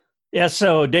Yeah,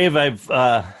 so Dave, I've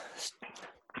trying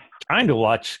to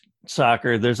watch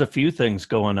soccer. There's a few things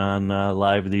going on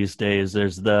live these days.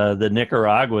 There's the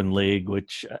Nicaraguan League,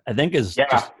 which I think is Yeah.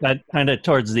 just kind of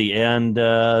towards the end.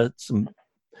 But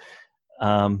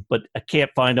I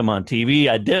can't find them on TV.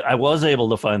 I was able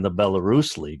to find the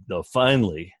Belarus League though,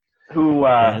 finally. Who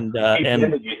And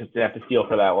VPN did you have to steal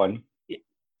for that one?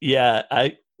 yeah,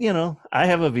 I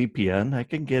have a VPN. I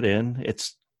can get in.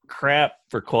 It's crap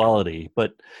for quality,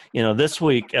 but this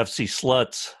week FC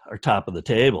Sluts are top of the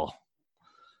table.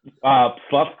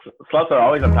 Sluts are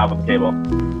always on top of the table.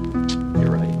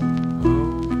 You're right.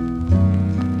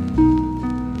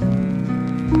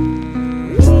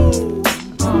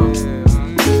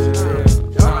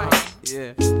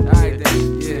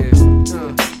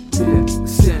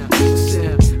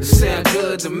 Sound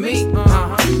good to me.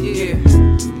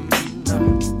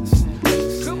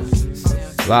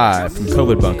 Live from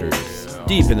COVID bunkers,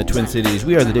 deep in the Twin Cities,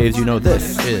 we are the Daves you know.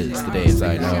 This is the Daves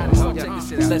I know.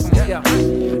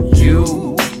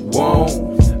 You want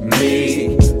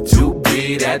me to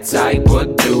be that type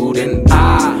of dude, and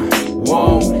I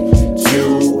want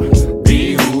to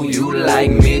be who you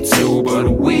like me to, but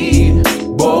we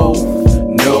both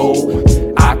know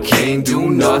I can't do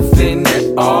nothing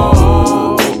at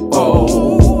all.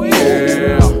 Oh,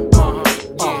 yeah.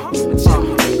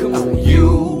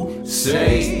 You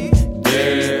say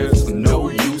there's no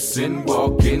use in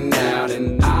walking out,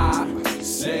 and I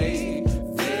say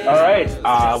All right.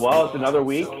 Well, it's another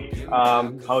week.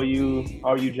 How are you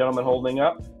gentlemen holding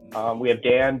up? We have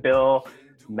Dan, Bill,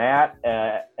 Matt,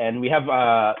 and we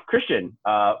have Christian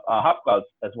Hop Clouds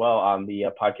as well on the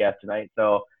podcast tonight.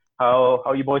 So how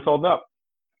are you boys holding up?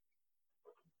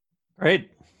 Great.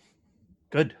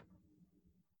 Good.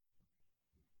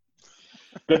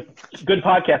 Good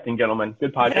podcasting, gentlemen.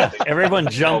 Good podcasting. Yeah, everyone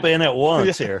jump in at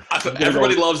once here.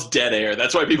 Everybody loves dead air.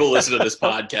 That's why people listen to this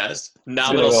podcast.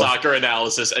 Nominal soccer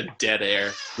analysis and dead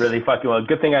air. Really fucking well.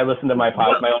 Good thing I listened to my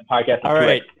own podcast. All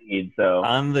right. Speed, so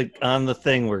On the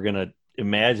thing we're gonna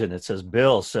imagine it says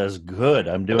Bill says good.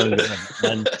 I'm doing good.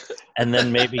 and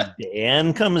then maybe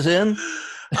Dan comes in.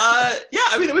 Yeah,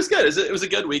 I mean it was good. It was a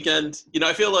good weekend.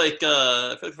 I feel like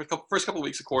for the first couple of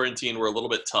weeks of quarantine were a little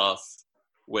bit tough.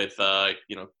 With it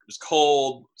was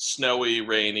cold, snowy,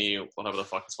 rainy, whatever the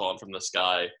fuck is falling from the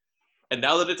sky. And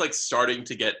now that it's like starting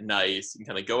to get nice and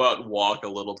kind of go out and walk a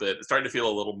little bit, it's starting to feel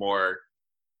a little more,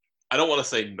 I don't want to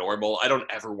say normal. I don't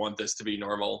ever want this to be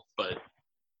normal, but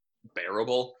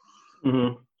bearable.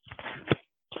 Mm-hmm.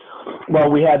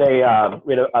 Well, we had a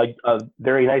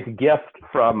very nice gift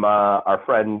from our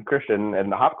friend Christian and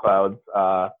the Hop Clouds,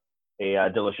 a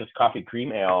delicious coffee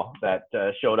cream ale that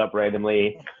showed up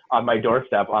randomly on my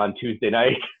doorstep on Tuesday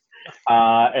night,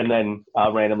 and then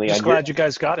randomly. Just glad you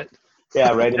guys got it.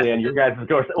 Yeah, randomly on your guys'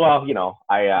 doorstep. Well, the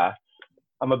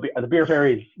beer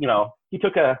fairies. He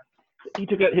took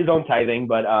his own tithing,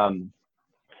 but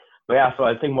yeah. So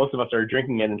I think most of us are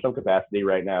drinking it in some capacity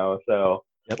right now. So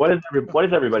yep. What is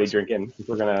everybody drinking? Since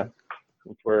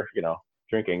we're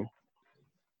drinking.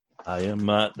 I am.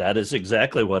 That is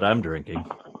exactly what I'm drinking.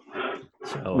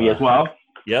 So, me as well.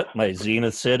 Yep, my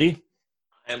Zenith City.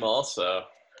 I am also.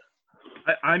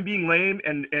 I'm being lame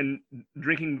and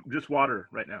drinking just water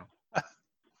right now.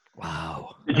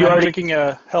 Wow. I'm drinking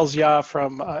Hell's Yeah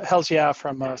from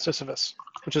Sisyphus,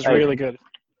 which is really good.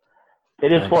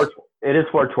 It is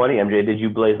 420. MJ, did you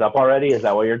blaze up already? Is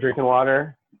that why you're drinking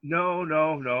water? No.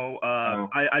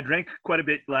 I drank quite a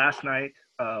bit last night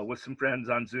with some friends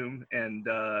on Zoom, and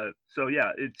so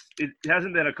yeah, it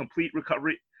hasn't been a complete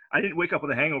recovery. I didn't wake up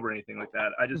with a hangover or anything like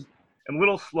that. I just am a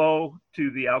little slow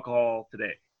to the alcohol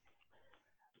today.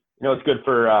 It's good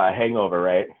for hangover,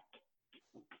 right?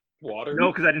 Water?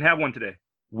 No, because I didn't have one today.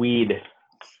 Weed.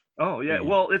 Oh, yeah.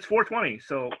 Well, it's 420,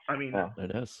 so, I mean. Yeah,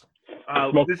 it is.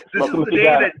 This is the day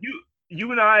that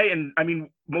you and I, and, I mean,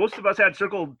 most of us had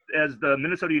circled as the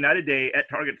Minnesota United Day at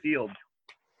Target Field.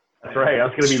 That's right. I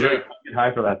was going to be very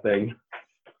high for that thing.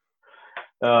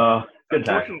 Good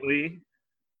time. Unfortunately,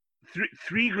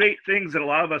 three great things that a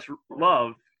lot of us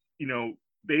love,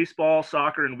 baseball,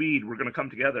 soccer, and weed were going to come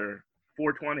together.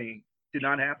 420 did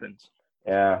not happen.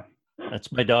 Yeah. That's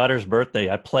my daughter's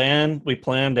birthday. We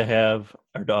planned to have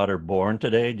our daughter born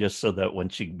today just so that when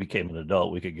she became an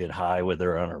adult, we could get high with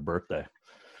her on her birthday.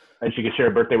 And she could share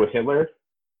a birthday with Hitler?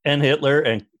 And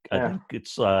I think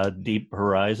it's Deep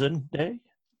Horizon Day.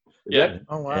 Yeah.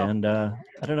 Oh, wow. And I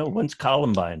don't know, when's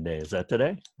Columbine Day? Is that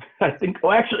today? I think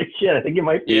it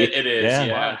might be. Yeah, it is,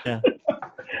 yeah.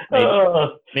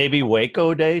 Maybe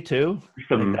Waco Day, too.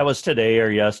 That was today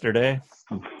or yesterday.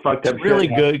 Fucked up really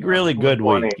good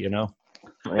week,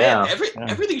 Yeah.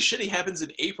 Everything shitty happens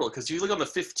in April because you look on the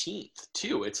 15th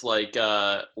too. It's like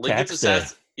Lincoln's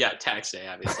Tax day. tax day,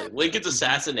 obviously. Lincoln's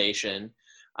assassination.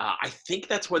 I think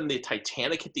that's when the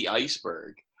Titanic hit the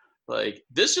iceberg. Like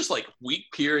this, just like week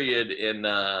period in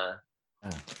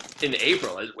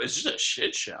April, it's just a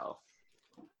shit show.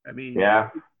 I mean, Yeah.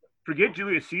 forget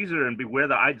Julius Caesar and beware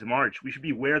the Ides of March. We should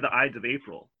beware the Ides of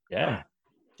April. Yeah,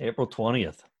 April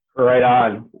 20th. Right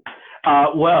on.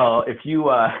 Well, if you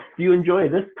enjoy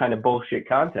this kind of bullshit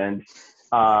content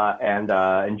and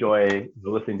enjoy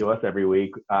listening to us every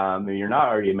week, and you're not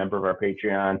already a member of our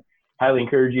Patreon, highly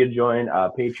encourage you to join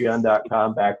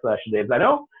patreon.com/Daves I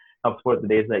Know. Help support the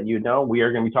Daves that you know. We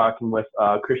are going to be talking with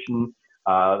Christian,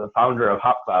 the founder of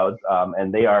Hop Clouds,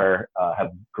 and they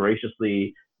have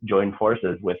graciously joined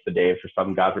forces with the Daves for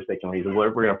some godforsaken reason.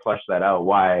 We're going to flesh that out,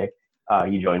 why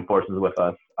he joined forces with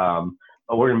us.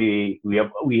 But we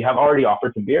have already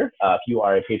offered some beer. If you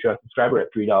are a Patreon subscriber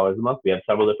at $3 a month, we have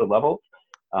several different levels.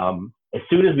 As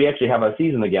soon as we actually have a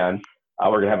season again,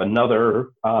 we're gonna have another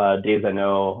Days I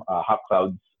Know Hop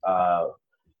Clouds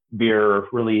beer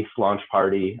release launch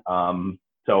party.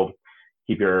 So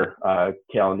keep your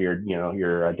calendar,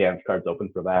 your dance cards open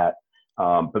for that.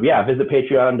 But yeah, visit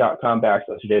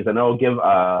patreon.com/Days I Know. Give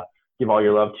all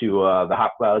your love to the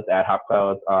Hop Clouds at Hop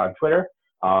Clouds on Twitter.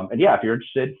 And yeah, if you're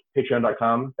interested,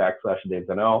 patreon.com/Daves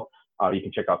I Know. You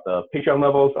can check out the Patreon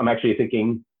levels. I'm actually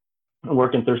thinking,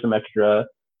 working through some extra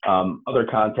other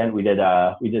content. We did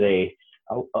a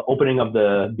opening of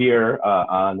the beer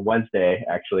on Wednesday,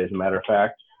 actually, as a matter of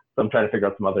fact. So I'm trying to figure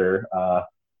out some other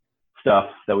stuff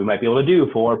that we might be able to do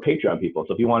for Patreon people.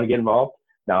 So if you want to get involved,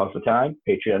 now is the time.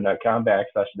 Patreon.com/Daves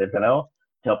I Know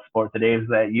to help support the Daves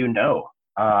that you know.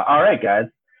 All right, guys.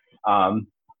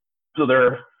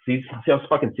 So see how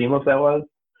fucking seamless that was?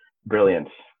 Brilliant.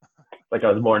 Like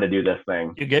I was born to do this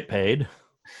thing. You get paid?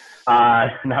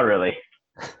 Not really.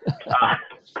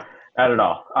 Not at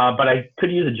all. But I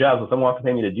could use a job, so someone wants to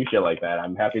pay me to do shit like that.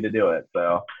 I'm happy to do it.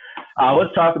 So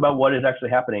let's talk about what is actually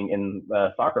happening in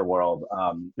the soccer world.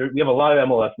 We have a lot of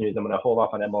MLS news. I'm going to hold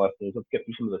off on MLS news. Let's get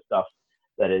through some of the stuff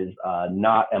that is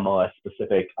not MLS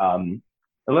specific. And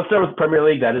let's start with the Premier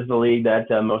League. That is the league that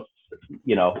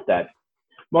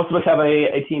most of us have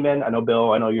a team in. I know,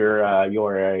 Bill, you're an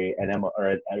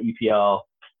EPL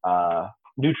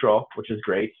neutral, which is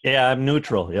great. Yeah, I'm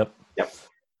neutral. Yep.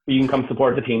 You can come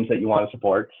support the teams that you want to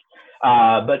support.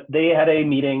 But they had a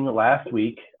meeting last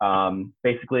week.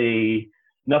 Basically,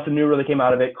 nothing new really came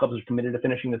out of it. Clubs are committed to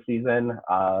finishing the season.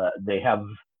 I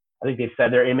think they've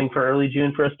said they're aiming for early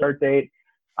June for a start date.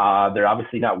 They're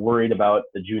obviously not worried about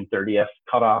the June 30th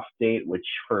cutoff date, which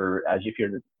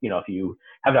if you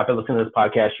have not been listening to this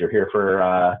podcast, you're here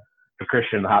for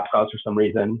Christian and the Hop Clouds for some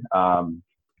reason.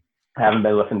 Haven't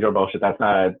been listening to your bullshit. That's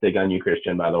not a dig on you,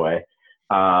 Christian, by the way.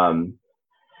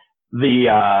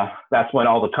 That's when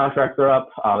all the contracts are up.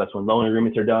 That's when loan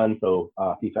agreements are done. So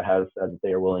FIFA has said that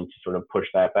they are willing to sort of push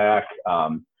that back.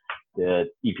 The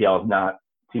EPL does not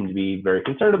seem to be very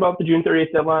concerned about the June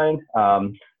 30th deadline.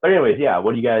 But anyways, yeah,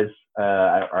 what do you guys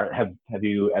have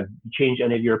you changed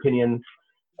any of your opinions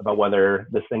about whether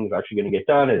this thing is actually going to get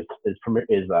done? Is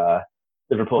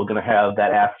Liverpool going to have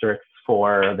that asterisk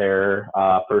for their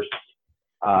first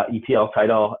EPL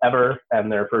title ever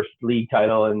and their first league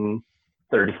title in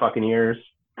 30 fucking years?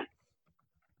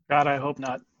 God, I hope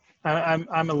not.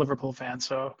 I'm a Liverpool fan,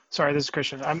 so sorry. This is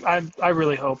Christian. I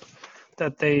really hope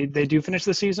that they do finish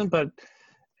the season, but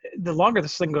the longer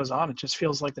this thing goes on, it just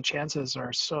feels like the chances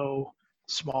are so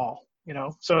small,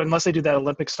 So unless they do that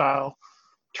Olympic style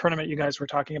tournament you guys were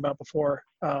talking about before,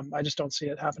 I just don't see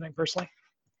it happening personally.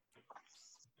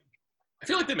 I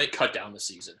feel like they may cut down the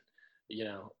season,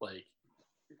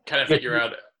 kind of figure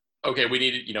out, okay, we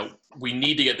need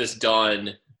to get this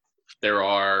done. There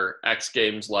are X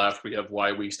games left. We have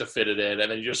Y weeks to fit it in.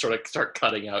 And then you just sort of start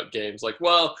cutting out games like,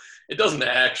 well, it doesn't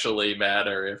actually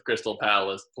matter if Crystal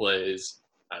Palace plays,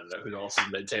 I don't know, who else is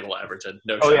mid-table Everton.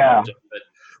 No shot. Yeah.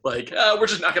 But we're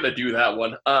just not going to do that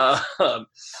one.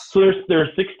 So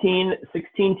there's 16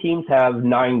 teams have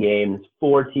 9 games.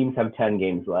 4 teams have 10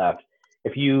 games left.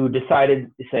 If you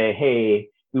decided to say, hey,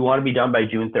 we want to be done by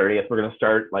June 30th, we're going to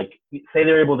start, say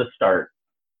they're able to start,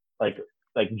 like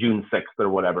June 6th or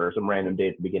whatever, some random date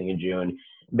at the beginning of June.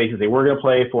 Basically, we're going to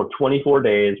play for 24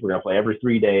 days. We're going to play every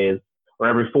 3 days or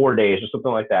every 4 days or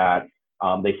something like that.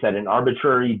 They set an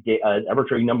arbitrary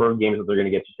number of games that they're going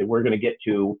to get to. Say we're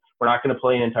not going to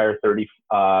play an entire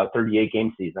 38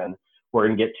 game season. We're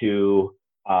going to get to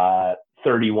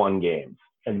 31 games.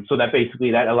 And so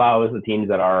that allows the teams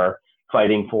that are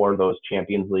fighting for those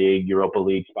Champions League, Europa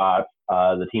League spots,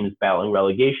 the teams battling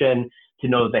relegation to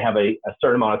know that they have a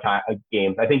certain amount of time of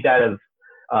games. I think that is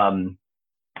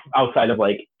outside of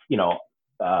like,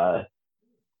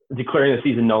 declaring the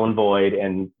season null and void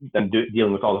and then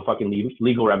dealing with all the fucking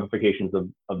legal ramifications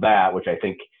of that, which I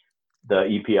think the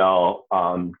EPL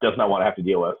does not want to have to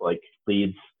deal with, like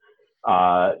Leeds,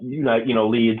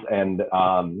 Leeds and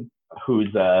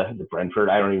who's the Brentford.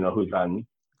 I don't even know who's on.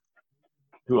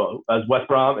 Who is West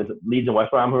Brom? Is it Leeds and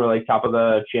West Brom who are like top of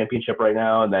the championship right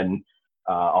now, and then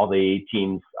all the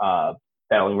teams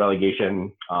battling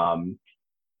relegation,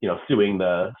 suing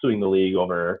the league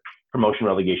over promotion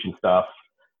relegation stuff.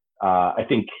 I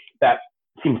think that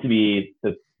seems to be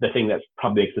the thing that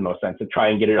probably makes the most sense, to try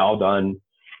and get it all done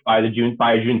by June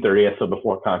 30th, so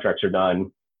before contracts are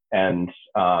done, and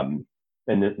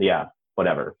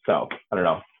whatever. So I don't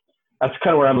know. That's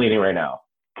kind of where I'm leaning right now.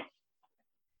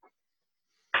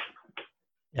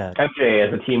 Yeah. MJ,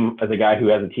 as a guy who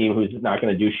has a team who's not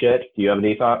going to do shit, do you have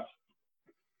any thoughts?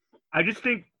 I just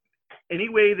think any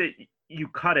way that you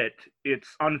cut it,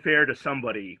 it's unfair to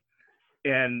somebody.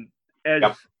 And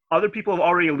as other people have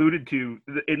already alluded to,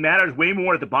 it matters way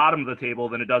more at the bottom of the table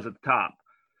than it does at the top.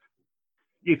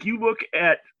 If you look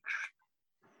at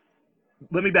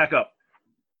 – let me back up.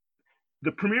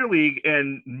 The Premier League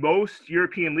and most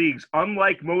European leagues,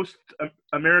 unlike most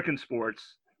American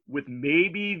sports, with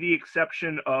maybe the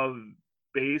exception of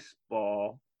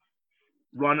baseball,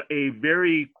 run a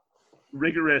very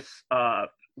rigorous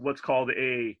what's called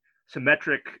a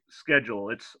symmetric schedule.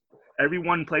 It's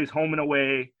everyone plays home and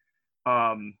away,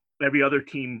 every other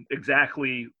team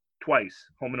exactly twice,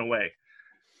 home and away.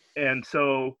 And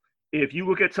so if you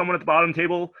look at someone at the bottom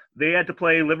table, they had to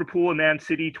play Liverpool and Man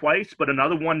City twice, but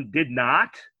another one did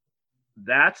not.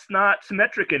 That's not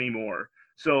symmetric anymore.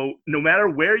 So no matter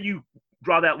where you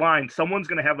draw that line, someone's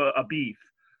going to have a beef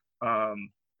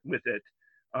with it.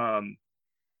 And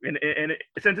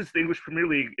since it's the English Premier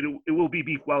League, it will be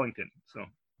Beef Wellington. So.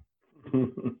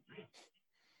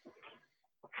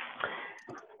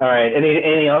 All right.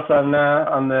 Anything else on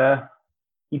the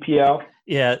EPL?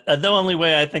 Yeah, the only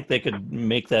way I think they could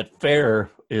make that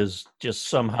fair is just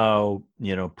somehow,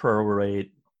 prorate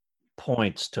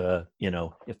points to,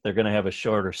 if they're going to have a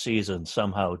shorter season,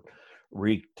 somehow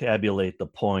retabulate the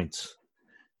points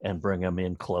and bring them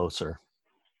in closer.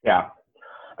 Yeah.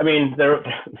 I mean,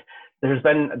 there's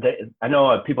been, I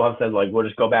know people have said, like, we'll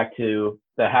just go back to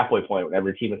the halfway point when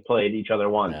every team has played each other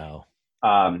once. No.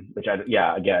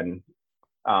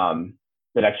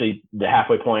 But actually the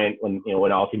halfway point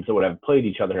when all teams would have played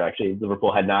each other, actually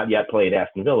Liverpool had not yet played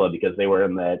Aston Villa because they were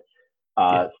in that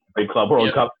Club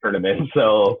World Cup tournament.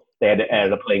 So they had to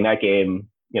end up playing that game,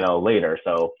 later.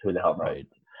 So who the hell knows?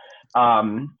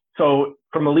 Right. So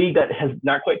from a league that has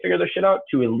not quite figured their shit out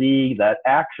to a league that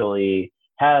actually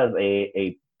has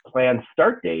a planned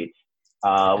start date,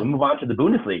 we move on to the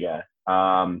Bundesliga.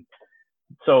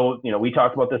 So, we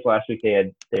talked about this last week.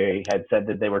 They had said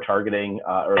that they were targeting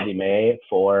early May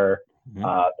for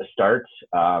the start.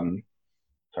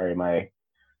 Sorry, my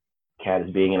cat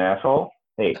is being an asshole.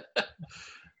 Hey.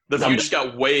 The view just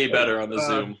got way better on the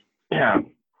Zoom. Yeah.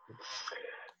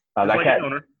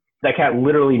 That cat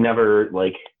literally never,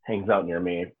 hangs out near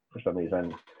me for some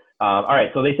reason. All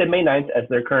right, so they said May 9th as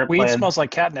their current plan. Weed smells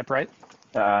like catnip, right?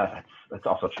 That's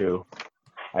also true.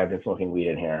 I've been smoking weed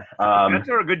in here. Cats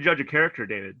are a good judge of character,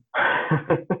 David.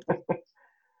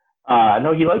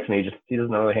 No, he likes me. Just he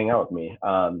doesn't really hang out with me.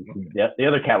 The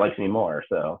other cat likes me more.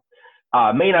 So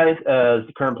May 9th is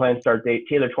the current planned start date.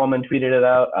 Taylor Twellman tweeted it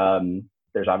out.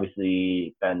 There's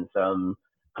obviously been some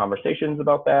conversations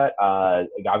about that.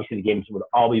 Obviously, the games would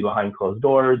all be behind closed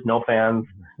doors, no fans.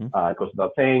 It goes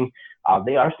without saying.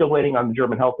 They are still waiting on the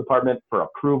German health department for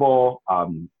approval.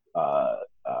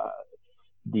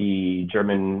 The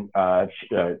German was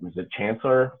it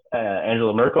Chancellor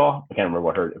Angela Merkel? I can't remember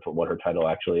what her title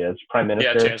actually is. Prime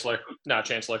Minister. Yeah, Chancellor. Not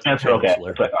Chancellor. Chancellor. Okay, that's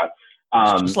what I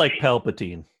thought. Just like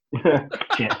Palpatine.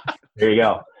 There you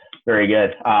go. Very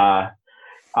good.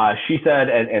 She said,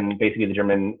 and basically the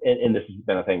German, and this has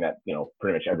been a thing that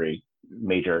pretty much every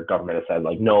major government has said,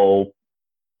 no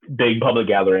big public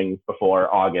gatherings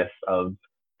before August of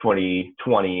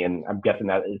 2020, and I'm guessing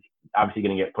that is obviously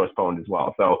going to get postponed as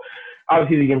well. So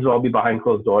obviously the games will all be behind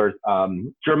closed doors.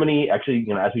 Germany, actually,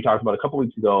 as we talked about a couple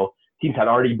weeks ago, teams had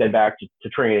already been back to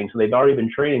training, so they've already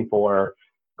been training for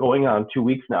going on 2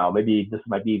 weeks now. Maybe this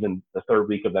might be even the third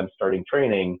week of them starting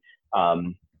training.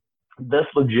 This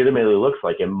legitimately looks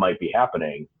like it might be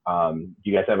happening. Do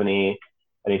you guys have any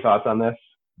thoughts on this?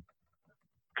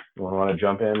 Anyone want to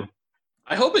jump in?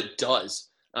 I hope it does.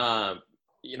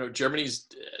 Germany's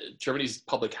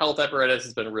public health apparatus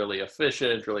has been really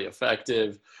efficient, really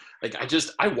effective. Like,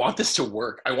 I want this to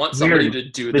work. I want somebody to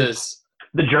do this.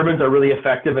 The Germans are really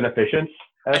effective and efficient.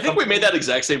 I think we made that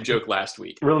exact same joke last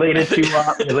week. Related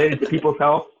to people's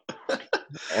health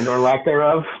and or lack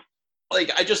thereof.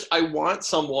 Like, I want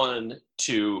someone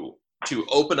to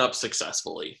open up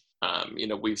successfully.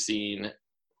 We've seen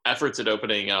efforts at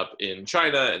opening up in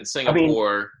China and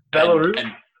Singapore. Belarus.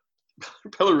 And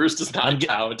Belarus does not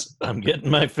count. I'm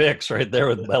getting my fix right there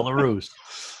with Belarus.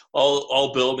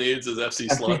 All Bill needs is FC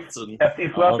Slutsk and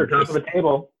FC Slutsk are top of the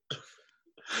table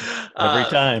every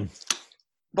time.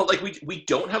 But like we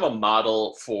don't have a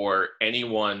model for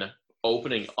anyone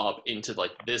opening up into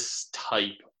like this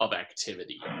type of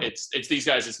activity. It's these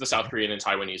guys. It's the South Korean and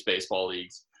Taiwanese baseball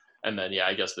leagues, and then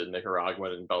I guess the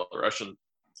Nicaraguan and Belarusian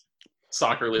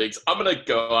soccer leagues. I'm gonna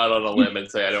go out on a limb and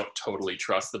say I don't totally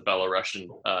trust the Belarusian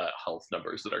health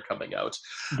numbers that are coming out.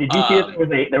 Did you see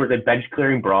that there was a bench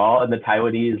clearing brawl in the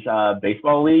Taiwanese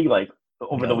baseball league like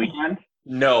over the weekend?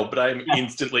 No, but I'm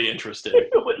instantly interested.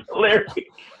 It was hilarious.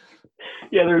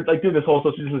 Yeah, they're like doing this whole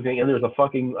social distancing thing, and there was a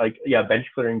fucking bench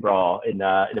clearing brawl in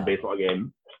a baseball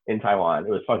game in Taiwan.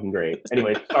 It was fucking great.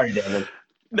 Anyway, sorry, Dan.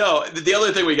 No, the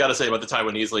other thing we got to say about the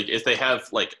Taiwanese league is they have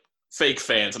like fake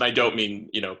fans, and I don't mean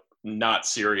not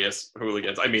serious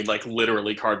hooligans. I mean like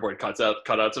literally cardboard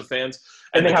cutouts of fans,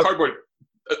 and the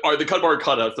cardboard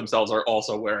cutouts themselves are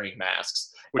also wearing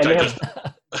masks, which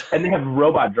and they have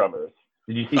robot drummers.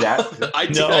 Did you see that? I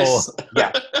did. No.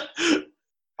 Yeah.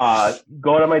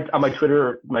 Going on my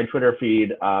Twitter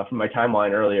feed from my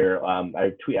timeline earlier,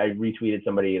 I retweeted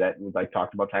somebody that was like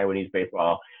talked about Taiwanese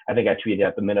baseball. I think I tweeted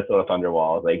at the Minnesota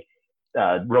Thunderwall like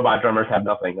robot drummers have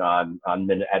nothing on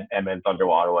at MN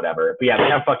Thunderwall or whatever. But yeah, they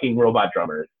have fucking robot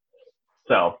drummers.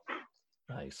 So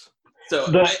nice. So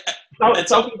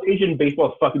Southeast Asian baseball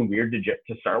is fucking weird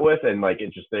to start with, and like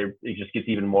it just gets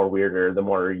even more weirder the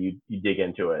more you dig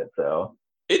into it. So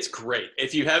it's great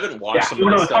if you haven't watched some of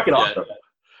the the stuff yet. Awesome.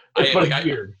 It's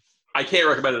weird. I can't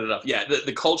recommend it enough. Yeah,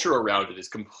 the culture around it is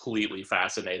completely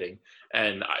fascinating,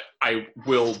 and I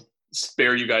will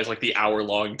spare you guys like the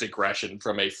hour-long digression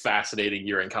from a fascinating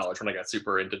year in college when I got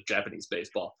super into Japanese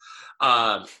baseball.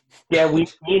 Yeah, me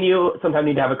and you sometimes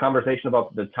need to have a conversation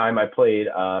about the time I played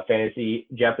fantasy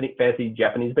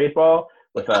Japanese baseball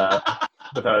with a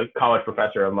college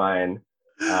professor of mine.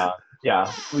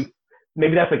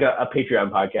 Maybe that's like a Patreon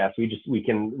podcast. We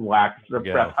can wax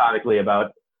rhapsodically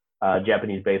about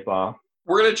Japanese baseball.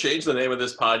 We're going to change the name of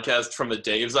this podcast from the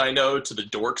Daves I Know to the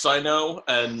Dorks I Know,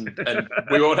 and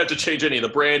we won't have to change any of the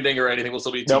branding or anything. We'll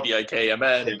still be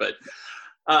TBIKMN. But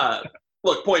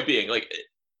look, point being, like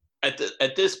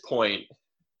at this point,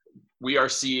 we are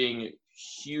seeing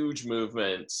huge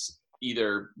movements,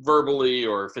 either verbally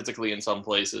or physically in some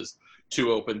places,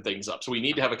 to open things up. So we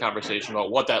need to have a conversation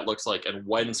about what that looks like and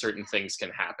when certain things can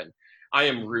happen. I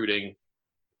am rooting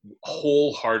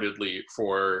wholeheartedly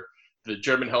for the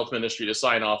German health ministry to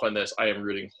sign off on this. I am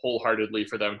rooting wholeheartedly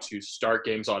for them to start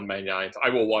games on May 9th. I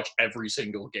will watch every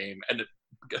single game. And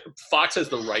Fox has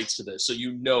the rights to this, so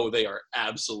they are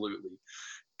absolutely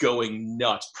going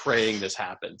nuts praying this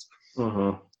happens.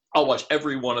 Mm-hmm. I'll watch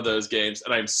every one of those games,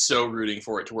 and I'm so rooting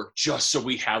for it to work just so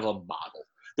we have a model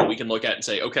that we can look at and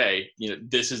say, okay,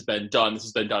 this has been done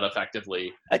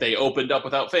effectively. They opened up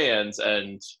without fans,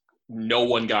 and no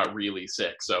one got really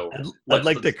sick. So I'd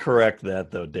like to correct that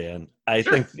though, Dan. I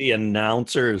think the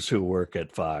announcers who work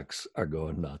at Fox are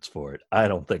going nuts for it. I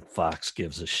don't think Fox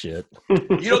gives a shit.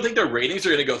 You don't think their ratings are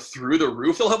going to go through the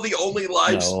roof? They'll have the only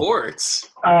live sports.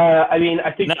 I mean,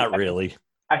 I think not really.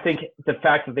 I think the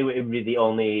fact that they would be the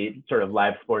only sort of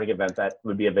live sporting event that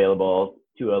would be available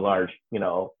to a large,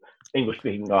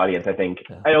 English-speaking audience. I think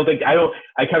I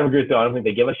kind of agree with you. I don't think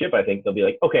they give a shit, but I think they'll be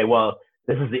like, okay, well,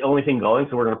 this is the only thing going,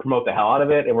 so we're going to promote the hell out of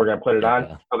it, and we're going to put it on.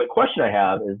 Now, the question I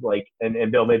have is like,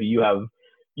 and Bill, maybe you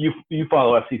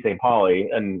follow FC St. Pauli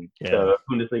and the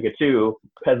Bundesliga 2.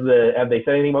 Have they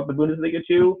said anything about the Bundesliga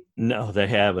 2? No, they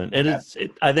haven't. And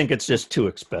I think it's just too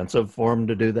expensive for them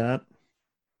to do that.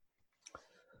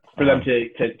 For them to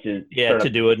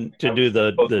do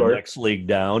the next league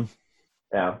down.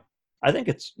 Yeah. I think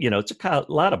it's a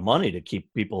lot of money to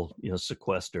keep people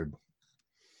sequestered.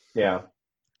 Yeah.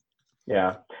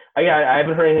 Yeah. I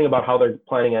haven't heard anything about how they're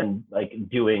planning on like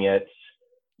doing it.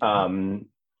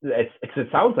 It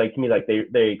sounds like to me like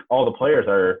they all the players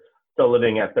are still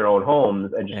living at their own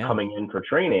homes and just coming in for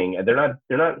training, and they're not.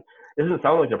 It doesn't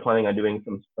sound like they're planning on doing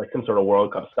some sort of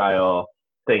World Cup style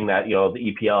thing that the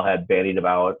EPL had bandied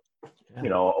about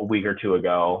a week or two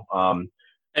ago. And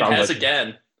has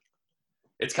again.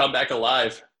 It's come back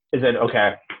alive. Is it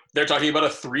okay? They're talking about a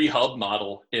 3-hub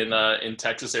model in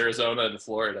Texas, Arizona, and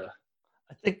Florida.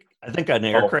 I think an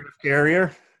aircraft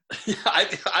carrier.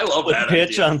 I love With that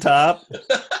pitch idea. on top,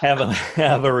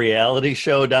 have a reality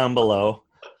show down below.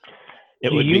 It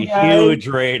Do would you be guys- huge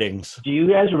ratings. Do you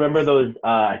guys remember those?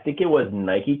 I think it was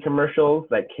Nike commercials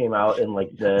that came out in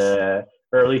like the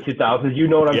early 2000s. You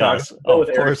know what I'm Yes, talking about?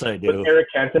 of course I do. With Eric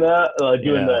Cantona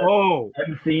doing Yeah. the Oh,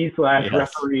 MC / Yes.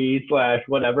 referee /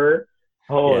 whatever.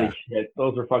 Holy Yeah. shit,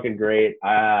 those were fucking great.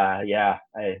 Yeah.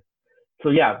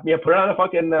 Put it on a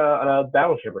fucking on a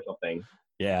battleship or something.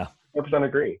 Yeah. 100%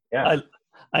 agree. Yeah.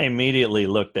 I immediately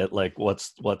looked at like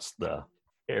what's the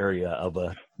area of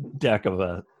a deck of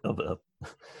an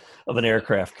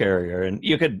aircraft carrier, and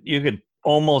you could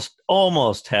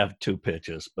almost have two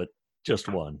pitches, but just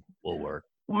one will work.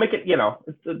 Make it,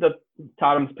 it's the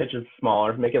Tottenham's pitch is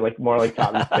smaller. Make it like more like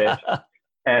Tottenham's pitch.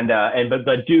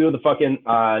 But do the fucking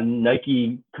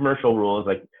Nike commercial rules,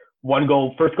 like one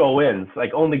goal, first goal wins,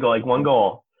 like only go like one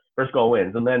goal, first goal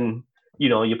wins, and then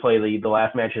you play the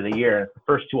last match of the year,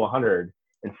 first to 100,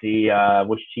 and see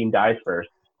which team dies first.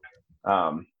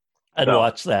 I'd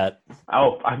watch that.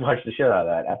 I'd watch the shit out of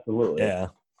that, absolutely. Yeah,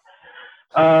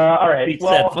 all right. beats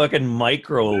Well, that fucking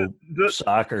micro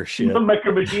soccer shit. the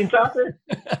micro machine soccer.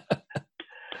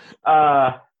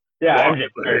 Yeah. I'm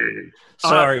just,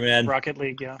 Sorry, man. Rocket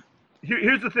League, yeah.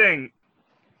 here's the thing.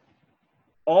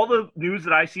 All the news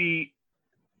that I see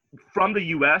from the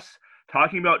U.S.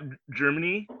 talking about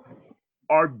Germany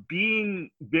are being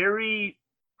very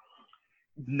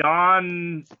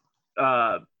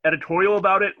non-editorial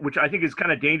about it, which I think is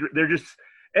kind of dangerous. They're just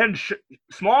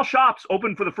small shops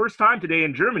open for the first time today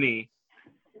in Germany,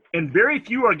 and very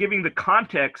few are giving the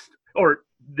context, or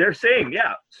they're saying,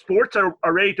 yeah, sports are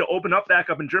ready to open up back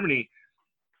up in Germany.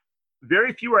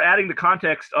 Very few are adding the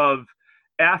context of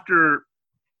after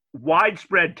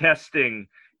widespread testing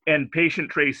and patient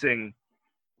tracing,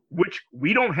 which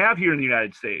we don't have here in the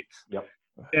United States. Yep.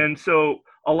 And so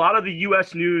a lot of the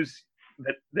U.S. news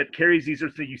that carries these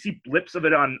sorts of things, you see blips of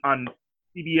it on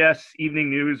CBS Evening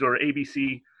News or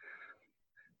ABC.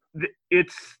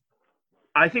 It's,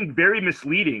 I think, very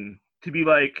misleading to be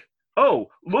like, oh,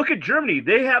 look at Germany.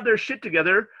 They have their shit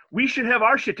together. We should have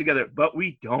our shit together, but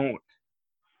we don't.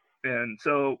 And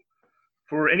so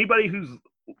for anybody who's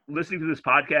listening to this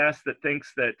podcast that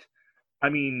thinks that, I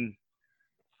mean,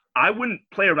 I wouldn't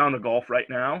play around the golf right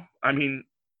now. I mean,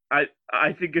 I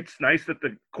think it's nice that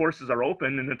the courses are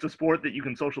open and it's a sport that you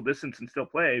can social distance and still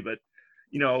play, but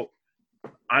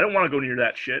I don't want to go near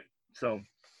that shit. So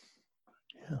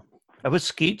Yeah. I was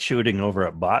skeet shooting over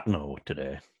at Botno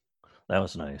today. That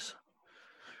was nice.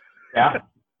 Yeah.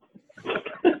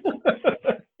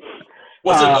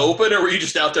 Was it open, or were you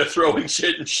just out there throwing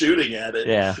shit and shooting at it?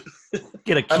 Yeah.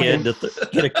 Get a kid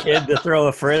to throw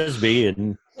a frisbee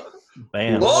and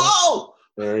bam. Whoa!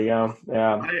 There you go.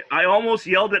 Yeah. I almost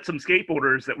yelled at some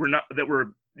skateboarders that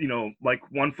were like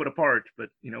 1 foot apart, but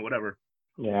whatever.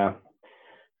 Yeah.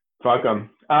 Fuck them.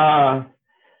 All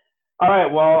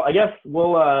right. Well, I guess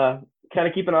we'll kind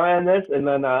of keep an eye on this, and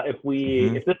then if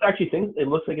this actually it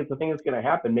looks like it's a thing that's going to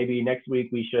happen. Maybe next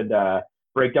week we should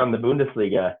break down the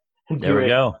Bundesliga. There we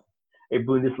go. A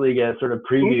Bundesliga sort of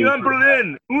preview. Union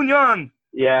Berlin. Union.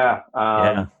 Yeah.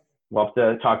 Yeah. We'll have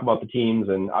to talk about the teams,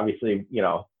 and obviously,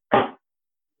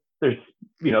 there's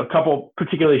a couple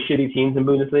particularly shitty teams in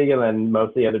Bundesliga, and then most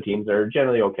of the other teams are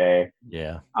generally okay.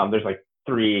 Yeah. There's like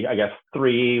three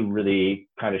really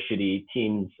kind of shitty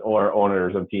teams or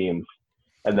owners of teams,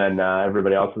 and then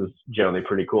everybody else is generally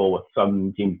pretty cool, with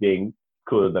some teams being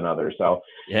cooler than others. So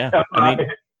Yeah. I mean,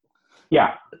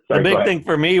 yeah. Sorry, the big thing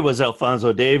for me was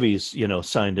Alphonso Davies,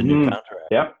 signed a new contract.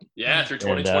 Yep. Yeah, through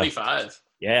 2025.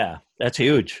 Yeah, that's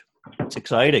huge. It's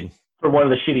exciting. For one of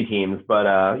the shitty teams, but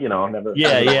never.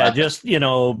 Yeah, just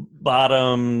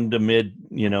bottom to mid,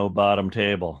 bottom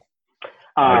table.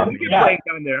 We can play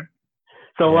down there.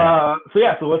 So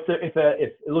what's if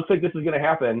it looks like this is going to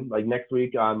happen, like next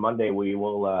week on Monday, we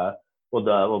will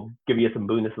we'll give you some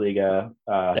Bundesliga.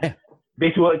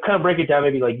 Basically, we'll kind of break it down.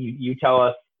 Maybe like you tell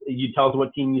us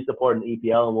what team you support in the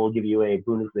EPL, and we'll give you a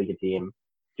Bundesliga team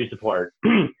to support.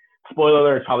 Spoiler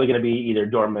alert, it's probably going to be either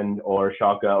Dortmund or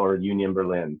Schalke or Union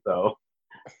Berlin. So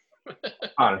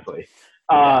honestly,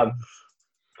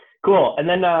 cool. And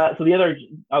then so the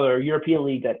other European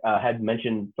league that had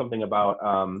mentioned something about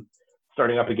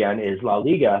starting up again is La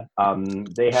Liga.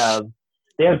 They have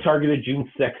targeted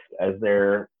June 6th as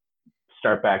their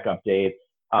start back update.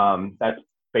 That's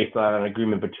based on an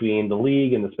agreement between the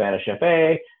league and the Spanish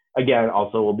FA. Again,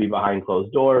 also will be behind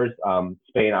closed doors.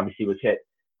 Spain obviously was hit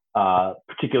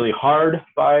particularly hard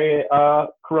by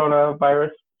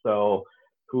coronavirus. So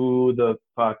who the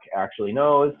fuck actually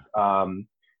knows?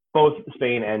 Both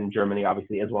Spain and Germany,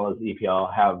 obviously, as well as the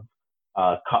EPL, have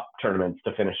cup tournaments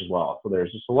to finish as well. So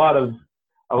there's just a lot of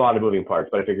moving parts,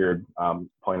 but I figured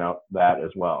point out that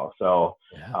as well. So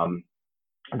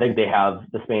I think they have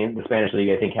the Spanish league.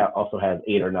 I think also has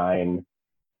eight or nine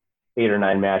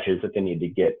matches that they need to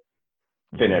get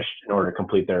finished in order to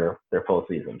complete their full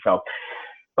season. So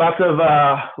lots of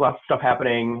stuff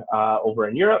happening over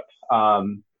in Europe.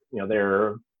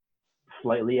 They're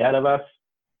slightly ahead of us,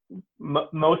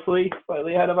 mostly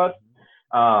slightly ahead of us.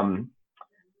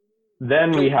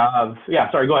 Then we have,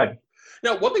 sorry, go ahead.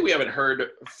 Now, one thing we haven't heard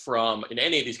from in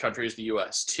any of these countries, the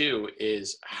U.S. too,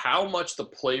 is how much the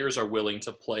players are willing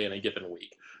to play in a given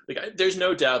week. Like, there's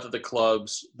no doubt that the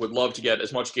clubs would love to get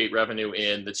as much gate revenue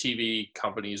in. The TV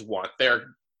companies want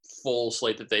their full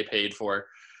slate that they paid for.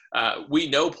 We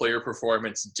know player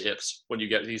performance dips when you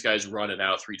get these guys running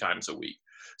out 3 times a week.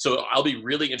 So I'll be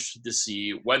really interested to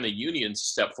see when the unions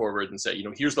step forward and say,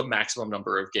 here's the maximum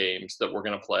number of games that we're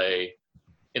going to play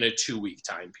in a 2-week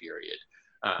time period.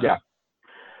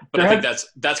 But I think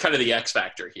that's kind of the X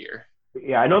factor here.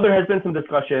 Yeah, I know there has been some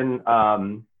discussion.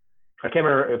 I can't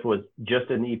remember if it was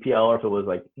just in the EPL or if it was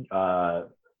like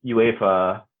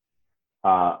UEFA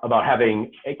about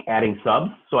adding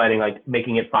subs. So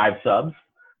making it 5 subs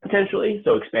potentially.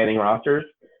 So expanding rosters,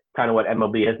 kind of what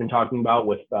MLB has been talking about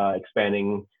with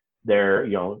expanding their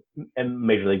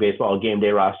Major League Baseball game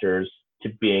day rosters to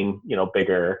being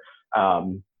bigger.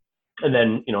 And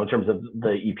then, in terms of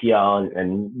the EPL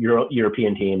and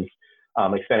European teams,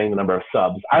 expanding the number of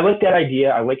subs. I like that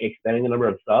idea. I like expanding the number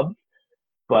of subs.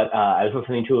 But I was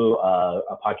listening to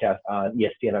a podcast on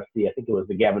ESPN FC. I think it was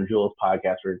the Gavin Jules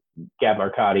podcast where Gab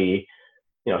Marcotti,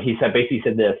 he said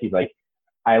this. He's like,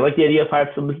 I like the idea of 5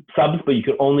 subs, but you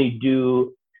could only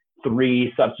do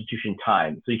 3 substitution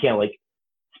times. So you can't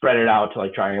spread it out to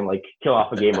try and kill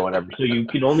off a game or whatever. So you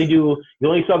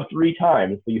only sub 3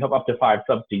 times, but you have up to 5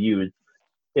 subs to use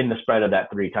in the spread of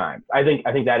that 3 times. I think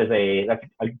that's a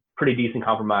pretty decent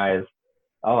compromise.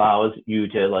 Allows you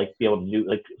to be able to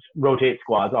do rotate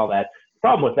squads, all that. The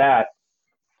problem with that,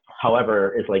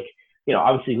 however, is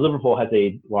obviously Liverpool has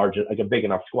a large, a big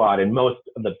enough squad, and most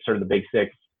of the sort of the big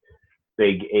 6,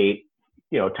 big 8,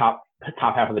 top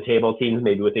half of the table teams,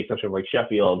 maybe with the exception of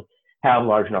Sheffield, have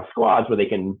large enough squads where they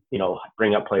can,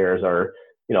 bring up players or,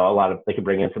 they can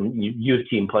bring in some youth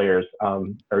team players or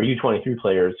U23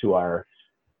 players who are,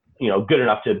 good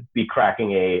enough to be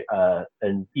cracking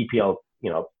an EPL,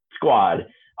 squad.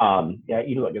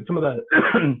 You look at some of the,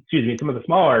 some of the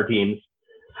smaller teams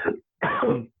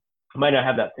might not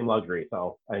have that same luxury.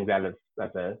 So I think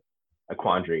that's a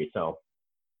quandary. So.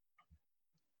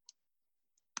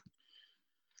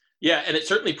 Yeah, and it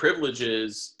certainly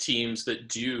privileges teams that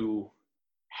do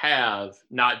have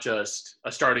not just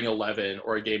a starting 11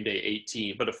 or a game day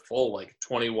 18, but a full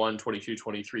 21, 22,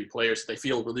 23 players that they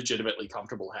feel legitimately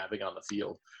comfortable having on the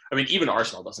field. I mean, even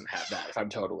Arsenal doesn't have that, if I'm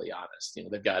totally honest.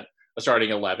 They've got a starting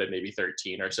 11, maybe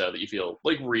 13 or so that you feel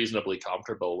reasonably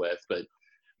comfortable with. But,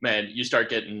 man, you start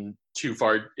getting too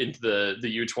far into the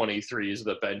U23s,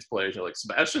 the bench players, you're like,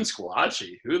 Sebastian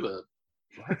Squillaci, who the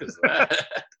fuck is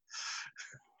that?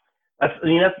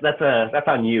 That's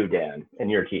on you, Dan,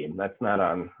 and your team. That's not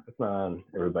on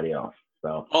everybody else.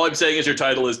 So all I'm saying is your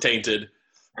title is tainted.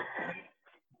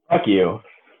 Fuck you,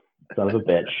 son of a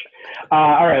bitch.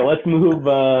 All right, let's move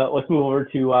over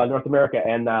to North America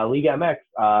and Liga MX.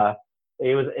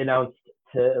 It was announced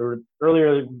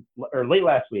earlier or late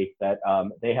last week that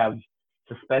they have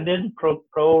suspended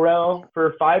Pro Rel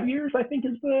for 5 years. I think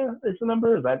is the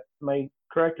number. Am I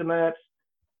correct in that?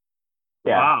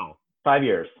 Yeah. Wow. 5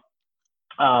 years.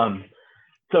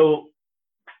 So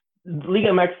Liga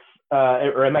MX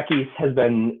or MX has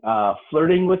been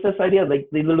flirting with this idea. They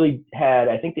literally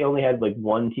I think they only had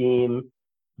 1 team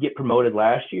get promoted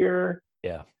last year.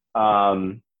 Yeah.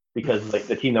 Because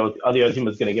the other team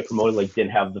was going to get promoted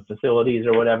didn't have the facilities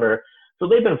or whatever. So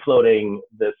they've been floating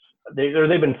this. They've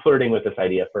been flirting with this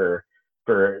idea for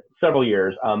several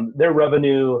years. Their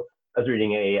revenue. I was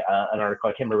reading an article.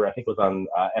 I can't remember. I think it was on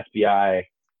SBI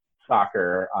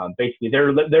Soccer. Basically,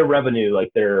 their revenue,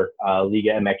 their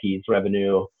Liga MX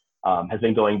revenue, has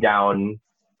been going down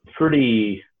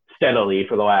pretty steadily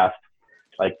for the last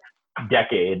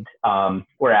decade.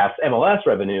 Whereas MLS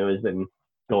revenue has been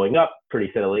going up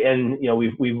pretty steadily. And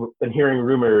we've been hearing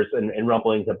rumors and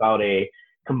rumblings about a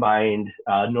combined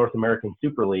North American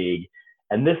Super League,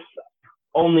 and this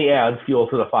only adds fuel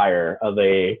to the fire of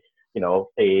a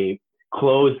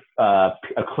closed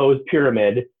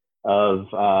pyramid of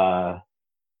Liga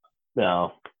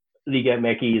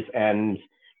MX and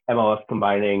MLS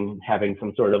combining, having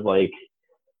some sort of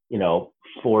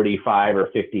 45 or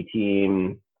 50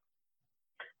 team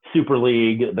super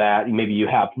league that maybe you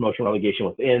have promotion relegation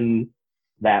within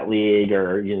that league,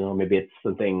 or maybe it's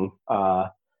something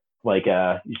like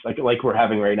we're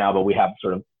having right now, but we have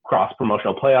sort of cross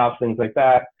promotional playoffs, things like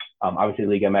that. Obviously,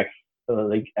 League MX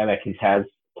has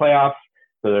playoffs,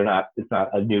 so it's not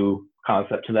a new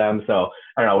concept to them. So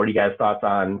I don't know. What are you guys' thoughts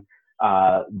on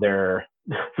their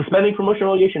suspending promotion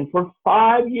relegation for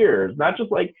 5 years? Not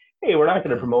just like, hey, we're not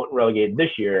going to promote and relegate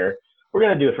this year. We're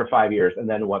going to do it for 5 years, and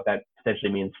then what that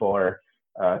potentially means for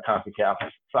CONCACAF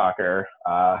soccer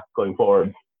going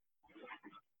forward.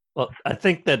 Well, I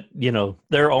think that,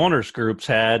 their owners groups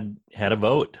had a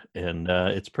vote, and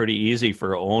it's pretty easy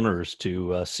for owners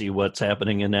to see what's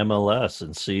happening in MLS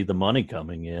and see the money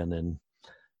coming in. And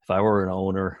if I were an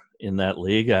owner in that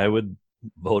league, I would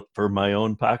vote for my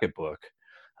own pocketbook.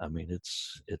 I mean,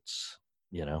 it's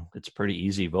a pretty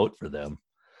easy vote for them.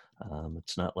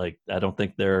 It's not like, I don't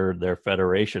think their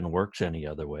federation works any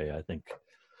other way. I think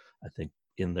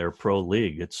in their pro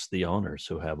league, it's the owners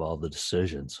who have all the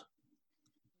decisions.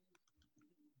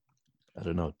 I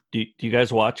don't know. Do you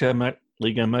guys watch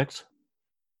League MX?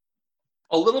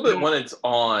 A little bit when it's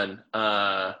on.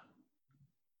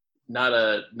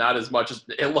 Not as much as,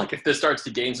 look, if this starts to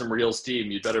gain some real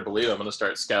steam, you'd better believe I'm going to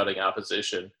start scouting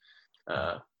opposition.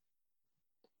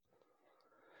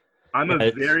 I'm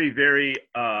a very, very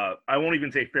I won't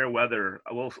even say fair weather.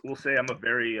 We'll say I'm a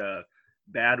very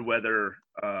bad weather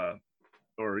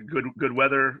or good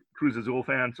weather Cruz Azul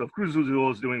fan. So if Cruz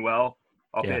Azul is doing well,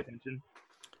 I'll pay attention.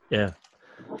 Yeah.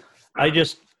 I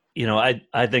just,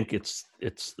 I think it's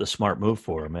the smart move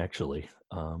for him, actually.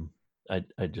 I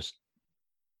just.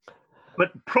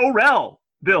 But pro rel,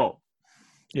 Bill.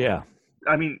 Yeah.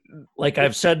 I mean, like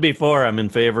I've said before, I'm in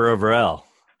favor of rel,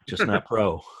 just not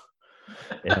pro.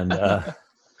 And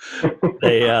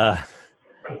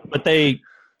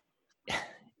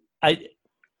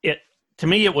to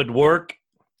me, it would work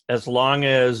as long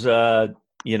as,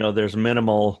 there's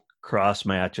minimal cross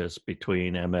matches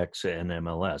between MX and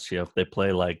MLS. If they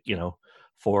play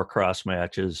 4 cross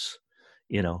matches,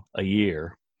 a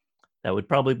year, that would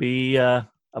probably be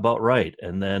about right.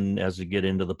 And then as you get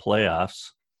into the playoffs,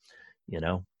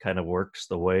 kind of works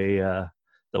the way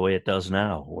it does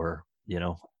now, where,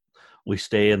 we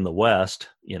stay in the West,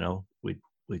 we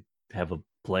have a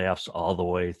playoffs all the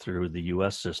way through the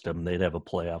US system. They'd have a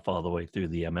playoff all the way through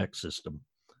the MX system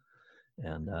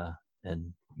and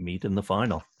meet in the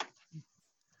final.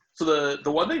 So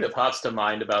the one thing that pops to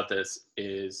mind about this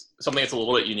is something that's a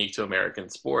little bit unique to American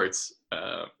sports,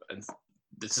 and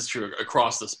this is true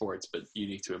across the sports, but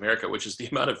unique to America, which is the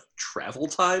amount of travel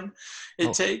time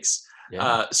it takes.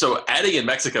 Yeah. So adding in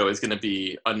Mexico is going to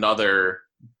be another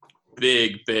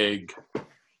big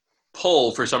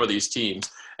pull for some of these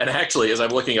teams. And actually, as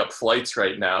I'm looking up flights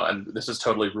right now, and this has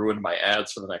totally ruined my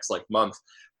ads for the next month,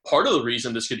 part of the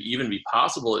reason this could even be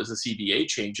possible is the CBA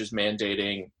changes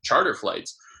mandating charter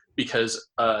flights. Because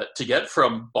to get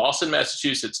from Boston,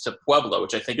 Massachusetts to Puebla,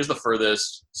 which I think is the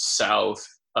furthest south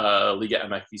Liga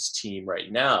MX team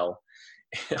right now,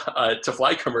 to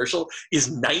fly commercial is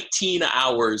 19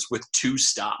 hours with 2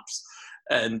 stops.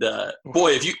 And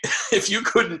boy, if you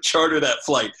couldn't charter that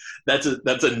flight, that's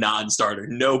a non-starter.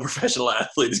 No professional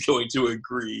athlete is going to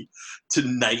agree to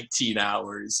 19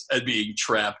 hours and being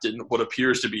trapped in what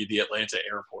appears to be the Atlanta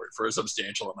airport for a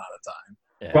substantial amount of time.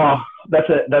 Yeah. Well, that's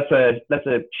a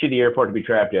shitty airport to be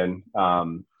trapped in.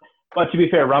 But to be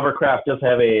fair, Robert Kraft does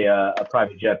have a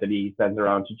private jet that he sends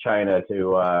around to China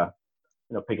to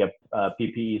pick up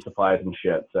PPE supplies and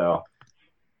shit. So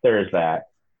there is that.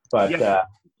 But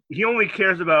he only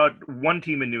cares about one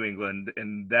team in New England,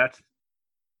 and that's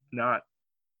not.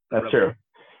 That's true.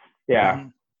 Yeah. Mm-hmm.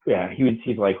 Yeah,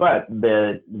 he's like, what,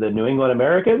 the New England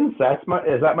Americans?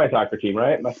 Is that my soccer team,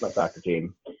 right? That's my soccer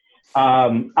team.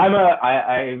 I'm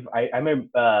a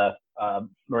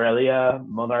Morelia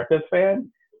Monarchas fan,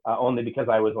 only because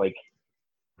I kind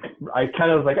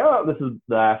of was like, oh, this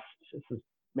is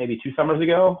maybe 2 summers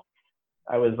ago.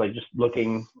 I was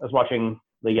watching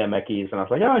Liga MX, and I was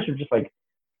like, oh, I should just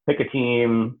pick a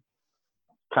team,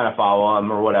 kind of follow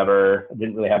them or whatever. I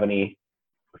didn't really have any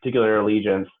particular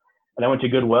allegiance. And I went to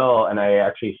Goodwill, and I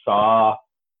actually saw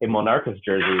a Monarchas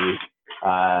jersey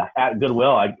at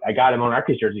Goodwill. I got a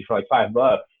Monarchas jersey for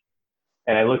 $5,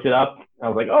 and I looked it up. And I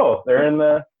was like, oh, they're in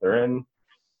the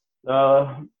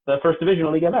first division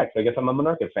of Liga MX. I guess I'm a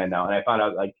Monarchas fan now. And I found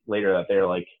out later that they're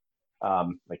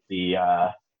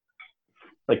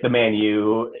the Man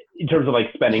U in terms of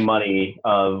spending money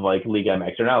of Liga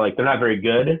MX. They're not very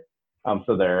good.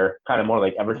 So they're kind of more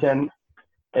like Everton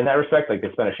in that respect. They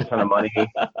spend a shit ton of money and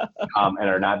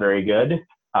are not very good.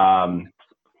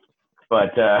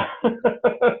 But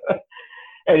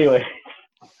Anyway,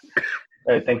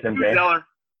 all right, thanks, MJ. Stellar.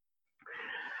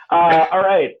 All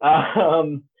right,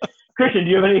 Christian,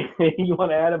 do you have anything you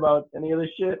want to add about any of this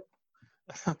shit?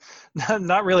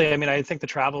 Not really. I mean, I think the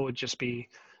travel would just be,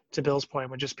 to Bill's point,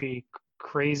 would just be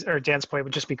crazy, or Dan's point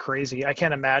would just be crazy. I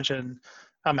can't imagine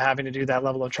having to do that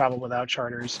level of travel without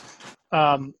charters.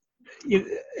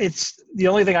 It's the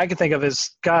only thing I can think of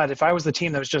is, God, if I was the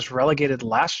team that was just relegated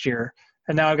last year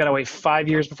and now I've got to wait 5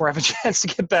 years before I have a chance to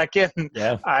get back in,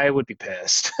 I would be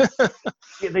pissed.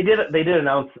 Yeah, they did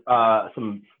announce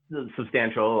some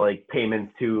substantial like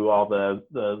payments to all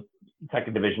the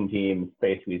second division teams,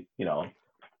 basically,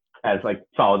 as like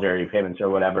solidarity payments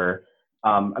or whatever.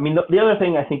 I mean, the other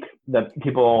thing I think that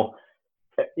people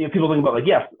think about, like,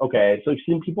 yes, okay, so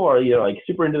some people are like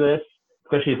super into this,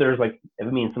 especially if there's like, if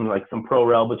it means some pro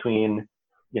rel between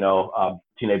between a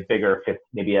bigger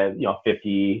maybe a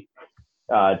 50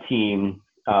 team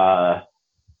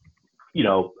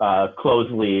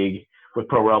closed league with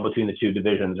pro rel between the two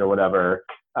divisions or whatever,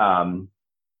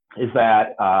 is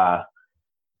that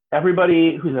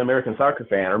everybody who's an American soccer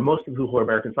fan, or most of who are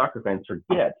American soccer fans,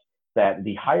 forget that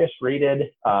the highest rated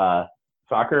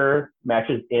soccer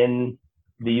matches in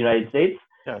the United States,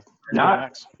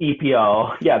 not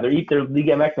EPL. Yeah, they're League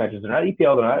MX matches. They're not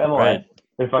EPL. They're not MLS. Right.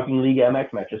 They're fucking League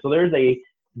MX matches. So there's a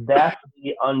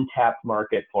vastly untapped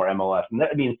market for MLS. And that,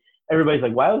 I mean, everybody's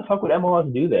like, why the fuck would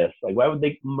MLS do this? Like, why would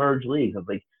they merge leagues? It's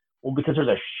like, well, because there's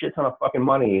a shit ton of fucking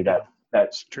money that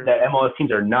MLS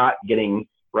teams are not getting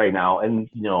right now. And,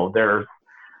 there's,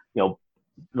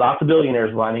 lots of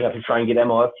billionaires lining up to try and get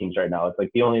MLS teams right now. It's like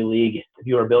the only league, if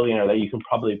you're a billionaire, that you can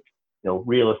probably,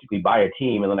 realistically buy a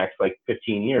team in the next like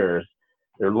 15 years.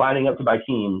 They're lining up to buy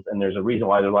teams, and there's a reason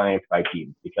why they're lining up to buy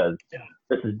teams, because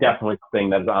this is definitely the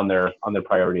thing that's on their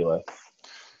priority list.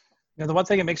 The one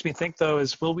thing it makes me think, though,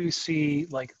 is will we see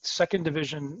like second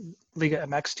division Liga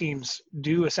MX teams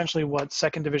do essentially what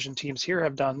second division teams here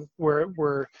have done,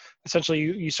 where essentially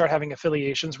you start having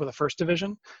affiliations with a first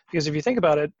division? Because if you think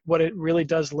about it, what it really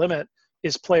does limit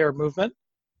is player movement.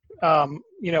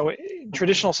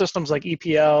 Traditional systems like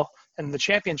EPL and the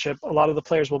championship, a lot of the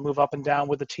players will move up and down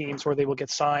with the teams, or they will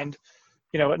get signed,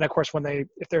 and of course,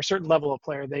 if they're a certain level of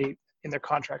player, they, in their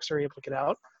contracts, are able to get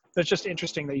out. But it's just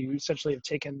interesting that you essentially have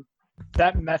taken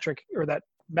that metric, or that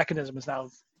mechanism is now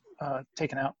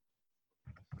taken out.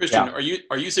 Christian, are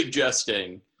you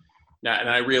suggesting now, and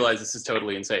I realize this is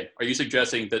totally insane, are you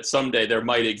suggesting that someday there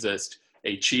might exist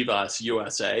a Chivas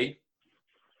USA?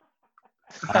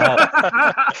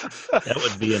 That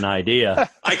would be an idea.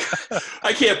 I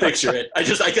can't picture it. I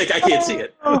can't see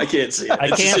it. I can't see it. I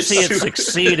can't see it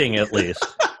succeeding, at least.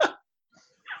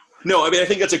 No, I mean, I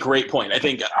think that's a great point. I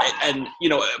think, and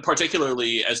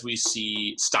particularly as we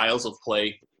see styles of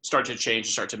play start to change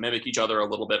and start to mimic each other a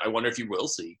little bit, I wonder if you will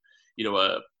see,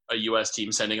 a U.S.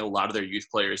 team sending a lot of their youth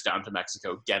players down to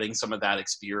Mexico, getting some of that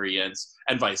experience,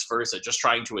 and vice versa, just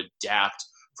trying to adapt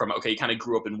from, okay, you kind of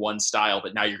grew up in one style,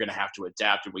 but now you're going to have to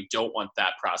adapt, and we don't want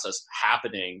that process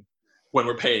happening when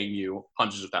we're paying you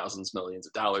hundreds of thousands, millions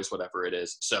of dollars, whatever it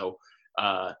is. So,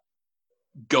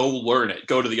 go learn it.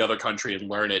 Go to the other country and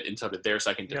learn it into their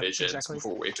second divisions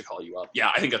before we have to call you up. Yeah,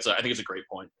 I think it's a great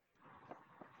point.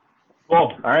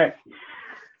 Cool. All right.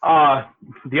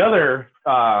 The other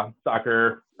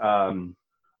soccer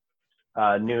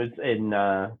news in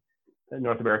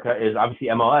North America is obviously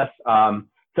MLS.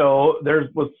 So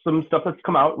was some stuff that's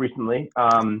come out recently.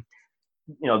 The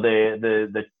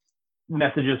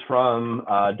messages from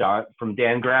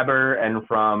Dan Grabber and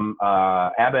from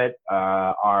Abbott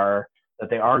are that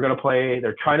they are going to play.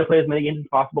 They're trying to play as many games as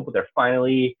possible, but they're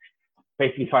finally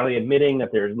admitting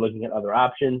that they're looking at other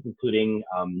options, including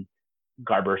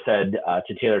Garber said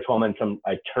to Taylor Twellman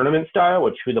a tournament style,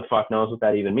 which who the fuck knows what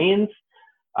that even means.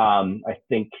 I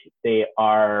think they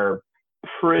are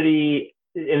pretty,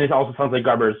 and it also sounds like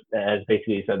Garber has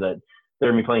basically said that they're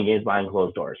going to be playing games behind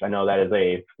closed doors. I know that is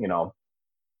that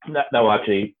will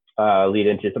actually lead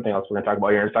into something else we're going to talk about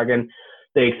here in a second.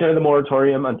 They extended the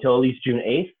moratorium until at least June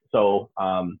 8th. So,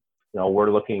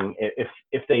 we're looking, if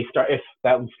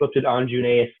that was flipped on June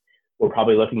 8th, we're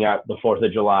probably looking at the 4th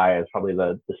of July as probably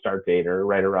the start date, or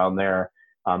right around there,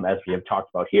 as we have talked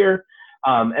about here.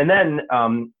 And then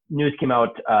news came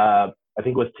out, I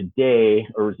think it was today,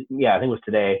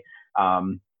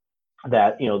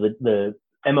 that, the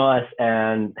MLS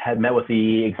had met with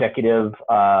the executive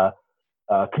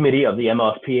committee of the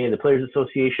MLSPA, the Players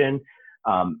Association,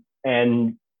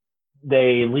 and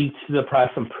they leaked to the press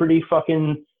some pretty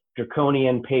fucking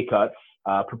draconian pay cuts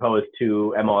proposed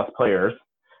to MLS players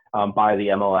by the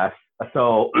MLS.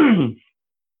 So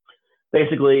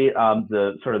basically,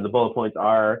 the bullet points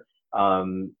are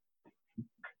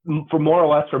for more or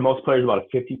less for most players about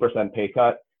a 50% pay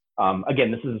cut.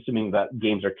 Again, this is assuming that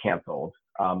games are canceled.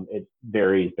 It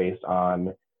varies based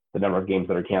on the number of games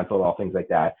that are canceled, all things like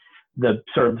that. The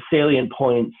sort of salient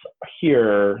points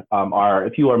here are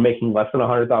if you are making less than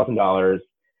 $100,000,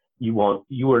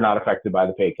 you are not affected by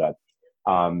the pay cuts.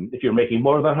 If you're making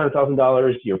more than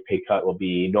 $100,000, your pay cut will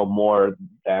be no more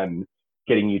than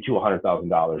getting you to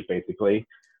 $100,000, basically.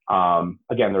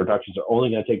 Again, the reductions are only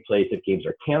going to take place if games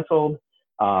are canceled.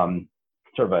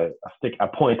 Sort of a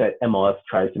point that MLS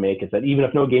tries to make is that even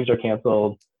if no games are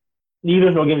canceled, even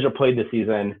if no games are played this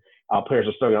season, players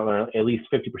are still going to earn at least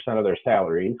 50% of their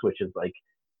salaries, which is like,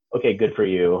 okay, good for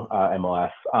you,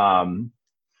 MLS.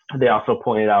 They also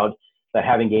pointed out that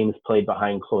having games played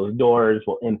behind closed doors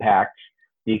will impact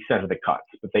the extent of the cuts,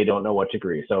 but they don't know what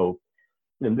degree. So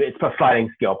it's a sliding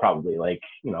scale probably. Like,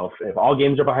 if all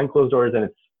games are behind closed doors, then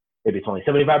maybe it's only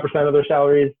 75% of their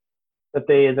salaries that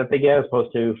they get as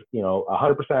opposed to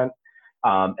 100%.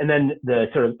 And then the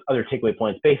sort of other takeaway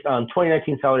points based on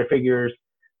 2019 salary figures,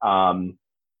 it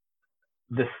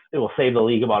will save the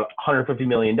league about $150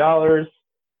 million,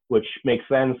 which makes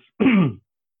sense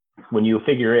when you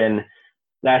figure in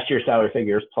last year's salary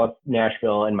figures plus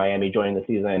Nashville and Miami joining the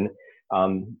season.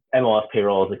 MLS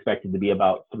payroll is expected to be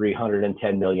about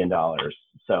 $310 million.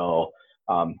 So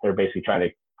they're basically trying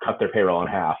to cut their payroll in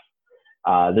half.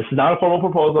 This is not a formal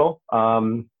proposal.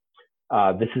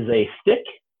 This is a stick.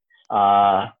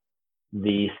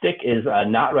 The stick is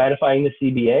not ratifying the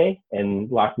CBA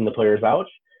and locking the players out.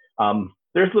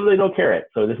 There's literally no carrot.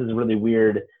 So this is really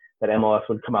weird that MLS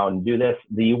would come out and do this.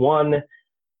 The one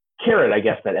carrot, I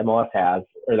guess, that MLS has,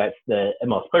 or that the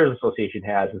MLS Players Association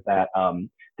has, is that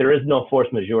there is no force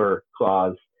majeure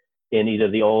clause in either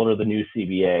the old or the new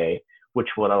CBA, which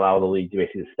would allow the league to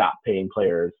basically stop paying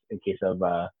players in case of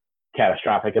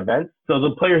catastrophic events. So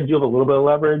the players do have a little bit of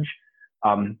leverage.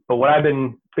 But what I've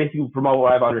been basically, from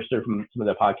what I've understood from some of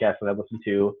the podcasts that I've listened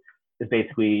to, is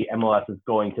basically MLS is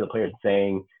going to the players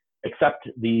saying, accept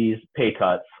these pay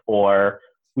cuts or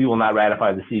we will not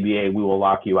ratify the CBA. We will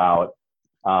lock you out.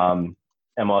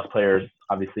 MLS players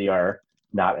obviously are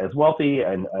not as wealthy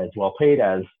and as well paid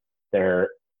as their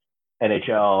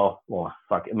NHL. Well,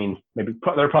 maybe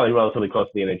they're probably relatively close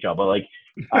to the NHL, but like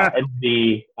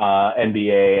the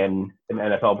NBA and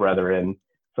NFL brethren.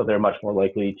 So they're much more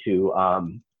likely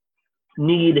to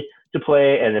need to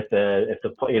play. And if the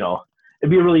it'd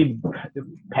be a really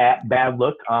bad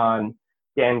look on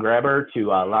Dan Grabber to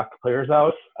lock the players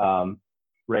out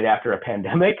right after a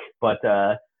pandemic. But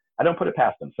I don't put it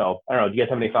past them. So I don't know. Do you guys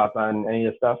have any thoughts on any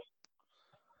of this stuff?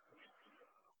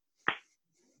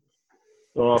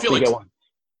 I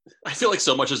feel like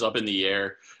so much is up in the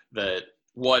air that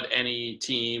what any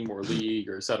team or league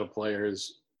or set of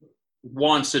players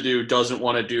wants to do, doesn't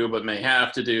want to do, but may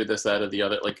have to do this, that, or the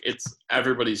other. Like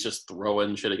everybody's just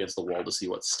throwing shit against the wall to see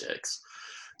what sticks.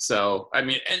 So I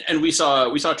mean, and we saw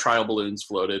trial balloons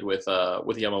floated with the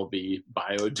MLB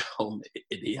Biodome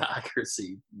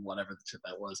Idiocracy, whatever the shit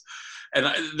that was, and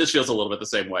this feels a little bit the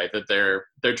same way, that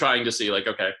they're trying to see like,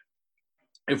 okay,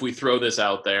 if we throw this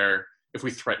out there, if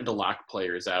we threaten to lock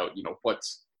players out,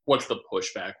 what's the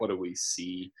pushback? What do we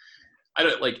see?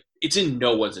 It's in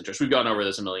no one's interest. We've gone over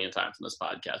this a million times in this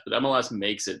podcast, but MLS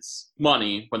makes its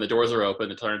money when the doors are open,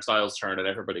 the turnstiles turn, and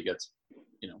everybody gets,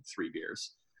 3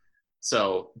 beers.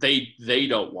 So they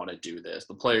don't want to do this.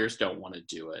 The players don't want to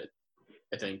do it.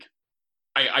 I think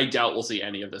I doubt we'll see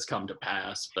any of this come to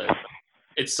pass, but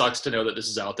it sucks to know that this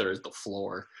is out there as the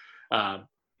floor.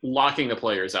 Locking the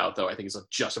players out, though, I think is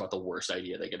just about the worst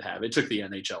idea they could have. It took the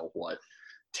NHL,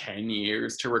 10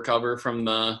 years to recover from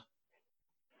the...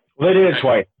 Well, they did it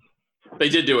twice. They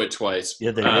did do it twice.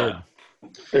 Yeah, they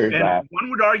did. And one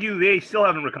would argue they still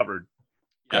haven't recovered.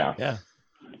 Yeah.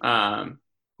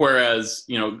 Whereas,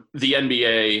 the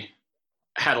NBA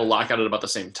had a lockout at about the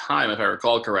same time, if I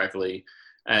recall correctly,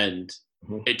 and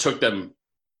it took them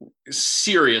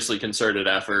seriously concerted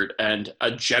effort and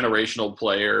a generational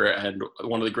player and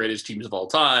one of the greatest teams of all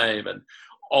time, and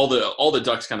all the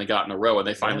ducks kind of got in a row, and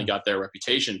they finally got their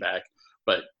reputation back.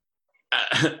 But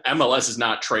MLS is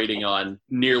not trading on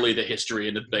nearly the history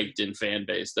and the baked-in fan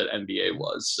base that NBA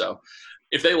was. So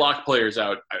if they lock players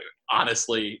out,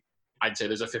 honestly, I'd say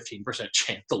there's a 15%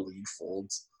 chance the league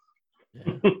folds.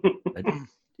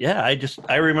 Yeah,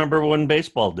 I remember when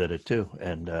baseball did it too,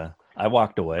 and I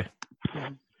walked away.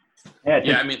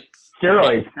 Yeah, I mean,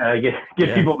 steroids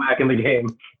get people back in the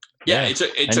game. Yeah,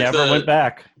 I never went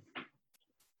back.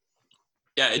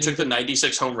 Yeah, it took the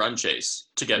 96 home run chase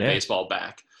to get baseball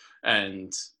back.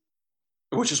 And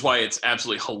Which is why it's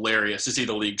absolutely hilarious to see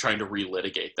the league trying to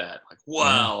relitigate that. Like,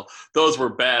 wow, those were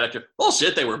bad actors.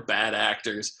 Bullshit, they were bad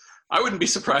actors. I wouldn't be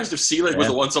surprised if C-League was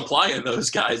the one supplying those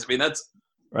guys. I mean, that's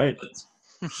right.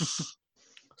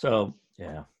 So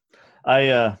yeah,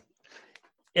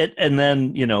 and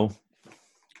then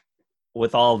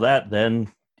with all that,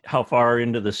 then how far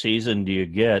into the season do you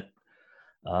get?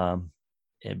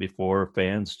 And before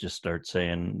fans just start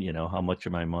saying, how much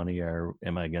of my money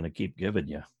am I going to keep giving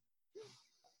you?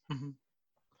 Mm-hmm.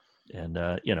 And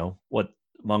what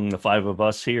among the five of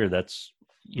us here, that's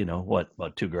what,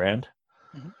 about $2,000?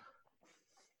 Mm-hmm.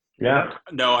 Yeah.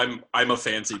 No, I'm a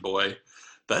fancy boy.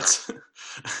 That's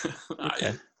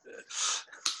okay.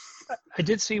 I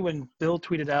did see when Bill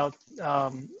tweeted out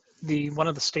one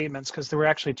of the statements, because there were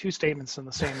actually two statements in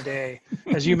the same day,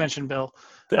 as you mentioned, Bill.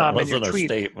 That wasn't a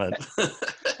statement.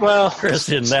 Well,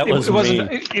 Christian, that was me.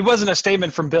 It wasn't a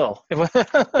statement from Bill. It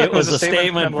was a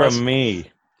statement from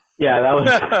me. Yeah, that was.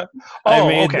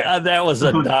 Okay. That was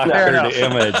a doctored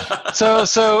image. So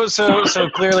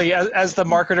clearly, as the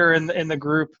marketer in the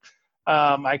group,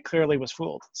 I clearly was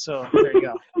fooled. So there you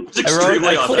go.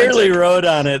 I clearly wrote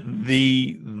on it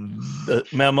the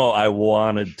memo I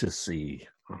wanted to see.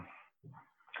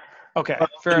 Okay,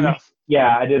 fair enough.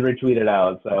 Yeah, I did retweet it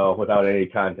out, so without any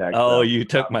context. Oh, so. You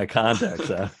took my context,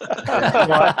 huh?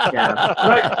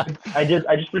 Yeah. I just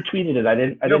retweeted it. I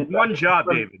didn't. One job,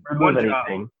 David. One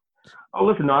anything. Oh,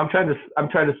 listen, no, I'm trying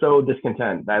to sow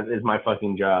discontent. That is my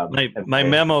fucking job. My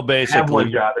memo basically. I have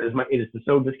one job. It is to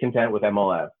sow discontent with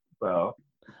MLS. So.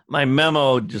 My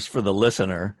memo, just for the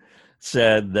listener,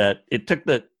 said that it took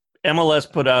the MLS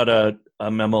put out a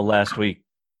memo last week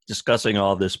discussing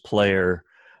all this player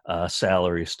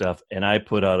salary stuff, and I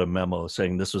put out a memo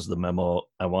saying this was the memo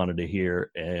I wanted to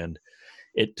hear, and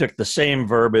it took the same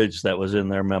verbiage that was in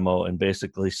their memo and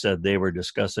basically said they were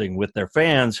discussing with their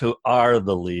fans, who are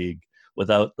the league.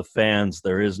 Without the fans,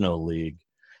 there is no league,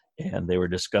 and they were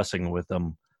discussing with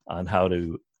them on how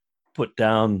to put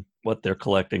down what they're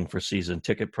collecting for season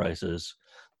ticket prices,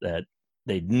 that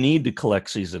they need to collect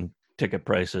season ticket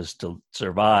prices to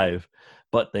survive,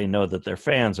 but they know that their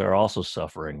fans are also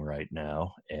suffering right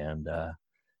now. And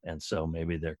so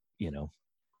maybe they're,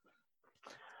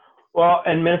 Well,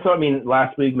 and Minnesota,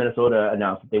 last week Minnesota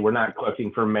announced that they were not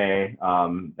collecting for May.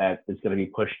 That is going to be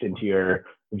pushed into your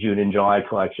June and July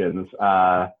collections.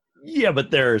 Yeah, but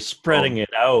they're spreading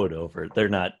it out over. They're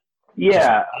not.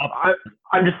 Yeah,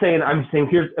 I'm just saying.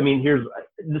 Here's.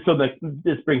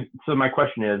 So my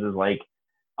question is like,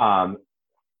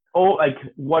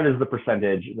 what is the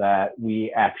percentage that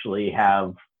we actually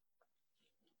have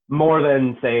more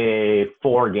than say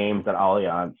 4 games at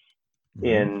Allianz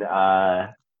in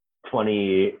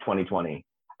 2020?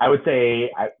 I would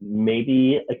say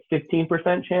maybe a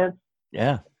 15% chance.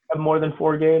 Yeah, of more than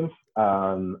 4 games.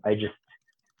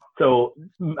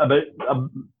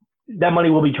 That money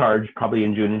will be charged probably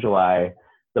in June and July.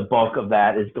 The bulk of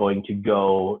that is going to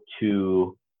go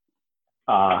to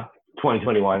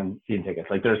 2021 season tickets.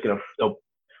 Like they'll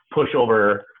push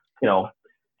over,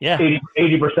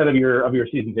 80% of your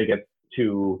season tickets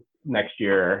to next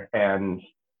year. And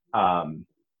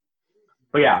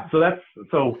but yeah, so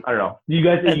I don't know. Do you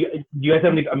guys have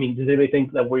any? Does anybody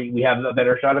think that we have a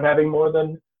better shot of having more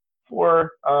than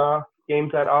 4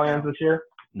 games at Allianz this year?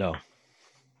 No.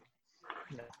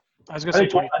 I was going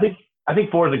to say I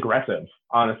think 4 is aggressive,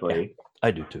 honestly. Yeah,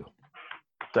 I do too.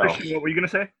 So. Christian, what were you going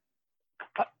to say?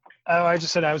 I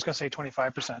just said I was going to say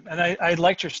 25%. And I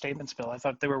liked your statements, Bill. I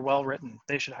thought they were well written.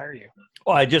 They should hire you.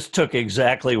 Well, I just took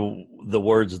exactly the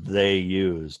words they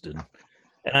used. And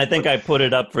I think I put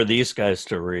it up for these guys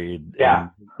to read. Yeah.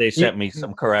 They sent me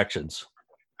some corrections.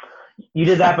 You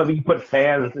did that, but you put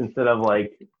fans instead of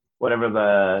like whatever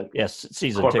the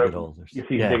season ticket holders.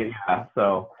 Ticket, yeah.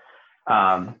 So,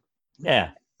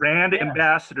 yeah. Brand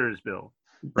ambassadors, Bill.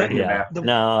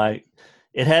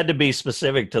 It had to be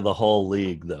specific to the whole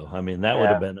league, though. That would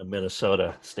have been a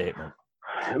Minnesota statement.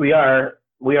 We are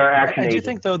actually. I do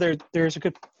think though there's a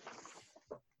good.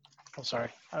 Oh, sorry.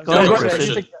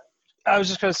 I was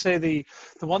just going to say the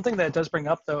one thing that it does bring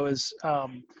up though is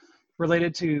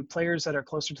related to players that are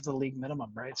closer to the league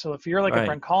minimum, right? So if you're like a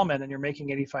Brent Coleman and you're making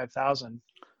 $85,000,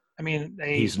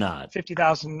 he's not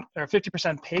 $50,000 or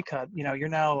 50% pay cut. You're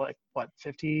now like what,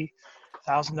 $50,000,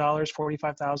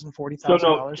 $45,000,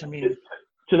 $40,000.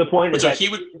 To the point is so that he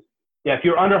would. Yeah, if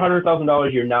you're under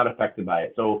 $100,000, you're not affected by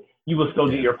it. So you will still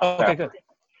get your. Okay, good.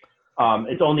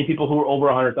 It's only people who are over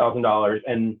 $100,000,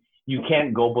 and you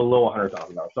can't go below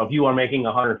 $100,000. So if you are making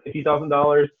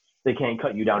 $150,000, they can't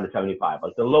cut you down to 75.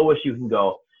 Like the lowest you can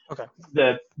go. Okay.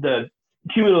 The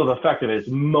cumulative effect of it is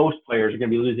most players are going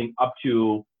to be losing up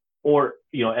to or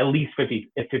at least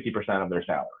 50% of their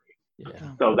salary.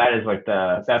 Yeah. So that is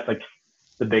that's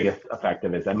the biggest effect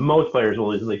of it. Is that most players will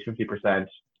lose at least 50%.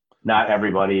 Not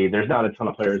everybody. There's not a ton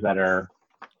of players that are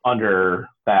under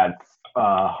that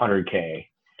 100K.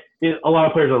 A lot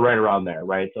of players are right around there,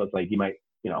 right? So it's like you might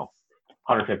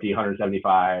 150,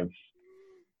 175.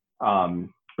 But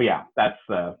yeah, that's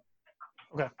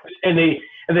Okay. And they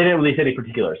didn't release any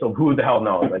particular. So who the hell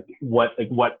knows? What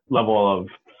level of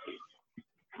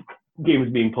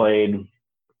games being played,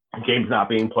 games not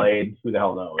being played, who the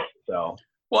hell knows? So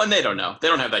well, and they don't know. They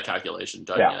don't have that calculation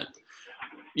done yet.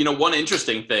 One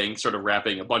interesting thing, sort of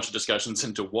wrapping a bunch of discussions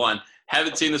into one.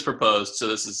 Haven't seen this proposed, so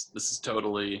this is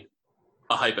totally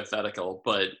a hypothetical.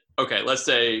 But okay, let's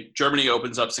say Germany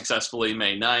opens up successfully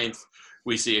May 9th.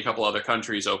 We see a couple other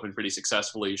countries open pretty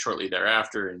successfully shortly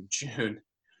thereafter in June.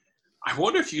 I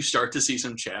wonder if you start to see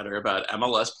some chatter about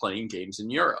MLS playing games in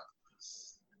Europe.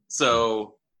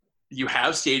 So you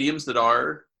have stadiums that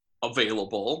are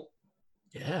available.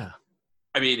 Yeah.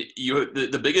 I mean,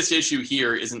 the biggest issue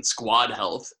here isn't squad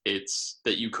health. It's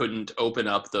that you couldn't open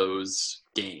up those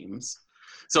games.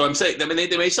 So I'm saying,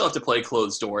 they may still have to play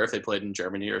closed door if they played in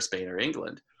Germany or Spain or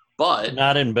England. But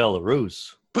not in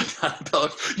Belarus. But not in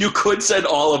Belarus. You could send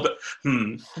all of it.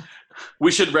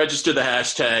 We should register the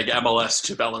hashtag MLS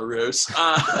to Belarus.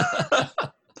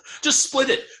 Just split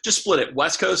it.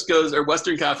 West Coast goes, or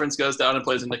Western Conference goes down and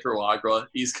plays in Nicaragua.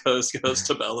 East Coast goes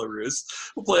to Belarus.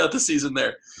 We'll play out the season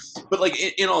there. But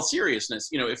in all seriousness,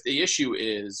 if the issue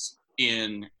is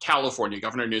in California,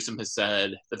 Governor Newsom has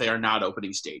said that they are not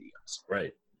opening stadiums.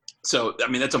 Right. So,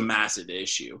 that's a massive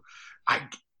issue. I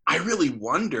really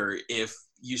wonder if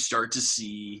you start to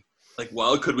see,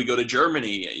 could we go to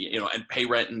Germany, and pay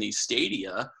rent in these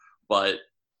stadia? But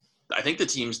I think the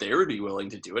teams there would be willing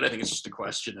to do it. I think it's just a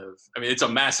question of, it's a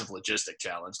massive logistic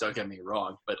challenge, don't get me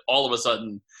wrong. But all of a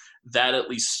sudden, that at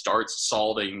least starts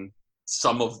opening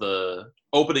some of the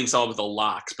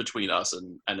locks between us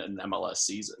and an MLS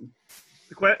season.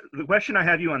 The question I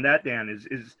have you on that, Dan, is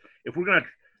if we're going to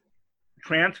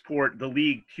transport the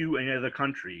league to another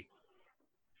country,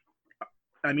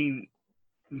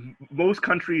 most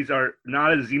countries are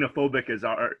not as xenophobic as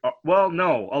our. Well,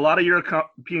 no, a lot of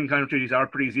European countries are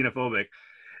pretty xenophobic.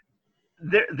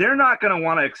 They're not going to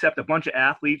want to accept a bunch of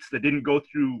athletes that didn't go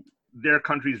through their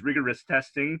country's rigorous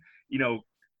testing,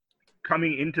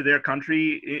 coming into their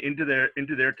country, into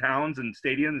their towns and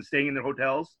stadiums and staying in their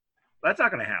hotels. That's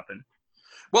not going to happen.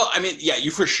 Well, you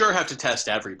for sure have to test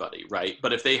everybody, right?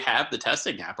 But if they have the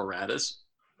testing apparatus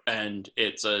and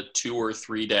it's a 2 or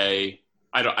 3 day,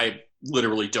 I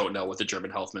literally don't know what the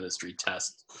German health ministry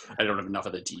tests. I don't have enough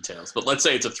of the details, but let's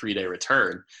say it's a 3-day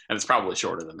return, and it's probably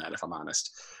shorter than that if I'm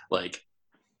honest.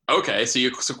 Okay, so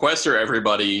you sequester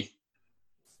everybody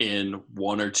in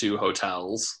 1 or 2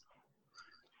 hotels,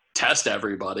 test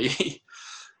everybody.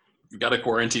 You've got to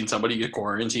quarantine somebody, you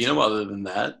quarantine them. Other than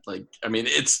that,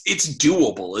 it's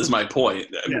doable is my point.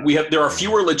 Yeah. There are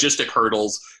fewer logistic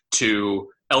hurdles to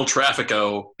El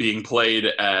Tráfico being played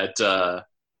at the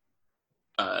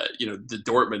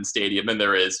Dortmund Stadium than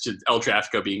there is to El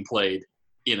Tráfico being played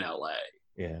in LA.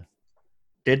 Yeah.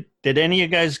 Did any of you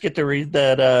guys get to read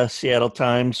that Seattle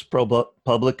Times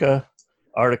ProPublica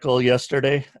article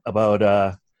yesterday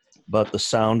about the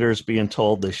Sounders being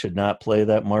told they should not play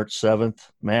that March 7th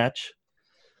match?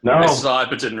 No. I saw it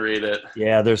but didn't read it.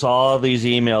 Yeah, there's all these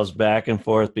emails back and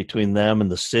forth between them and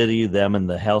the city, them and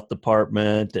the health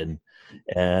department, and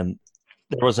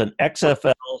there was an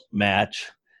XFL match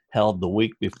held the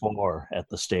week before at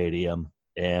the stadium,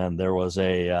 and there was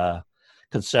a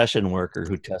concession worker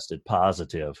who tested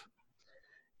positive,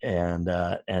 and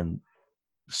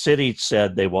city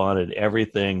said they wanted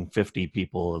everything 50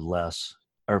 people or less,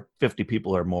 or 50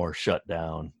 people or more, shut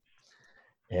down,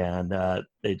 and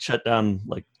they'd shut down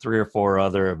 3 or 4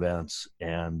 other events,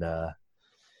 and the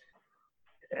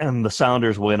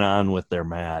Sounders went on with their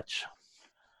match.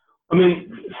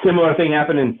 Similar thing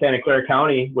happened in Santa Clara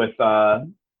County with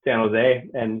San Jose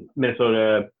and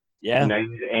Minnesota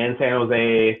United and San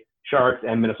Jose Sharks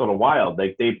and Minnesota Wild.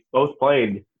 They both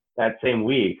played that same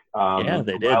week. They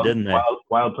did, didn't they?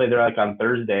 Wild played there on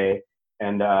Thursday,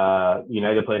 and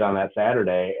United played on that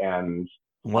Saturday. And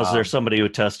was there somebody who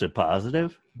tested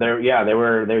positive? There was I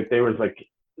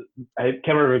can't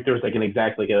remember if there was an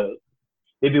exact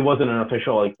maybe it wasn't an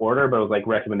official order, but it was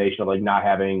recommendation of not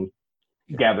having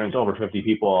gatherings over 50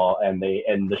 people, and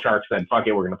the Sharks said, fuck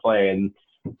it, we're going to play. And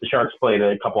the Sharks played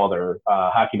a couple other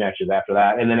hockey matches after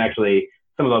that. And then actually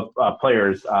some of the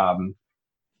players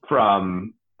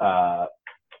from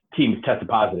teams tested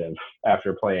positive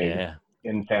after playing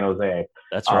in San Jose.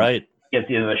 That's right. Against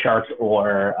either the Sharks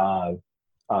or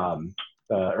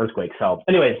earthquake. So,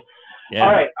 anyways, Yeah.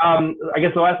 all right. I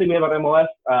guess the last thing we have on MLS,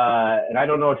 and I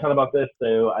don't know a ton about this,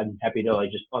 so I'm happy to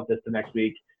just punt this to next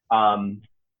week.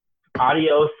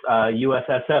 Adios,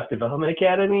 USSF Development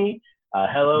Academy.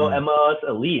 Hello, MLS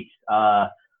Elite. I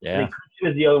think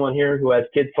Christian is the only one here who has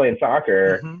kids playing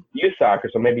soccer, youth soccer.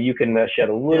 So maybe you can shed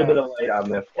a little bit of light on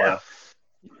this for us.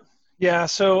 Yeah.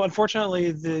 So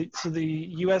unfortunately, the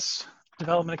U.S.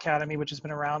 Development Academy, which has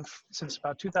been around since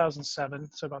about 2007,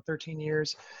 so about 13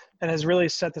 years, and has really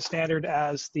set the standard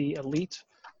as the elite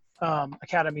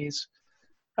academies.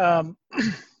 There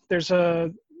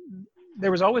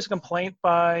was always a complaint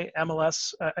by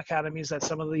MLS academies that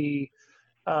some of the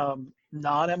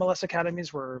non-MLS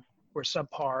academies were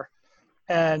subpar.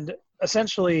 And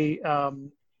essentially,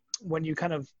 when you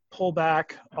kind of pull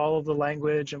back all of the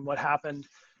language and what happened,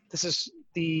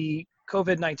 the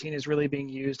COVID-19 is really being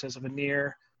used as a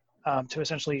veneer to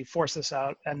essentially force this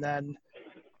out and then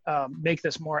make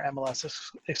this more MLS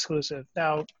exclusive.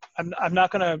 Now, I'm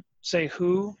not going to say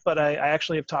who, but I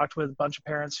actually have talked with a bunch of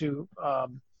parents who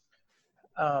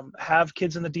have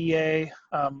kids in the DA.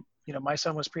 My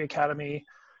son was pre-academy,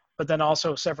 but then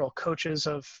also several coaches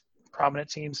of prominent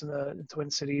teams in the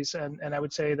Twin Cities. And I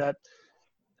would say that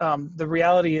the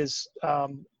reality is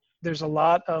there's a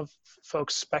lot of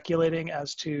folks speculating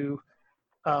as to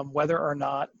whether or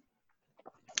not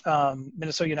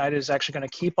Minnesota United is actually going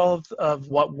to keep all of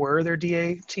what were their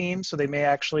DA teams. So they may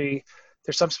actually,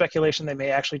 there's some speculation they may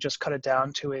actually just cut it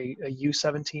down to a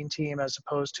U17 team as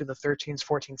opposed to the 13s,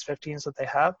 14s, 15s that they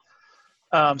have.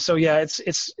 So yeah,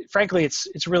 it's frankly,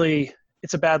 it's really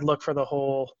a bad look for the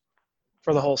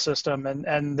whole system.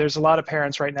 And there's a lot of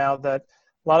parents right now that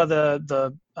a lot of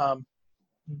the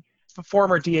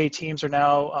former DA teams are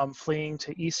now fleeing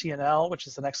to ECNL, which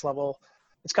is the next level.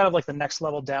 It's kind of like the next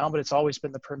level down, but it's always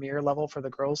been the premier level for the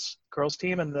girls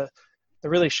team. And the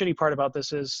really shitty part about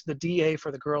this is the DA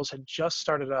for the girls had just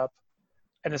started up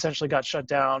and essentially got shut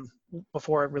down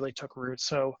before it really took root.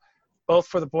 So both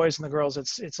for the boys and the girls,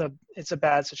 it's a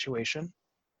bad situation.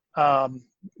 And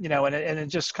it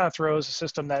just kind of throws a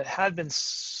system that had been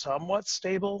somewhat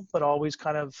stable, but always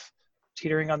kind of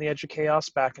teetering on the edge of chaos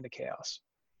back into chaos.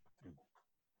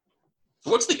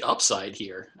 What's the upside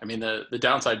here? I mean, the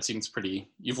downside seems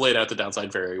pretty. You've laid out the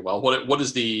downside very well.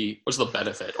 What's the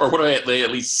benefit, or what are they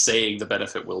at least saying the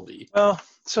benefit will be? Well,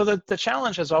 so the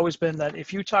challenge has always been that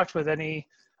if you talked with any,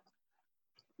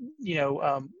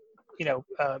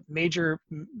 major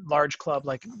large club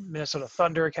like Minnesota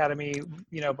Thunder Academy,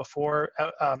 before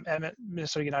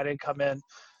Minnesota United come in,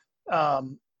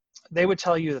 they would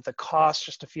tell you that the cost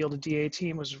just to field a DA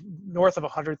team was north of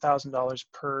 $100,000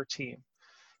 per team.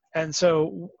 And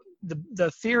so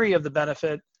the theory of the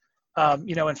benefit,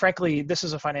 and frankly, this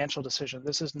is a financial decision.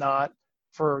 This is not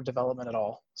for development at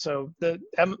all. So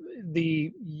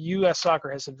the U.S. Soccer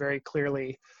has said very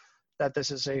clearly that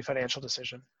this is a financial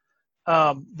decision.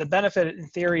 The benefit in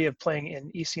theory of playing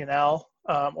in ECNL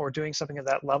or doing something at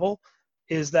that level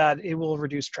is that it will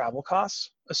reduce travel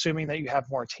costs, assuming that you have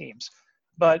more teams.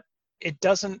 But it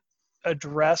doesn't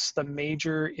address the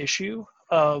major issue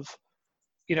of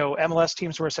MLS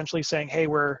teams were essentially saying, hey,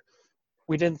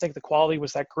 we didn't think the quality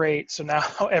was that great. So now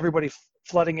everybody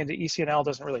flooding into ECNL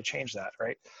doesn't really change that,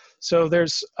 right? So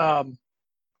there's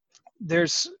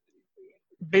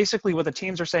basically what the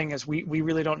teams are saying is we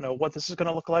really don't know what this is going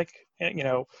to look like, and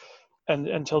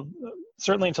until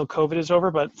COVID is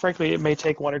over. But frankly, it may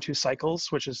take one or two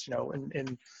cycles, which is,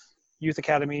 in youth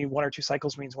academy, 1 or 2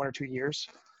 cycles means 1 or 2 years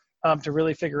to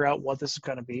really figure out what this is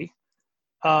going to be.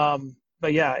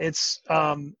 But yeah, it's,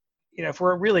 if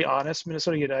we're really honest,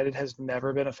 Minnesota United has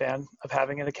never been a fan of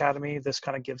having an academy. This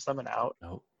kind of gives them an out.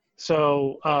 Nope.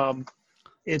 So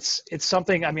it's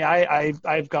something, I mean,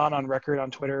 I've gone on record on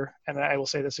Twitter, and I will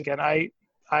say this again.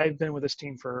 I've been with this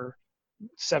team for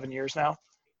 7 years now.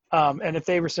 And if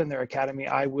they rescind their academy,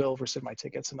 I will rescind my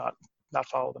tickets and not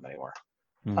follow them anymore.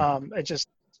 It just,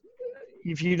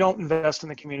 if you don't invest in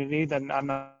the community, then I'm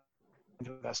not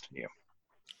going to invest in you.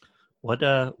 What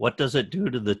does it do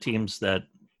to the teams the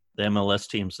MLS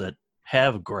teams that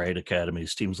have great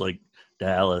academies, teams like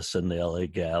Dallas and the LA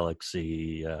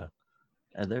Galaxy?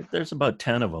 And there's about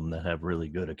 10 of them that have really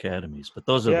good academies, but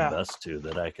those are the best two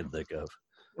that I can think of.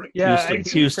 Yeah,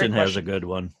 Houston has a good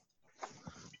one.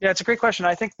 Yeah, it's a great question.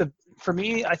 I think for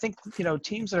me,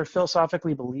 teams that are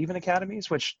philosophically believe in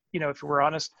academies, which, if we're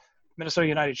honest, Minnesota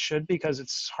United should, because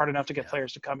it's hard enough to get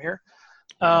players to come here.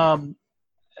 And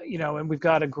we've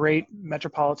got a great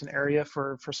metropolitan area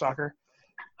for soccer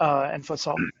and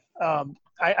futsal.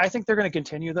 I think they're going to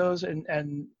continue those.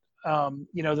 And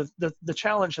the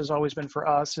challenge has always been for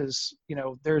us is,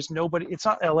 there's nobody, it's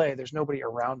not LA, there's nobody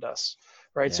around us,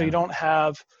 right? So you don't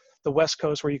have the West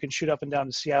Coast where you can shoot up and down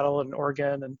to Seattle and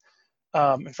Oregon.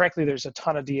 And frankly, there's a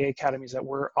ton of DA academies that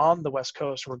were on the West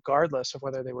Coast, regardless of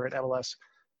whether they were at MLS.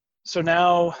 So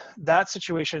now that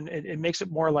situation, it makes it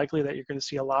more likely that you're going to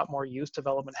see a lot more youth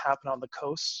development happen on the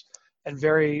coasts, and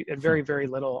very, very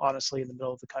little, honestly, in the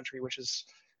middle of the country, which is,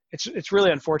 it's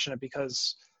really unfortunate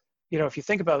because, if you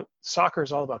think about soccer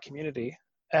is all about community,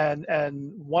 and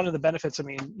one of the benefits,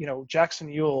 Jackson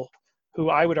Ewell, who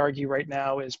I would argue right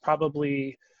now is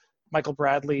probably Michael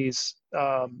Bradley's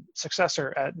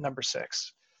successor at number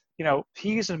 6.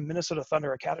 He's a Minnesota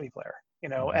Thunder Academy player,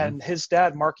 and his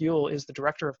dad, Mark Ewell, is the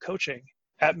director of coaching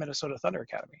at Minnesota Thunder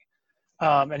Academy.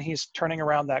 And he's turning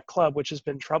around that club, which has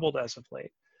been troubled as of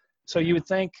late. So you would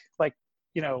think,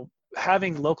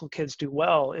 having local kids do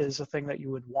well is a thing that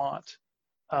you would want.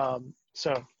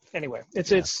 So anyway,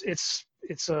 it's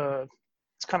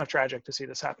kind of tragic to see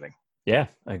this happening. Yeah,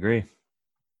 I agree.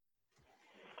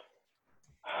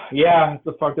 Yeah, it's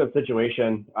a fucked up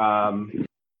situation.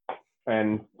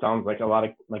 And sounds like a lot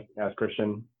of, as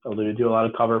Christian alluded to, a lot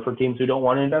of cover for teams who don't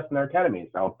want to invest in their academies.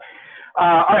 So,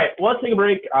 all right, well, let's take a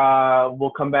break.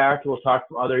 We'll come back. We'll talk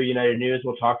some other United news.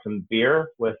 We'll talk some beer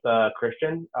with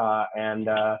Christian and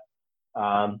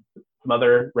some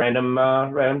other random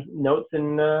notes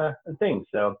and things.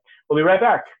 So we'll be right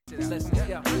back.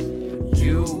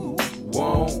 You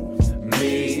want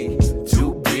me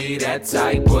to be that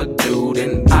type of dude,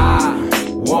 and I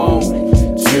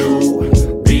want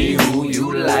to be who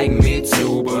you like me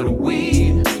to, but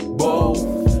we both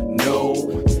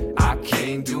know I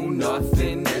can't do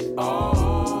nothing at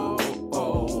all.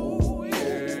 Oh,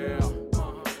 yeah.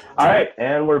 All right,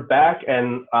 and we're back.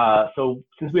 And so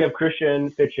since we have Christian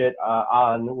Fitchett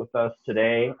on with us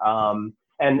today,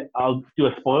 and I'll do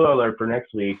a spoiler alert for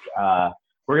next week,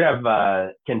 we're going to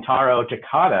have Kentaro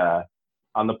Takata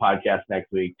on the podcast next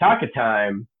week. Taka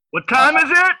time. What time is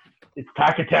it? It's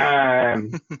Taka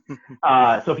time.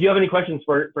 So if you have any questions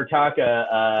for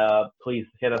Taka, please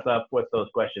hit us up with those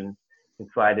questions and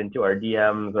slide into our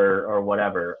DMs or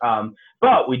whatever.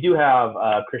 But we do have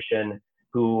Christian,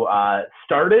 who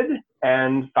started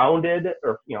and founded,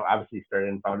 obviously started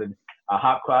and founded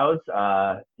Hop Clouds,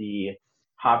 the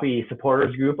hoppy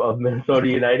supporters group of Minnesota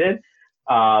United.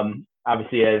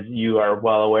 Obviously, as you are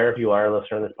well aware, if you are a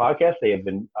listener to this podcast, they have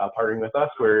been partnering with us,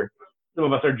 where some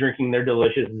of us are drinking their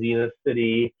delicious Zenith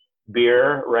City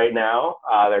beer right now,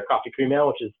 their coffee cream ale,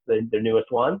 which is their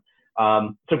newest one.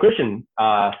 So Christian,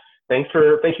 thanks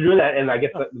for doing that. And I guess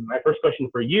my first question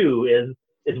for you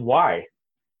is why?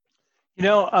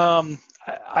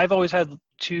 I've always had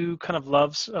two kind of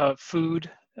loves, food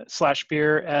 /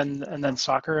 beer and then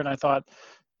soccer. And I thought,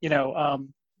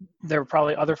 there were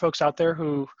probably other folks out there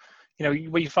who,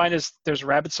 what you find is there's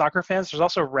rabid soccer fans. There's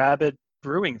also rabid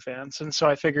brewing fans. And so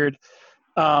I figured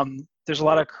there's a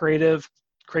lot of creative,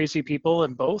 crazy people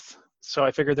in both. So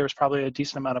I figured there was probably a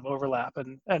decent amount of overlap,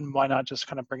 and why not just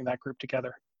kind of bring that group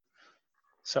together?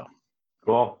 So.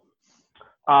 Cool.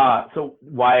 So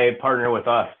why partner with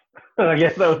us? I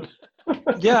guess that was.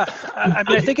 Yeah.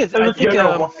 I think it's why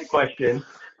question.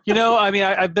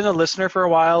 I've been a listener for a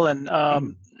while, and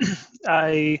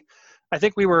I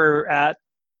think we were at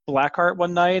Blackheart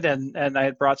one night, and I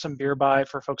had brought some beer by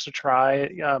for folks to try,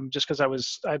 just because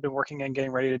I'd been working and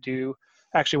getting ready to do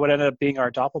actually what ended up being our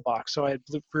Doppelbock. So I had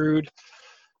brewed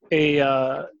a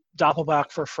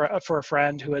Doppelbock for a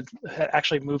friend who had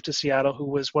actually moved to Seattle, who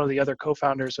was one of the other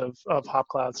co-founders of Hop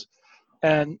Clouds.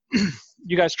 And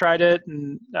you guys tried it,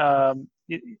 and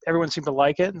everyone seemed to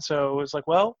like it. And so it was like,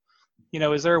 well,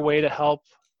 is there a way to help,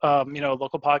 a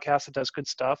local podcast that does good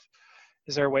stuff?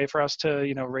 Is there a way for us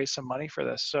to, raise some money for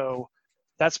this? So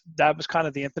that was kind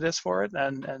of the impetus for it.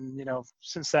 And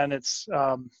since then it's,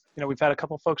 we've had a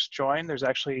couple folks join.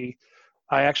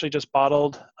 I actually just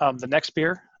bottled the next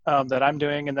beer that I'm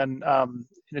doing. And then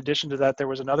in addition to that, there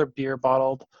was another beer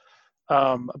bottled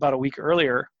about a week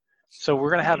earlier. So we're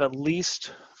going to have at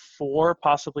least 4,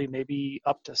 possibly maybe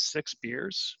up to 6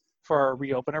 beers for our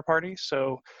reopener party.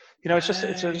 So, it's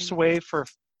just a way for,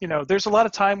 there's a lot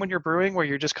of time when you're brewing where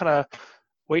you're just kind of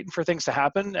waiting for things to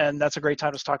happen. And that's a great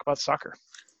time to talk about soccer.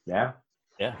 Yeah.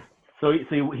 Yeah. So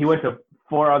he went to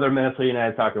 4 other Minnesota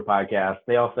United soccer podcasts.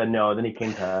 They all said no. Then he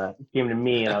came to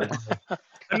me, and I was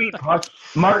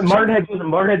Martin had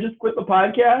just quit the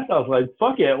podcast. I was like,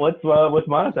 fuck it, let's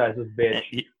monetize this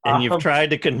bitch. And you've tried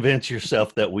to convince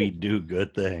yourself that we do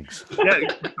good things. Yeah,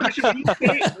 when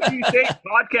you say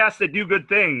podcasts that do good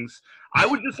things, I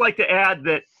would just like to add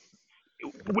that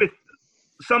with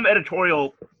some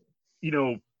editorial,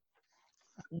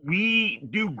 we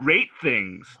do great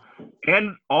things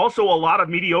and also a lot of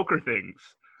mediocre things.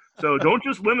 So don't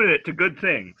just limit it to good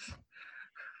things.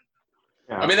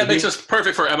 Yeah. I mean, that makes us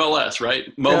perfect for MLS, right?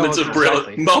 Exactly.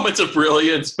 Moments of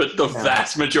brilliance, but the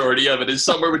vast majority of it is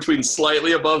somewhere between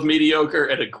slightly above mediocre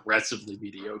and aggressively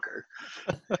mediocre.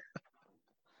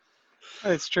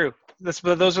 It's true.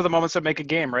 Those are the moments that make a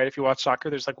game, right? If you watch soccer,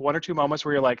 there's like 1 or 2 moments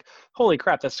where you're like, holy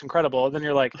crap, that's incredible. And then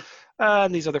you're like,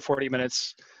 in these other 40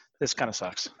 minutes, this kind of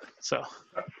sucks. So,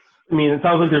 I mean, it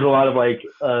sounds like there's a lot of like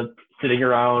sitting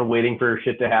around waiting for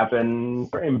shit to happen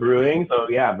in brewing. So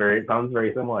yeah, it sounds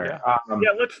very similar. Yeah.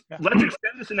 Let's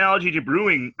extend this analogy to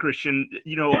brewing, Christian.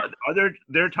 You know, are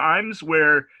there times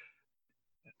where,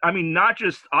 I mean, not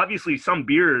just obviously some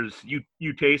beers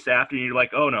you taste after and you're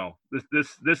like, oh no,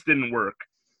 this didn't work,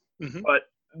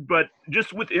 but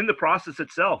just within the process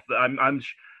itself, I'm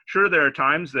sure there are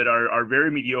times that are very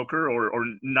mediocre or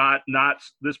not.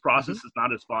 This process is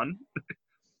not as fun.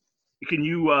 Can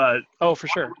you for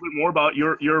sure, a little bit more about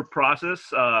your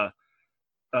process?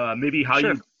 Maybe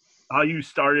how you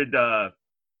started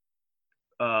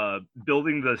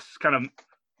building this kind of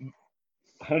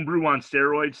homebrew on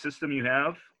steroids system you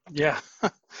have. Yeah.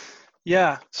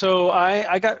 Yeah. So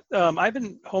I got I've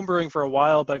been homebrewing for a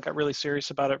while, but I got really serious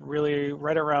about it really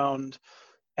right around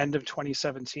end of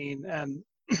 2017 and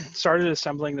started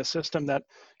assembling the system that,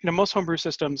 most homebrew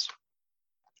systems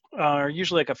are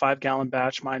usually like a 5-gallon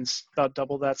batch. Mine's about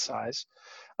double that size,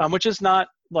 which is not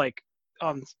like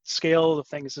on scale of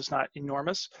things, it's not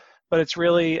enormous, but it's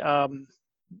really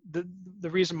the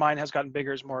reason mine has gotten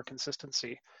bigger is more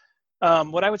consistency.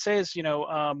 What I would say is,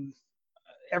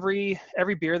 every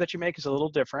beer that you make is a little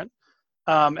different,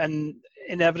 and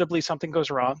inevitably something goes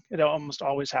wrong. It almost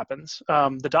always happens.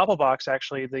 The Doppelbox,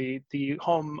 actually, the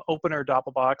home opener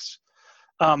Doppelbox,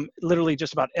 literally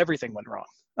just about everything went wrong.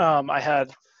 I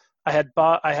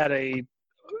had a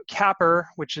capper,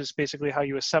 which is basically how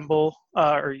you assemble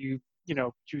or you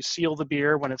seal the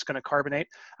beer when it's going to carbonate.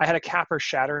 I had a capper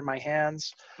shatter in my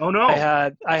hands. Oh no!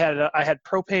 I had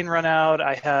propane run out.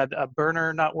 I had a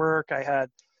burner not work.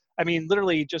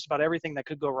 Literally just about everything that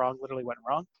could go wrong literally went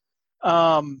wrong.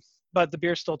 But the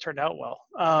beer still turned out well.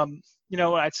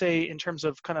 I'd say in terms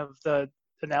of kind of the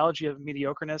analogy of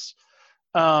mediocreness,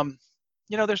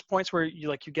 there's points where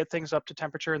you get things up to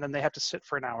temperature and then they have to sit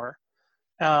for an hour.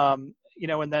 And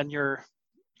then you're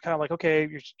kind of like, okay,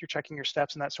 you're checking your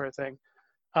steps and that sort of thing.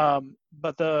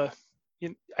 But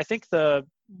I think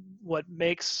what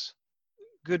makes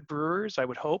good brewers, I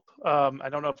would hope, I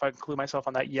don't know if I include myself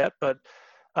on that yet, but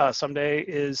someday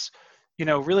is,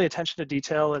 really attention to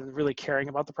detail and really caring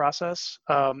about the process.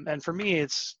 And for me,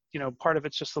 it's, part of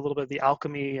it's just a little bit of the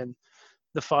alchemy and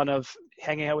the fun of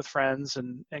hanging out with friends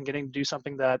and getting to do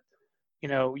something that,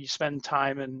 you spend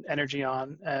time and energy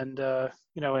on and,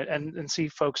 and see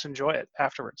folks enjoy it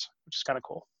afterwards, which is kind of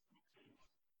cool.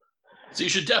 So you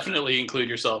should definitely include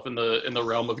yourself in the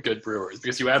realm of good brewers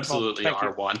because you absolutely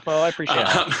are one. Well, I appreciate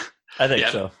it. I think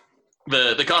so.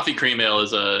 The coffee cream ale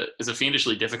is a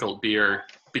fiendishly difficult beer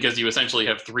because you essentially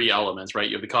have 3 elements, right?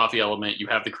 You have the coffee element, you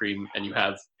have the cream, and you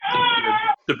have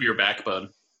the beer backbone.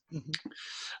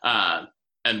 Mm-hmm.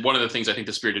 And one of the things I think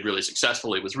this beer did really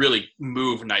successfully was really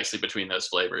move nicely between those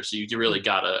flavors. So you really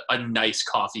got a nice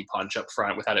coffee punch up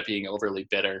front without it being overly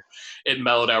bitter. It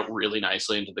mellowed out really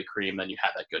nicely into the cream, then you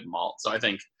had that good malt. So I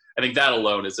think that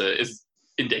alone is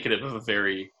indicative of a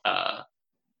very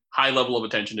high level of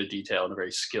attention to detail and a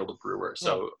very skilled brewer.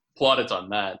 So plaudits on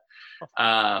that.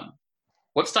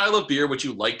 What style of beer would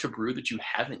you like to brew that you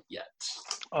haven't yet?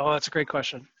 Oh, that's a great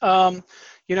question. I'm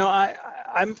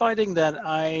finding that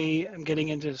I am getting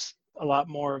into a lot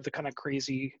more of the kind of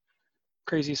crazy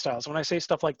styles. When I say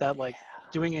stuff like that, like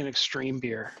doing an extreme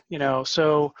beer,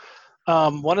 so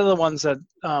one of the ones that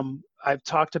I've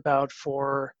talked about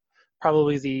for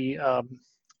probably the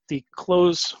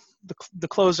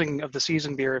closing of the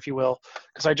season beer, if you will,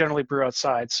 because I generally brew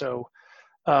outside. So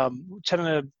tend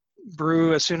to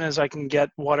brew as soon as I can get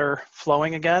water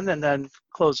flowing again and then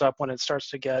close up when it starts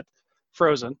to get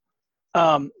frozen.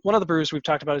 One of the brews we've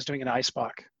talked about is doing an ice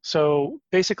bock. So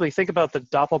basically think about the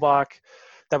Doppelbock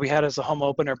that we had as the home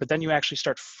opener, but then you actually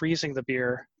start freezing the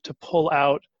beer to pull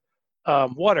out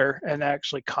water and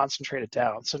actually concentrate it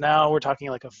down. So now we're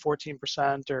talking like a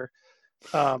 14% or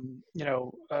 14%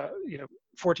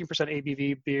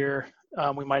 ABV beer.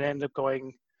 We might end up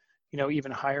going,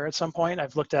 even higher at some point.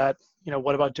 I've looked at,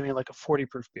 what about doing like a 40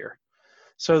 proof beer?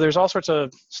 So there's all sorts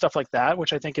of stuff like that,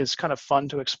 which I think is kind of fun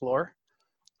to explore.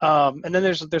 And then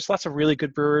there's lots of really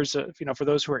good brewers, for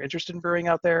those who are interested in brewing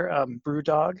out there.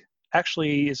 Brewdog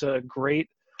actually is a great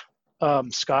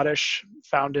Scottish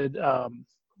founded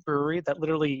brewery that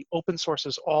literally open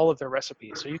sources all of their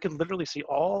recipes. So you can literally see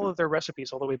all of their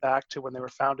recipes all the way back to when they were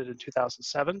founded in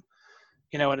 2007.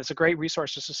 And it's a great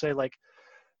resource just to say, like,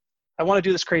 I want to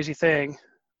do this crazy thing.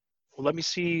 Well, let me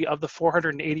see, of the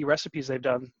 480 recipes they've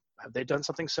done, have they done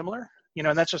something similar?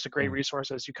 And that's just a great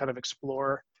resource as you kind of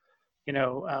explore, and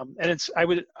I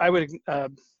would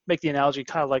make the analogy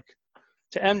kind of like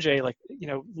to MJ, like,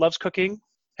 loves cooking,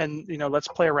 and, let's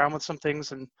play around with some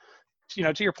things. And,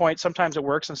 to your point, sometimes it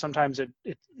works and sometimes it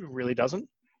really doesn't.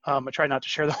 I try not to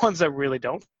share the ones that really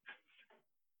don't.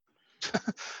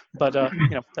 But,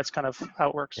 that's kind of how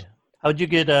it works. Yeah. How'd you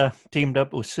get teamed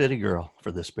up with City Girl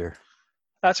for this beer?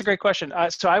 That's a great question.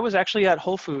 So I was actually at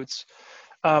Whole Foods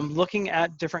looking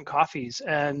at different coffees,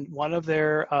 and one of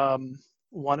their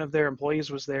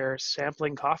employees was there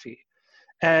sampling coffee.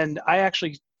 And I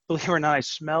actually, believe it or not, I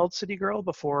smelled City Girl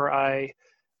before I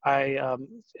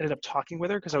ended up talking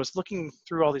with her, because I was looking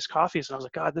through all these coffees and I was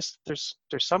like, God, there's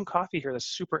some coffee here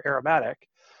that's super aromatic.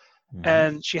 Mm-hmm.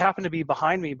 And she happened to be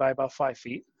behind me by about 5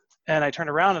 feet. And I turned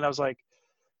around and I was like,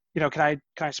 can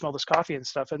I smell this coffee and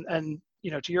stuff? And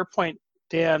to your point,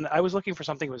 Dan, I was looking for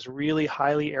something that was really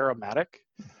highly aromatic.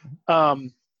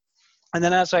 And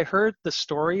then as I heard the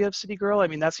story of City Girl, I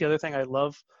mean, that's the other thing I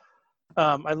love.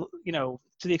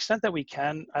 To the extent that we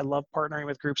can, I love partnering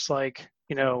with groups like,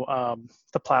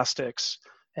 the Plastics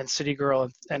and City Girl,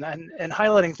 and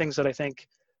highlighting things that I think,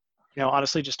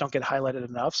 honestly just don't get highlighted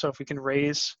enough. So if we can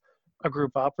raise a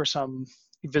group up or some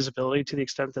visibility to the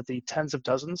extent that the tens of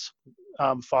dozens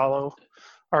follow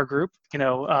our group,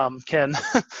 can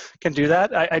do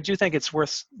that. I do think it's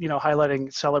worth,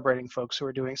 highlighting, celebrating folks who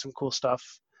are doing some cool stuff,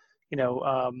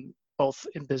 both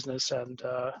in business and,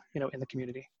 in the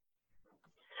community.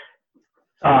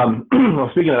 Well,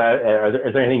 speaking of that,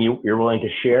 is there anything you're willing to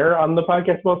share on the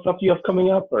podcast about stuff you have coming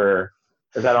up, or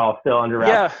is that all still under wraps?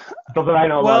 Yeah. Something I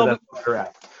know a lot of that's under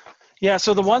wraps. Yeah,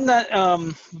 so the one that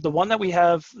we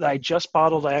have that I just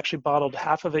bottled, I actually bottled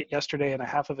half of it yesterday and a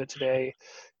half of it today,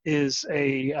 is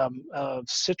a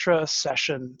Citra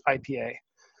Session IPA.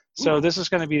 So this is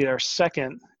going to be our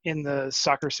second in the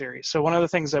soccer series. So one of the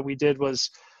things that we did was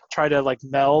try to like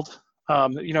meld,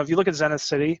 if you look at Zenith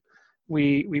City,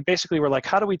 we basically were like,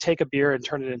 how do we take a beer and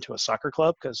turn it into a soccer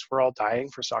club? Because we're all dying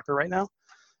for soccer right now.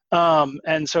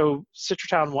 And so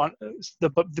Citratown,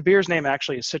 the beer's name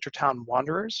actually is Citratown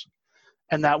Wanderers.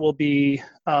 And that will be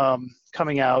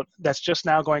coming out. That's just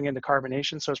now going into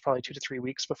carbonation, so it's probably 2 to 3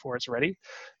 weeks before it's ready.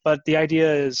 But the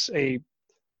idea is a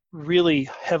really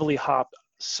heavily hopped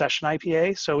session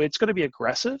IPA, so it's going to be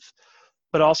aggressive,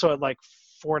 but also at like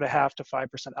 4.5 to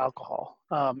 5% alcohol.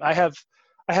 I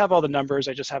have all the numbers.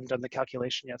 I just haven't done the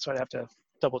calculation yet, so I'd have to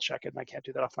double check it, and I can't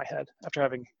do that off my head after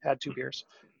having had 2 beers.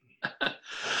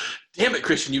 Damn it,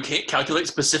 Christian! You can't calculate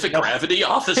specific gravity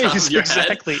off the top of your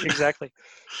head. Exactly.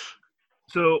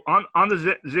 So on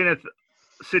the Zenith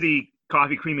City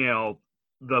Coffee Cream Ale,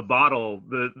 the bottle,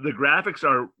 the graphics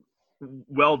are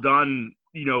well done.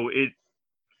 It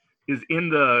is in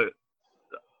the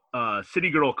City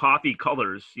Girl coffee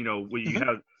colors. Where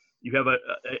you have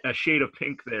a shade of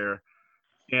pink there,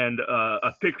 and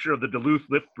a picture of the Duluth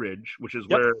Lift Bridge, which is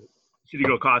where City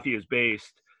Girl Coffee is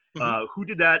based. Who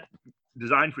did that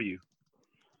design for you?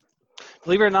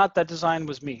 Believe it or not, that design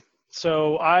was me.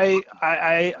 So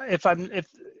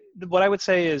what I would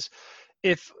say is,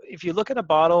 if you look at a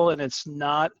bottle and it's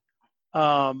not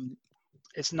attributing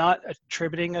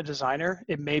a designer,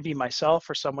 it may be myself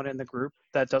or someone in the group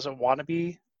that doesn't want to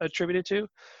be attributed to.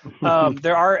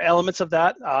 There are elements of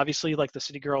that, obviously, like the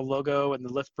City Girl logo and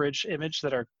the lift bridge image,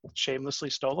 that are shamelessly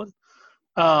stolen.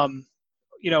 But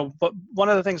one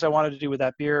of the things I wanted to do with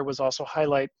that beer was also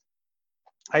highlight,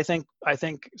 I think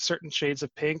certain shades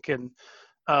of pink and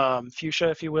fuchsia,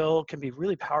 if you will, can be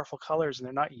really powerful colors, and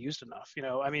they're not used enough.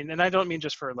 And I don't mean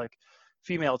just for like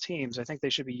female teams. I think they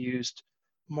should be used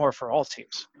more for all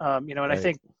teams. And right. I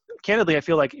think, candidly, I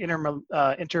feel like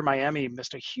Inter Miami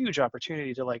missed a huge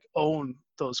opportunity to like own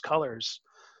those colors.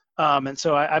 And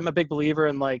so I'm a big believer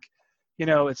in like,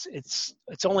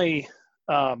 it's only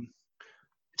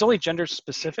gender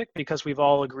specific because we've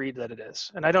all agreed that it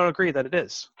is, and I don't agree that it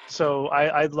is. So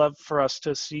I'd love for us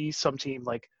to see some team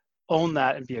like own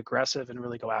that and be aggressive and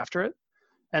really go after it.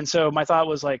 And so my thought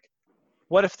was like,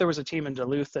 what if there was a team in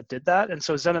Duluth that did that? And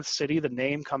so Zenith City, the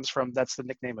name comes from, that's the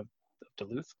nickname of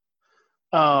Duluth.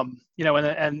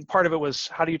 And part of it was,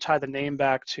 how do you tie the name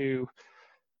back to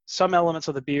some elements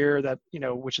of the beer that,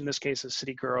 which in this case is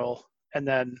City Girl, and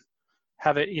then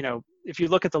have it, if you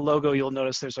look at the logo, you'll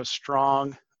notice there's a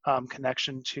strong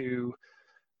connection to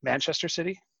Manchester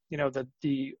City.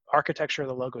 The architecture of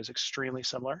the logo is extremely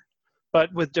similar, but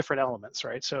with different elements,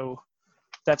 right? So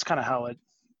that's kind of how it,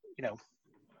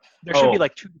 there should be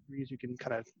like 2 degrees you can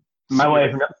kind of. My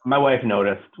wife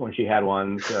noticed when she had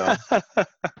one. So.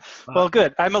 Well,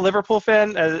 good. I'm a Liverpool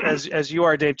fan, as you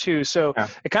are, Dave, too. So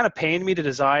it kind of pained me to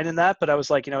design in that, but I was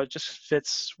like, it just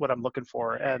fits what I'm looking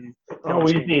for. And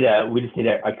we just need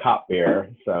a cop beer.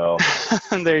 So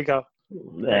there you go.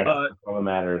 That's all that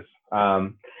matters.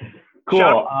 Cool.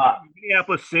 Shout out to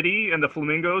Minneapolis City and the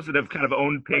Flamingos that have kind of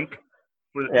owned Pink.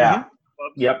 Yeah.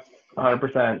 Yep.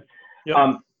 100%.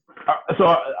 Yep.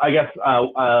 So I guess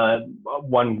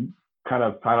one kind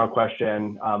of final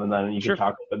question, and then you can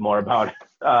talk a bit more about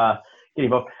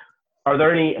getting both. Are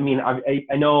there any? I mean,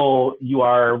 I know you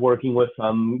are working with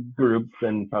some groups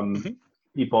and some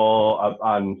people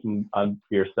on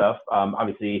beer stuff.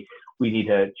 Obviously, we need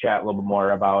to chat a little bit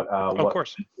more about of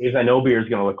course. Because I know beer is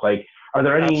going to look like. Are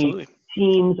there any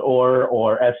teams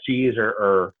or SGs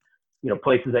or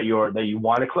places that you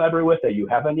want to collaborate with that you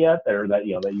haven't yet, or that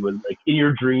that you would like in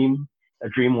your dream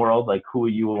world, like who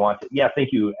you would want to? Yeah,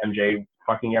 thank you, MJ.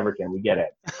 Fucking Everton, we get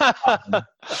it.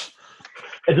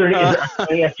 Is there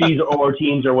any SGs or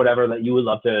teams or whatever that you would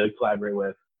love to collaborate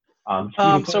with?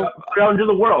 So put out into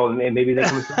the world, and maybe they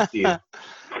come to you.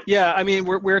 Yeah, I mean,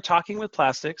 we're talking with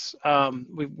Plastics.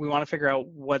 We want to figure out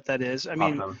what that is. I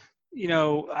mean. Awesome.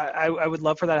 I would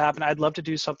love for that to happen. I'd love to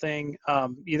do something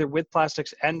either with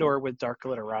Plastics and or with Dark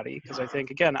Glitterati, because I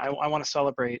think, again, I want to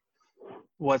celebrate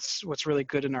what's really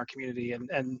good in our community.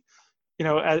 And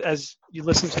as you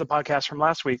listen to the podcast from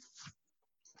last week,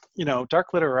 Dark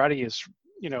Glitterati is,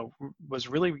 was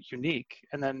really unique.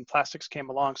 And then Plastics came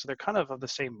along, so they're kind of the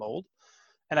same mold.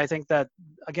 And I think that,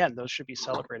 again, those should be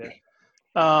celebrated.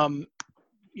 I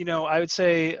would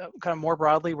say kind of more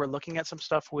broadly, we're looking at some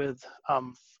stuff with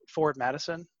Ford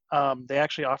Madison. They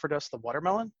actually offered us the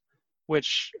watermelon,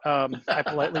 which I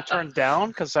politely turned down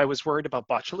because I was worried about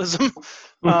botulism.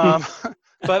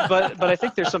 But I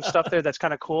think there's some stuff there that's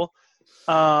kind of cool.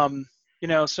 And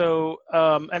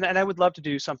I would love to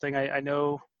do something. I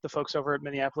know the folks over at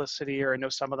Minneapolis City, or I know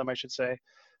some of them, I should say.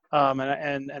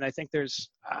 And I think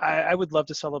I would love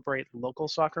to celebrate local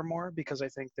soccer more, because I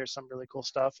think there's some really cool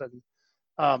stuff. And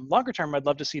longer term, I'd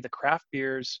love to see the craft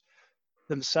beers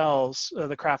themselves,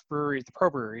 the craft breweries, the pro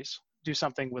breweries, do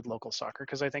something with local soccer,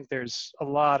 because I think there's a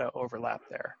lot of overlap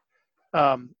there.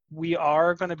 We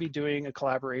are going to be doing a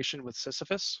collaboration with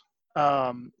Sisyphus.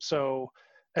 And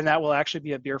that will actually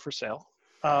be a beer for sale.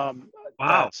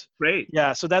 Wow, great.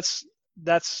 Yeah, so that's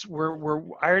we're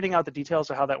ironing out the details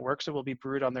of how that works. It will be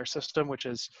brewed on their system, which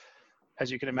is,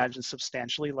 as you can imagine,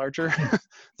 substantially larger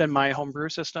than my homebrew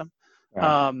system.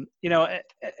 Yeah.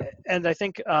 And I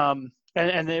think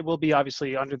and it will be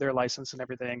obviously under their license and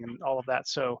everything and all of that.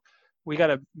 So we got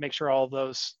to make sure all of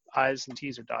those I's and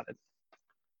T's are dotted.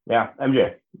 Yeah,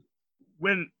 MJ.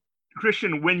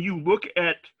 Christian, when you look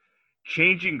at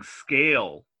changing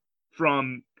scale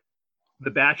from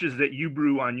the batches that you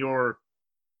brew on your,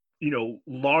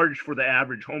 large for the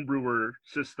average home brewer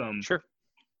system, sure,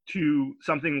 to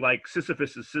something like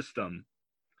Sisyphus's system,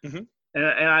 and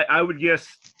I would guess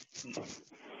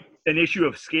an issue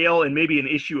of scale and maybe an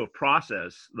issue of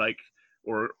process,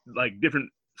 or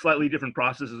slightly different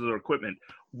processes or equipment.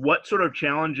 What sort of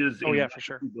challenges for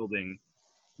sure. building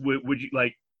would you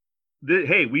like?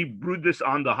 Hey, we brewed this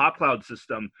on the Hop Cloud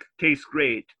system. Tastes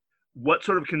great. What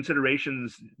sort of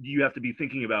considerations do you have to be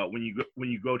thinking about when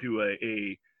you go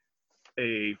to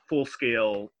a full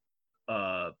scale,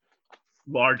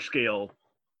 large scale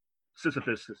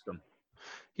Sisyphus system?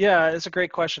 Yeah, it's a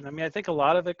great question. I mean, I think a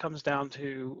lot of it comes down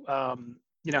to,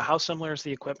 how similar is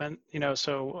the equipment?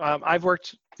 So I've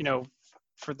worked,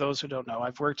 for those who don't know,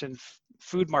 I've worked in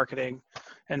food marketing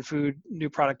and food new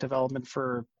product development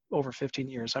for over 15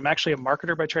 years. I'm actually a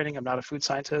marketer by training. I'm not a food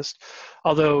scientist,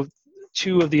 although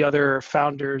two of the other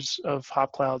founders of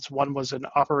Hop Clouds, one was an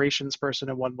operations person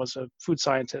and one was a food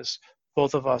scientist.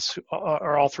 Both of us,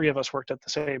 or all three of us, worked at the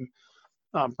same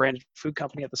branded food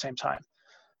company at the same time.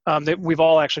 We've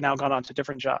all actually now gone on to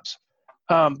different jobs.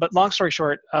 But long story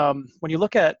short, when you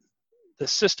look at the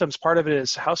systems, part of it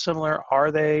is how similar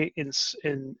are they in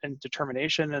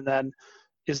determination, and then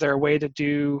is there a way to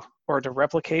do or to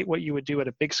replicate what you would do at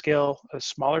a big scale, a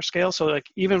smaller scale? So like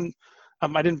even,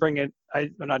 I didn't bring it,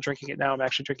 I'm not drinking it now, I'm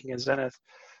actually drinking a Zenith,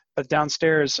 but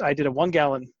downstairs I did a 1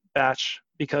 gallon batch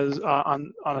because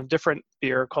on a different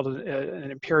beer called an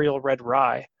Imperial Red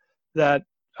Rye that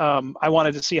I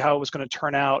wanted to see how it was going to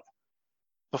turn out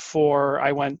before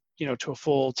I went, to a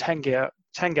full 10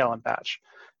 gallon batch.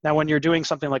 Now, when you're doing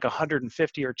something like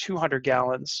 150 or 200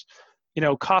 gallons,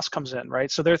 cost comes in,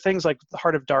 right? So there are things like the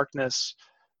Heart of Darkness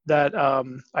that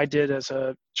I did as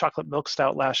a chocolate milk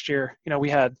stout last year. We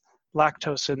had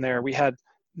lactose in there. We had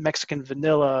Mexican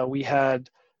vanilla, we had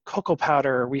cocoa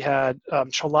powder, we had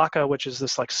cholaca, which is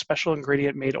this like special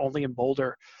ingredient made only in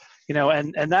Boulder,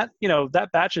 and that, that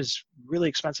batch is really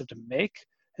expensive to make.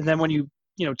 And then when you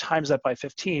times that by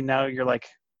 15, now you're like,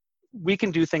 we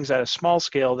can do things at a small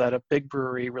scale that a big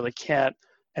brewery really can't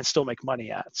and still make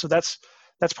money at. So that's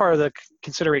part of the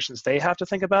considerations they have to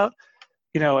think about.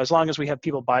 As long as we have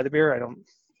people buy the beer, I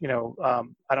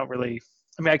don't really,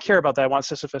 I care about that. I want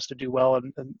Sisyphus to do well.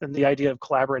 And the idea of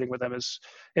collaborating with them is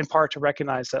in part to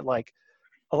recognize that like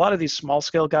a lot of these small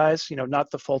scale guys,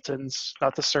 not the Fultons,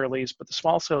 not the Surleys, but the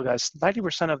small scale guys,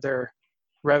 90% of their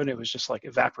revenue is just like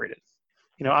evaporated.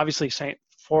 Obviously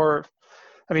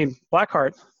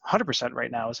Blackheart 100%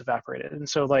 right now is evaporated. And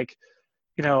so like,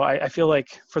 I feel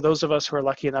like for those of us who are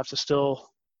lucky enough to still,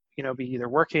 be either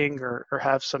working or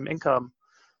have some income,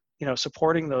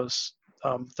 supporting those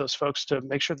folks to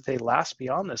make sure that they last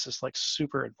beyond this is like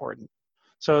super important.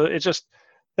 So it's just,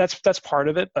 that's part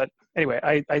of it. But anyway,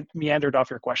 I meandered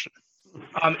off your question.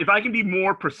 If I can be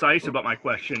more precise about my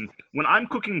question, when I'm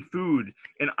cooking food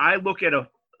and I look at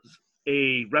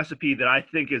a recipe that I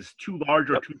think is too large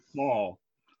or too small,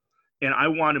 and I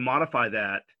want to modify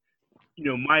that,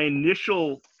 my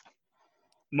initial,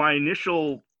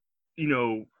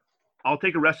 I'll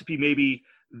take a recipe maybe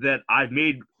that I've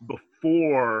made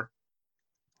before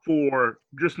for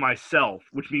just myself,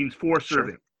 which means 4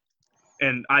 servings.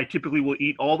 And I typically will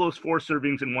eat all those 4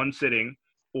 servings in one sitting,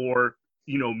 or,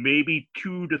 maybe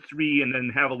 2 to 3 and then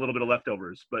have a little bit of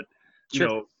leftovers. But,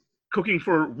 cooking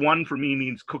for 1 for me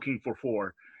means cooking for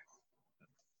 4.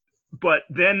 But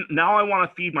then now I want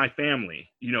to feed my family,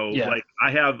 like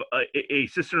I have a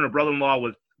sister and a brother-in-law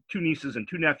with 2 nieces and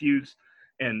 2 nephews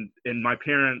and my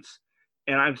parents.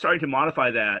 And I'm starting to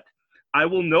modify that. I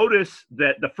will notice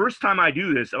that the first time I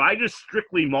do this, if I just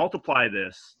strictly multiply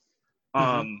this,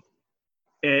 and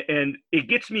it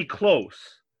gets me close,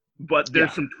 but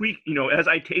there's some tweak, as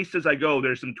I taste as I go,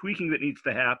 there's some tweaking that needs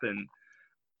to happen.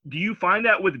 Do you find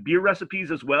that with beer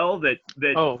recipes as well, that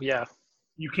oh yeah,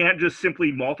 you can't just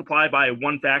simply multiply by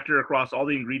 1 factor across all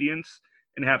the ingredients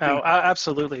and have things?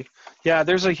 Absolutely. Yeah,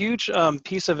 there's a huge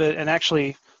piece of it. And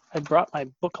actually, I brought my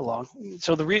book along.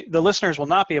 So the listeners will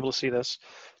not be able to see this,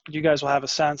 but you guys will have a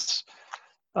sense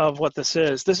of what this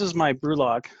is. This is my brew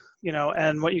log,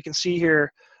 and what you can see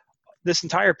here, this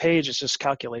entire page is just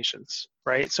calculations,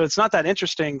 right? So it's not that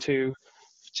interesting to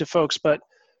folks, but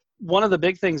one of the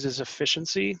big things is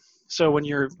efficiency. So when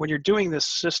you're doing this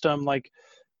system, like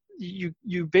you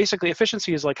basically,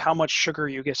 efficiency is like how much sugar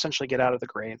you essentially get out of the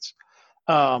grains.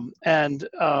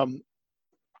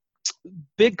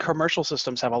 Big commercial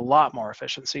systems have a lot more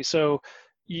efficiency. So,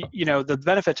 the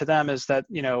benefit to them is that,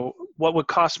 what would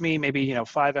cost me maybe,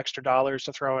 $5 extra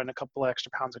to throw in a couple of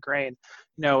extra pounds of grain,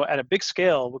 at a big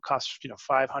scale would cost,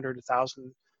 $500,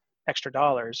 $1,000 extra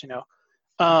dollars,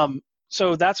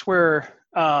 So that's where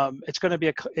it's going to be,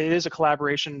 it is a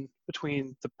collaboration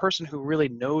between the person who really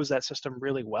knows that system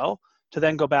really well to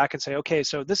then go back and say, okay,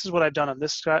 so this is what I've done on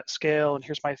this scale, and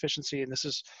here's my efficiency, and this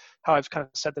is how I've kind of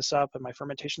set this up and my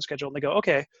fermentation schedule. And they go,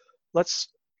 okay,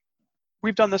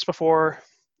 we've done this before,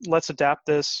 let's adapt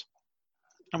this,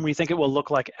 and we think it will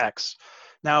look like X.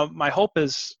 Now, my hope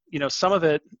is, some of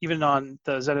it, even on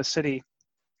the Zenith City,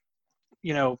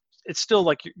 it's still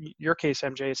like your case,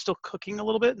 MJ, it's still cooking a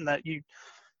little bit, and that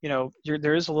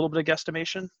there is a little bit of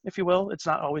guesstimation, if you will. It's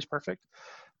not always perfect.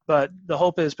 But the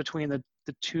hope is between the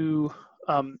 2,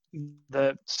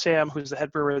 the Sam, who's the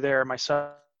head brewer there,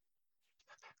 myself,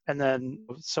 and then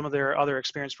some of their other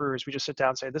experienced brewers, we just sit down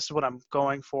and say, this is what I'm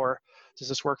going for. Does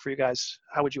this work for you guys?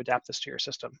 How would you adapt this to your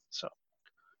system? So,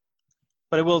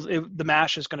 but the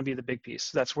mash is going to be the big piece.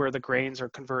 That's where the grains are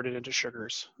converted into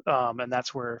sugars. And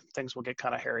that's where things will get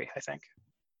kind of hairy, I think.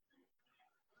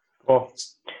 Cool.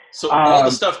 So all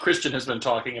the stuff Christian has been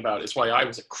talking about is why I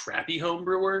was a crappy home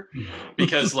brewer,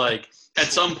 because like at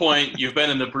some point you've been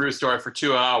in the brew store for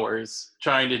 2 hours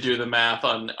trying to do the math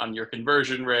on your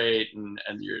conversion rate, and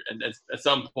at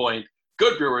some point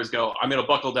good brewers go, I'm going to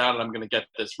buckle down and I'm going to get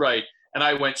this right. And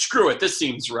I went, screw it, this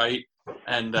seems right.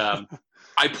 And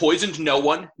I poisoned no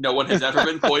one. No one has ever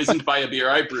been poisoned by a beer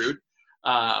I brewed.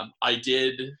 I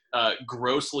did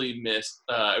grossly miss.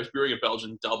 I was brewing a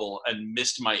Belgian double and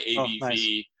missed my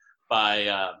ABV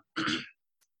by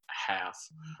half.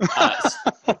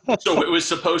 So it was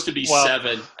supposed to be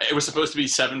 7. It was supposed to be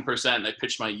 7%. And I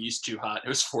pitched my yeast too hot. It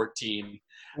was 14.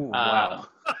 Ooh, wow.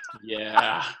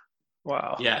 Yeah.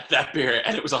 Wow. Yeah, that beer,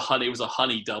 and it was a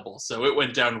honey double, so it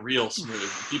went down real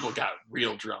smooth. People got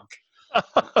real drunk. I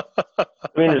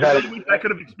mean, is that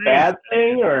a bad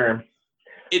thing, or?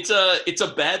 it's a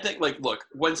bad thing. Like, look,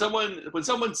 when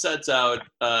someone sets out,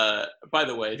 by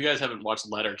the way, if you guys haven't watched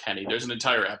Letterkenny, there's an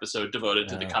entire episode devoted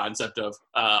to the concept of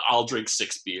I'll drink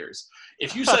 6 beers.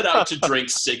 If you set out to drink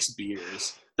 6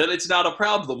 beers, then it's not a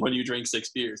problem when you drink 6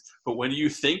 beers. But when you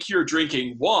think you're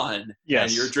drinking 1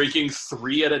 and you're drinking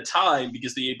 3 at a time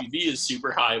because the ABV is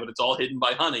super high, but it's all hidden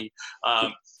by honey,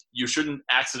 you shouldn't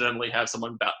accidentally have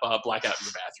someone black out in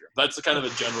your bathroom. That's the kind of a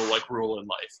general rule in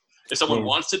life. If someone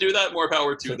wants to do that, more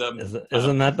power to them.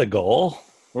 Isn't that the goal?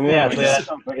 Yeah, so that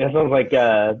sounds like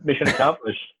mission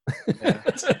accomplished.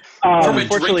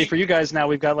 Unfortunately for you guys now,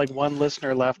 we've got like 1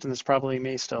 listener left, and it's probably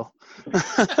me still.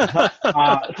 So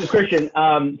Christian,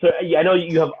 so I know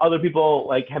you have other people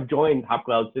like have joined Hop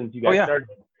Cloud since you guys started.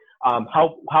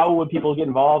 How would people get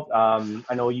involved?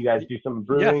 I know you guys do some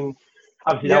brewing. Yeah.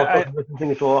 Obviously, that was something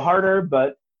that's a little harder,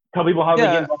 but tell people how they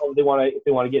get involved if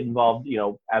they want to get involved.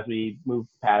 As we move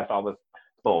past all this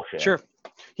bullshit. Sure.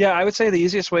 Yeah, I would say the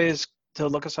easiest way is to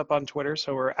look us up on Twitter.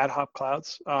 So we're at Hop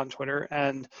Clouds on Twitter,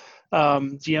 and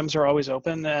DMs are always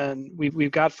open. And we've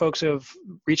got folks who have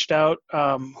reached out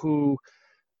who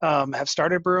have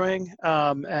started brewing,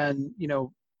 and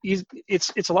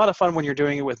it's a lot of fun when you're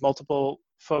doing it with multiple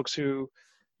folks who.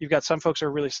 You've got some folks who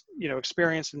are really,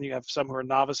 experienced, and you have some who are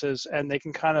novices, and they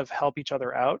can kind of help each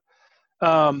other out.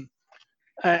 And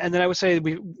then I would say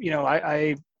we've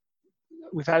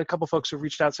had a couple folks who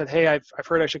reached out and said, "Hey, I've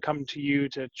heard I should come to you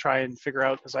to try and figure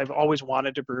out, because I've always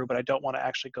wanted to brew, but I don't want to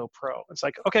actually go pro." It's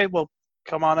like, okay, well,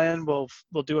 come on in. We'll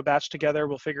do a batch together.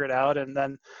 We'll figure it out, and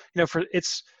then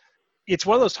it's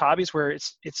one of those hobbies where it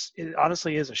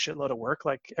honestly is a shitload of work.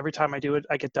 Like every time I do it,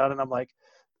 I get done, and I'm like,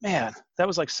 man, that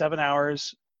was like 7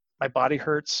 hours. My body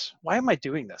hurts. Why am I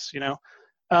doing this?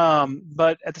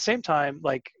 But at the same time,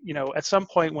 at some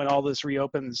point when all this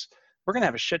reopens, we're going to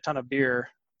have a shit ton of beer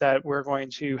that we're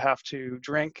going to have to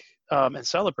drink and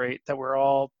celebrate that we're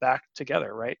all back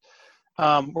together, right?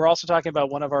 We're also talking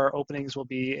about one of our openings will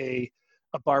be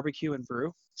a barbecue and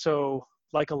brew. So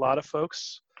like a lot of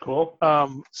folks, cool.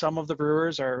 Some of the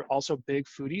brewers are also big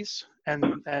foodies,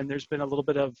 and there's been a little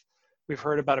bit of, we've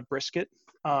heard about a brisket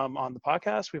on the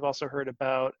podcast. We've also heard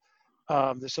about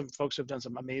there's some folks who have done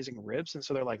some amazing ribs, and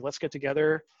so they're like, let's get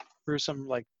together,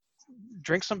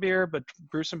 drink some beer, but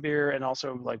brew some beer and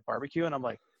also like barbecue. And I'm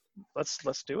like, let's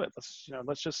do it.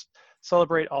 Let's just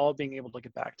celebrate all being able to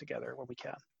get back together when we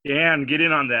can. Yeah, and get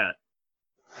in on that.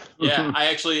 Yeah, I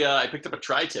actually I picked up a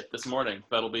tri-tip this morning.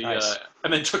 That'll be nice.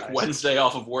 And then took Wednesday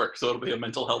off of work, so it'll be a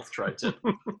mental health tri-tip.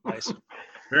 Nice.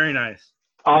 Very nice.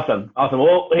 Awesome.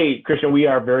 Well, hey, Christian, we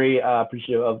are very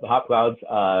appreciative of the Hop Clouds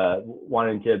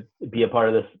wanting to be a part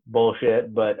of this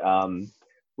bullshit, but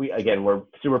we're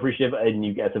super appreciative, and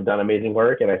you guys have done amazing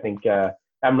work, and I think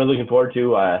I'm really looking forward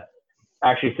to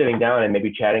actually sitting down and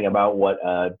maybe chatting about what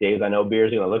Dave's I Know beer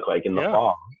is going to look like in the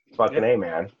fall. Fucking A,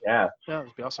 man. Yeah. Yeah,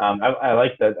 that'd be awesome. I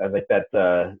like that. I like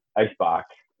that icebox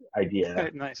idea.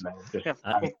 Nice.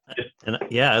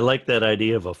 I like that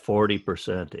idea of a 40%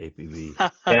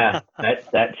 ABV. Yeah,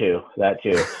 that too.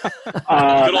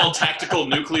 Good old tactical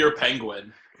nuclear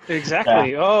penguin.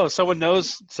 Exactly. Yeah. Oh, someone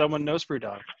knows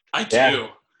Brewdog. I do. Yeah.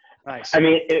 Nice. I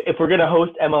mean, if we're gonna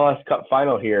host MLS Cup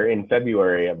final here in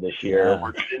February of this year,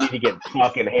 we're gonna need to get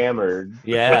fucking hammered.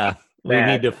 Yeah, we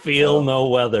need to feel no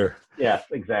weather. Yes,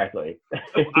 exactly.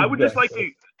 I would just like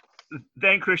to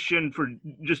thank Christian for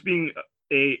just being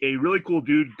a really cool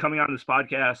dude coming on this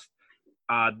podcast,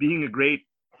 being a great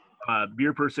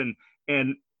beer person.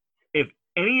 And if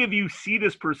any of you see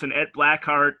this person at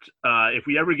Blackheart, if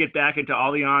we ever get back into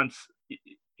Allianz,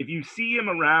 if you see him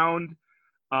around,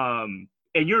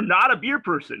 and you're not a beer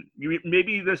person,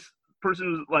 maybe this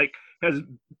person has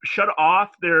shut off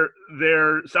their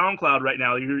SoundCloud right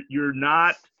now. You're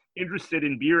not interested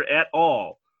in beer at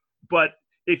all. But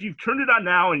if you've turned it on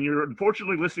now and you're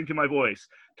unfortunately listening to my voice,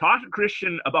 talk to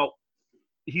Christian about.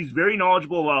 He's very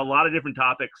knowledgeable about a lot of different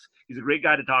topics. He's a great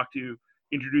guy to talk to.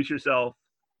 Introduce yourself.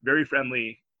 Very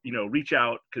friendly. Reach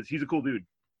out because he's a cool dude.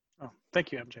 Oh,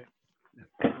 thank you, MJ.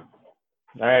 All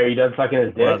right, are you done sucking his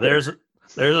dick? Well, there's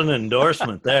an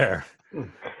endorsement there.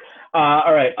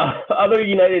 All right. Other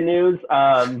United news.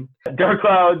 Dark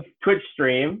Cloud's Twitch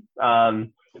stream.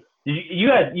 You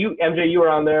MJ, you were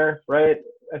on there, right?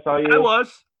 I saw you. I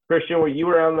was. Christian, you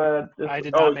were on the. I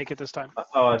did not make it this time.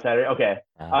 Oh, on Saturday. Okay.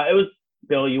 It was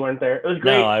Bill. You weren't there. It was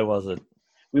great. No, I wasn't.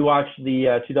 We watched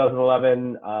the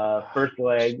 2011 first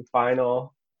leg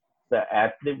final.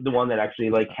 The one that actually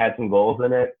had some goals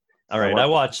in it. All right, I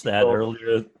watched that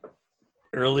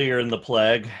earlier in the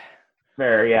plague.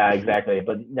 Fair, yeah, exactly.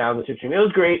 But now the stream, it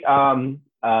was great. The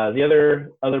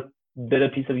other bit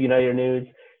of piece of United news,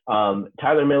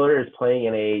 Tyler Miller is playing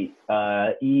in a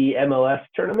EMLS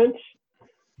tournament.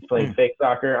 He's playing fake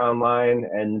soccer online,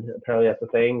 and apparently that's a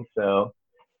thing. So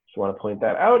just want to point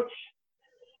that out.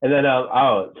 And then,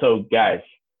 so guys,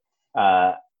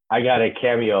 I got a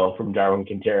cameo from Darwin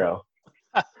Quintero.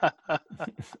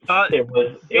 It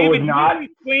was not.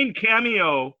 Explain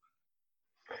Cameo.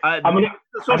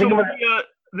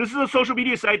 This is a social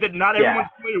media site that not everyone's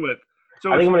familiar with.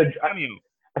 So I think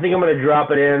I'm gonna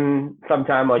drop it in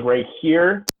sometime, like right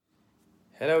here.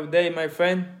 Hello, Dave, my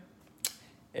friend.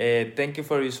 Thank you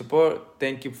for your support.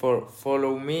 Thank you for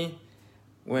following me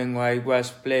when I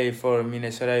was playing for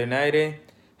Minnesota United.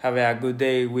 Have a good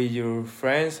day with your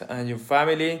friends and your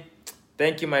family.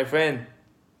 Thank you, my friend.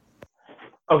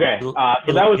 Okay, so that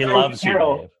was Darwin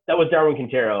Quintero. That was Darwin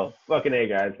Quintero. Fucking A,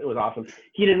 guys. It was awesome.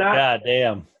 He did not. God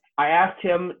damn. I asked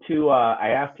him to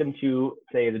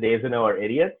say the Days of No are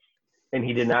idiots, and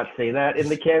he did not say that in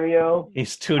the cameo.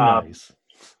 He's too nice.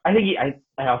 I think I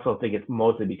also think it's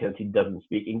mostly because he doesn't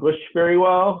speak English very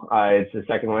well. It's his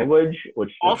second language,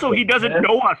 which also he doesn't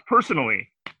know us personally.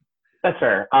 That's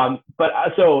fair. But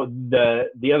so the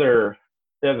other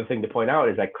thing to point out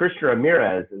is that Christian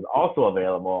Ramirez is also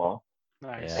available.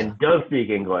 Nice. And does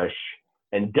speak English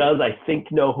and does, I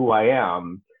think, know who I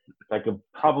am. I could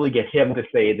probably get him to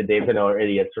say the Days I Know are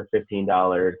idiots for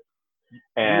 $15.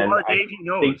 And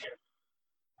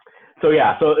so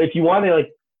if you want to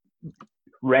like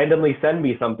randomly send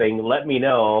me something, let me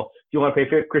know. If you want to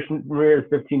pay Christian Ramirez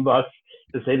 $15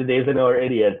 to say the Days I Know are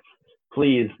idiots,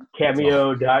 please,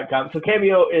 cameo.com. So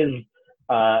Cameo is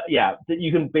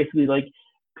you can basically like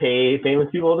pay famous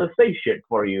people to say shit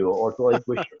for you, or to like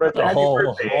wish your friends a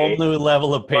whole new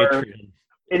level of Patreon.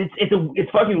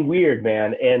 It's fucking weird,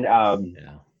 man. And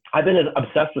I've been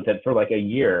obsessed with it for like a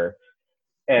year,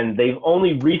 and they've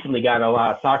only recently gotten a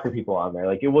lot of soccer people on there.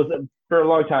 Like it was for a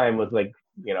long time was like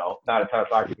not a ton of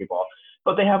soccer people,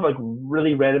 but they have like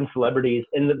really random celebrities,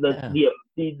 and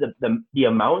the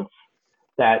amounts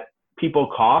that people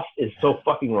cost is so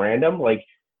fucking random. Like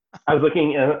I was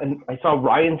looking and I saw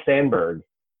Ryan Sandberg.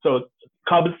 So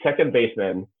Cubs second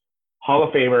baseman, Hall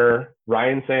of Famer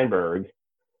Ryan Sandberg is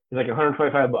like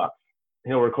 $125.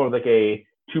 He'll record like a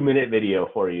 2-minute video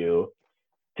for you,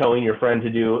 telling your friend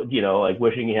to do, like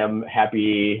wishing him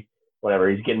happy, whatever.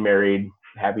 He's getting married,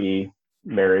 happy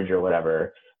marriage or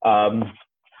whatever. And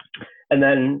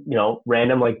then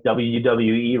random like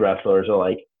WWE wrestlers are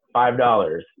like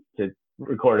 $5 to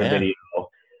record a video.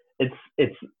 It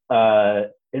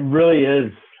really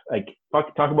is like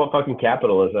talk about fucking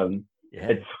capitalism. Yeah.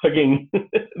 It's fucking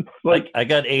it's like I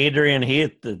got Adrian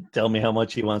Heath to tell me how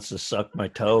much he wants to suck my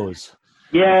toes.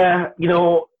 Yeah,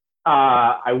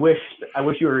 I wish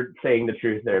you were saying the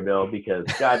truth there, Bill, because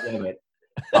god damn it.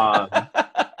 I'm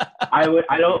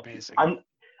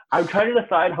trying to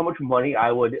decide how much money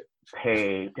I would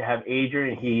pay to have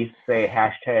Adrian Heath say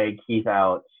 #Heath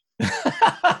out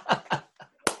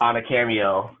on a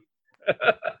cameo.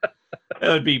 That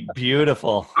would be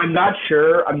beautiful. I'm not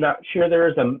sure there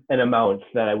is an amount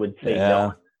that I would say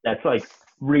no. That's like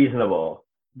reasonable.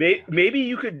 Maybe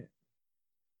you could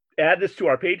add this to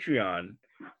our Patreon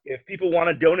if people want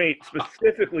to donate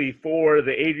specifically for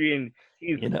the Adrian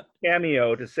Heath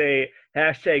cameo to say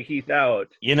 #Heath out.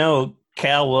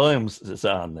 Cal Williams is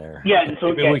on there. Yeah,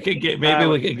 so we could get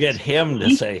him to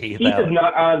say Heath out. Heath is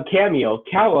not on Cameo.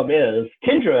 Callum is.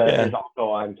 Kendra is also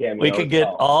on Cameo. We could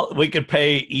we could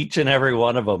pay each and every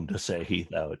one of them to say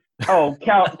Heath out. Oh,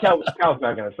 Cal's not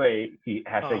going to say #Heath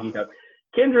out.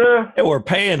 Kendra. Hey, we're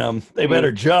paying them. They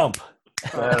better jump.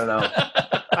 I don't know.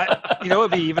 What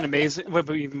would be even amazing? What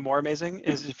would be even more amazing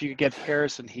is if you could get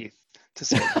Harrison Heath to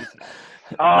say Heath out.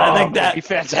 I think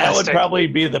that would probably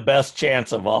be the best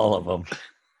chance of all of them.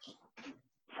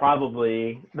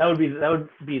 Probably that would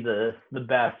be the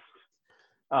best.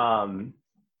 God,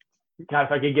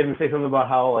 if I could get him to say something about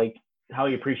how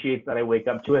he appreciates that I wake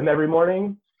up to him every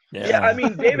morning. Yeah, I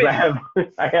mean, David, I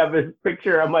have his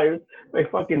picture on my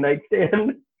fucking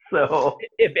nightstand. So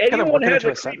if anyone has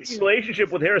a creepy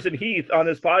relationship with Harrison Heath on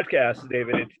this podcast,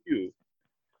 David, it's you.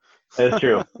 That is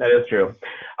true.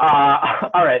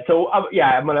 All right. So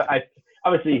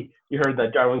obviously you heard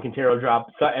that Darwin Quintero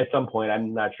drop at some point.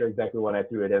 I'm not sure exactly when I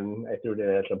threw it in. I threw it in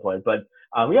at some point, but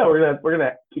we're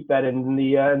gonna keep that in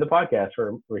the podcast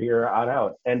for here on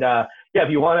out. And if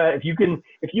you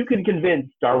can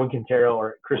convince Darwin Quintero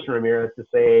or Christian Ramirez to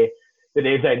say the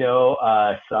Days I Know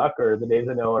suck or the Days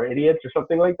I Know are idiots or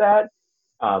something like that,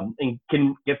 and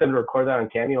can get them to record that on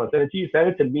Cameo and send it to you, send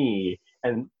it to me,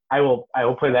 and I will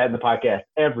play that in the podcast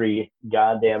every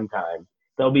goddamn time.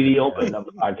 That'll be the open of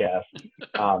the podcast.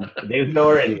 Days I Know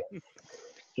are idiots.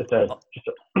 Just a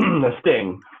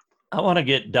sting. I want to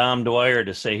get Dom Dwyer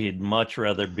to say he'd much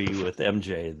rather be with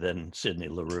MJ than Sidney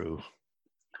LaRue.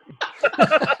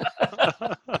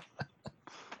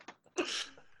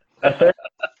 That's fair.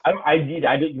 I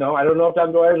didn't know. I don't know if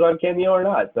Dom Dwyer's on Cameo or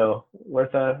not. So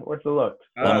worth a look.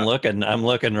 I'm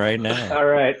looking right now. All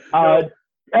right,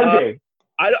 MJ.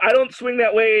 I don't swing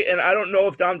that way, and I don't know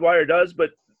if Dom Dwyer does, but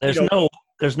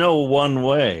There's no one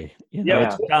way. Yeah.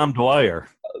 It's Dom Dwyer.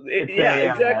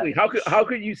 Exactly. How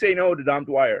could you say no to Dom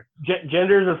Dwyer?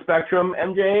 Gender's a spectrum,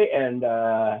 MJ, and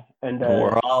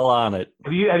We're all on it.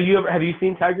 have you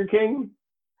seen Tiger King?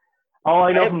 All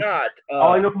I know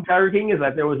from Tiger King is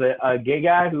that there was a gay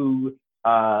guy who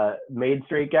made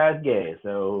straight guys gay.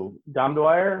 So Dom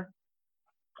Dwyer,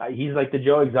 he's like the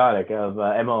Joe Exotic of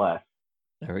MLS.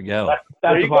 There we go.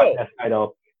 That's the podcast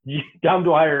title. Dom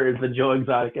Dwyer is the Joe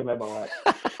Exotic of MLS.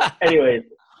 Anyways,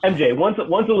 MJ, one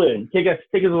saloon. Take us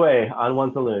away on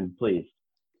one saloon, please.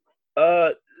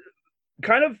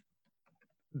 Kind of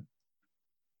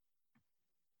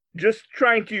just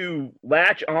trying to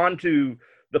latch on to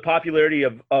the popularity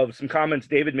of some comments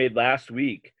David made last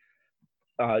week.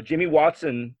 Jamie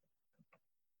Watson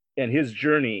and his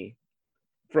journey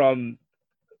from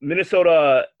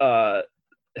Minnesota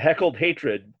heckled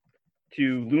hatred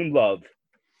to loon love.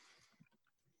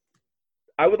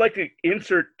 I would like to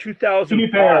insert 2005.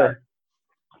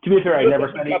 To be fair, I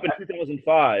never said up in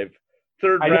 2005,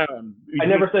 third round. I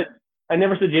never said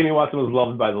Jamie Watson was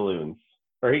loved by the loons.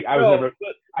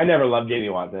 I never loved Jamie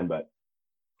Watson, but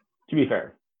to be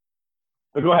fair.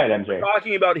 But go ahead, MJ.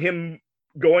 Talking about him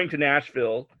going to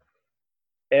Nashville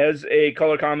as a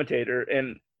color commentator,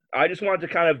 and I just wanted to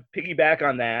kind of piggyback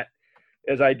on that,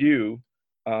 as I do,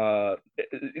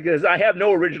 because I have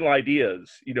no original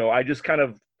ideas. I just kind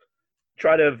of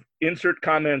try to insert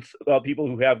comments about people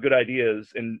who have good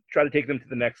ideas and try to take them to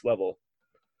the next level.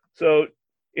 So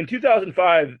in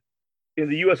 2005, in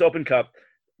the U.S. Open Cup,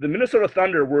 the Minnesota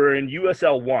Thunder were in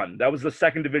USL 1. That was the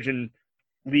second division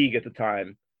league at the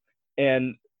time.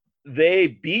 And they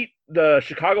beat the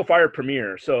Chicago Fire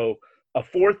Premier. So a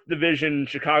fourth division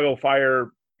Chicago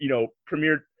Fire,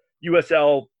 Premier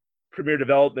USL Premier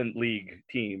Development League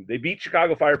team. They beat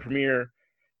Chicago Fire Premier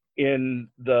in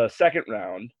the second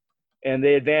round, and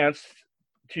they advanced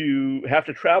to have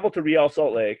to travel to Real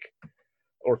Salt Lake,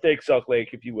 or fake Salt Lake,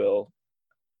 if you will.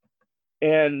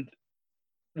 And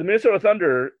the Minnesota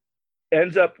Thunder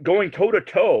ends up going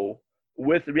toe-to-toe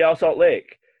with Real Salt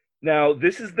Lake. Now,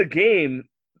 this is the game,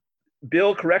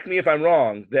 Bill, correct me if I'm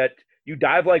wrong, that You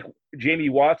Dive Like Jamie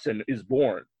Watson is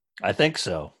born. I think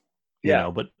so.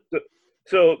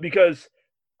 So because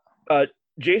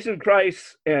Jason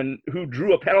Kreis, who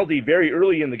drew a penalty very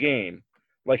early in the game,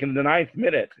 like in the 9th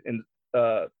minute, and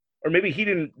or maybe he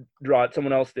didn't draw it,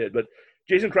 someone else did, but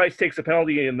Jason Kreis takes a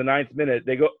penalty in the 9th minute.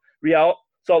 Real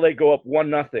Salt Lake go up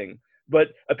 1-0.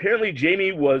 But apparently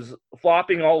Jamie was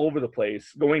flopping all over the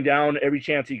place, going down every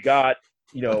chance he got,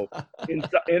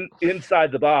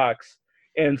 inside the box.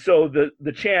 And so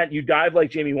the chant, "You Dive Like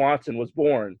Jamie Watson," was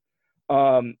born.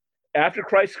 After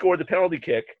Christ scored the penalty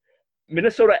kick,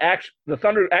 the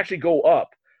Thunder actually go up.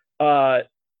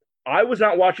 I was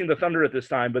not watching the Thunder at this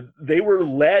time, but they were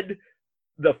led.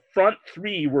 The front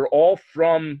three were all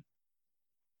from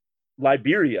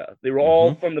Liberia. They were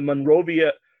all from the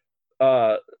Monrovia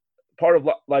part of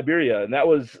Liberia, and that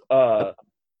was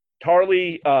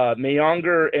Tarley,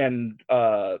 Mayonger, and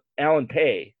Alan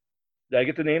Pay. Did I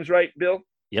get the names right, Bill?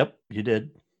 Yep, you did.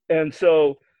 And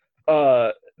so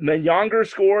Mayonger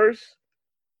scores,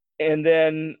 and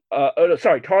then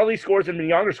Tarley scores and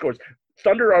Mayonger scores.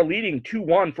 Thunder are leading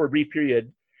 2-1 for a brief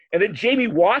period, and then Jamie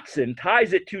Watson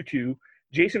ties it 2-2.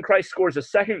 Jason Kreis scores a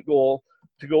second goal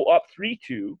to go up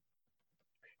 3-2,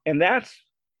 and that's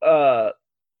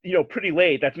pretty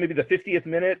late. That's maybe the 50th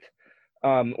minute,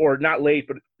 or not late,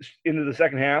 but into the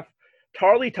second half.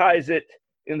 Tarley ties it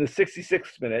in the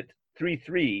 66th minute,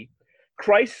 3-3.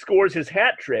 Kreis scores his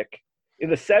hat trick in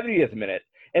the 70th minute,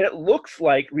 and it looks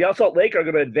like Real Salt Lake are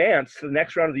going to advance to the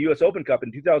next round of the U.S. Open Cup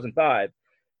in 2005,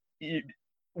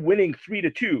 winning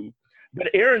 3-2. But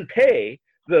Aaron Pay,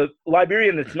 the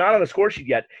Liberian that's not on the score sheet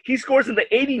yet, he scores in the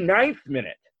 89th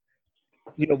minute,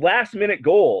 last minute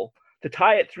goal to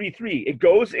tie it 3-3. It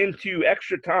goes into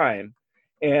extra time,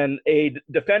 and a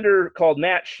defender called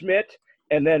Matt Schmidt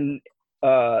and then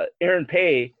Aaron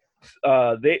Pay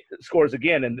they scores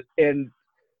again, and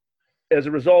as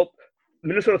a result,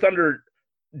 Minnesota Thunder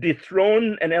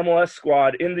dethrone an MLS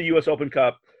squad in the U.S. Open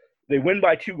Cup. They win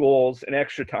by 2 goals in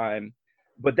extra time,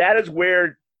 but that is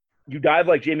where You Dive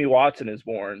Like Jamie Watson is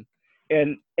born.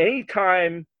 And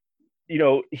anytime,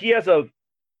 he has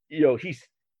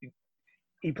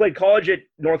he played college at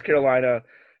North Carolina.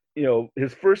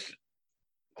 his first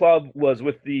club was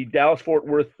with the Dallas-Fort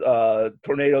Worth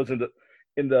Tornadoes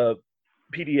in the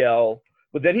PDL,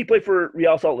 but then he played for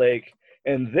Real Salt Lake,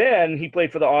 and then he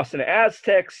played for the Austin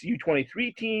Aztecs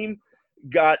U23 team,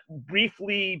 got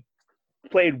briefly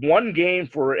played one game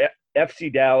for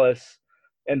FC Dallas,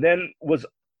 and then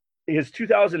his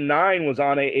 2009 was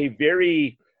on a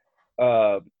very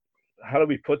how do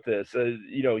we put this?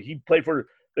 He played for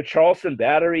the Charleston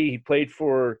Battery, he played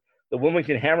for the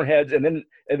Wilmington Hammerheads, and then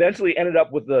eventually ended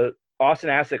up with the Austin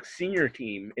Aztecs senior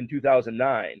team in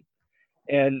 2009.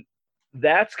 And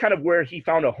that's kind of where he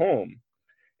found a home.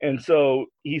 And so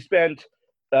he spent,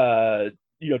 2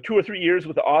 or 3 years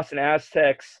with the Austin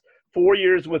Aztecs, 4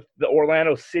 years with the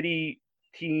Orlando City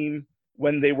team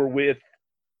when they were with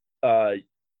USL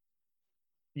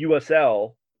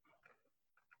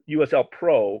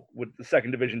Pro, with the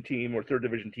second division team or third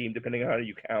division team, depending on how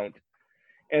you count.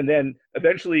 And then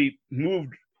eventually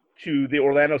moved to the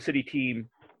Orlando City team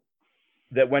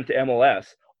that went to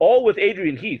MLS, all with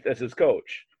Adrian Heath as his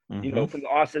coach. Mm-hmm. From the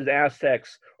Austin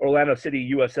Aztecs, Orlando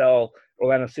City USL,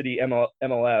 Orlando City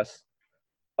MLS.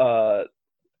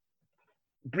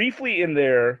 Briefly in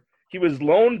there, he was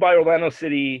loaned by Orlando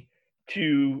City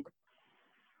to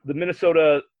the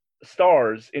Minnesota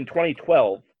Stars in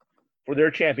 2012 for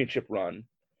their championship run,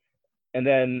 and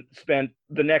then spent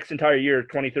the next entire year,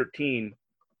 2013,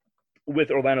 with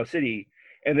Orlando City.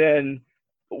 And then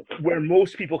where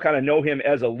most people kind of know him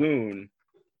as a loon,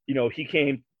 he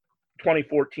came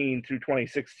 2014 through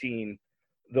 2016,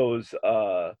 those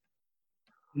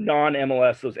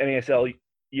non-MLS, those NASL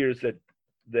years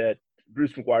that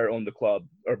Bruce McGuire owned the club,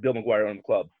 or Bill McGuire owned the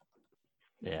club.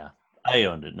 Yeah, I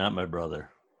owned it, not my brother.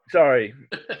 Sorry.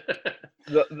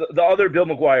 the other Bill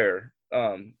McGuire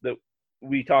that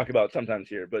we talk about sometimes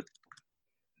here. But,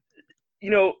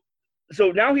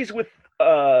 so now he's with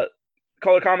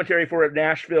color commentary for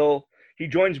Nashville. He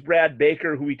joins Brad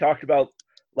Baker, who we talked about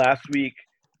last week,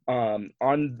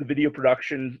 on the video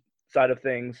production side of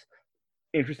things.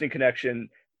 Interesting connection.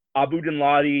 Abu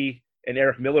Dinladi and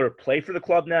Eric Miller play for the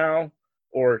club now,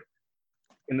 or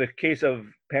in the case of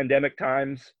pandemic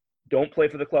times, don't play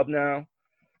for the club now.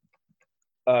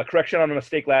 Correction on a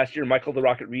mistake last year, Michael the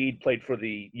Rocket Reed played for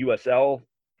the USL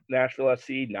Nashville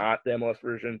SC, not the MLS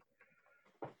version.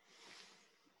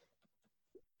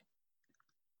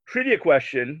 Trivia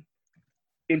question.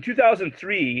 In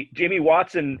 2003, Jamie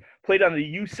Watson played on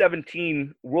the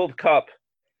U17 World Cup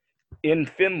in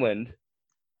Finland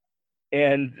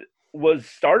and was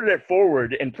started at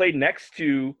forward and played next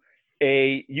to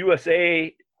a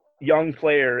USA young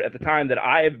player at the time that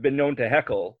I have been known to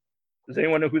heckle. Does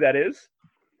anyone know who that is?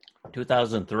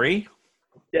 2003?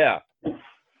 Yeah.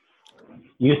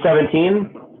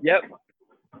 U17? Yep.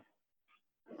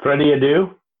 Freddie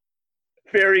Adu?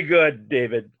 Very good,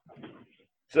 David.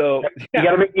 So you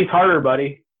got to make these harder,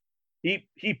 buddy. He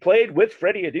played with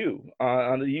Freddie Adu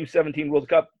on the U17 World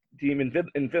Cup team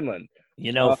in Finland.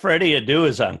 Freddie Adu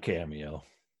is on Cameo.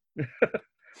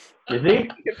 Is he?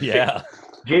 Yeah.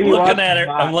 Jamie Watson, at it.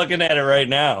 I'm looking at it right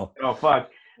now. Oh fuck!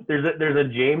 There's a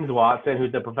James Watson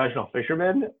who's a professional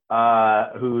fisherman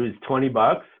who's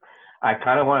 $20. I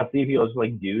kind of want to see if he'll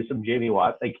do some Jamie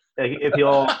Watson, like if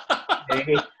he'll.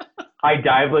 Hey, I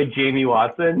dive like Jamie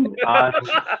Watson.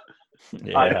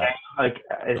 Yeah.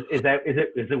 Is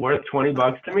it worth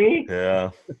 $20 to me?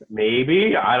 Yeah.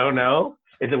 Maybe, I don't know.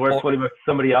 Is it worth $20 to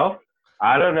somebody else?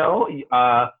 I don't know.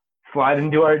 Slide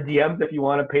into our DMs if you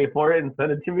want to pay for it and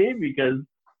send it to me, because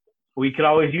we could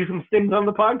always use some stings on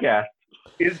the podcast.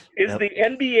 Is the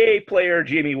NBA player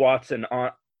Jamie Watson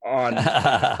on?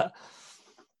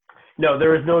 No,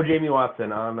 there is no Jamie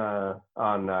Watson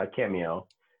on Cameo.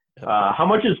 How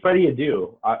much is Freddie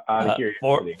Adu? Out of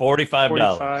curiosity.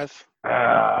 $45.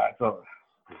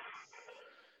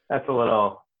 That's a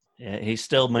little. Yeah, he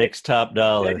still makes top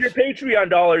dollars. Your Patreon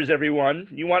dollars, everyone.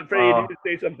 You want Freddie Adu to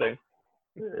say something?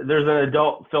 There's an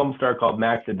adult film star called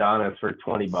Max Adonis for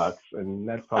 $20, and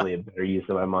that's probably a better use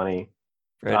of my money.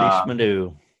 Freddie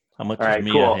Smadoo. How much is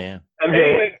Mia cool. Hamm?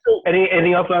 MJ, anyway,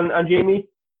 anything else on Jamie?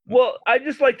 Well, I'd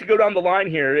just like to go down the line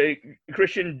here.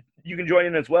 Christian, you can join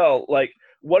in as well.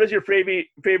 What is your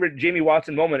favorite Jamie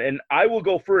Watson moment? And I will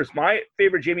go first. My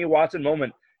favorite Jamie Watson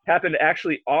moment happened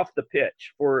actually off the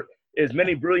pitch, for as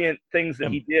many brilliant things that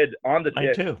he did on the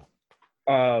pitch. Mine too.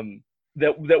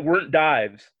 That weren't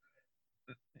dives.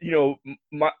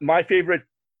 My favorite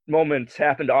moments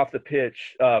happened off the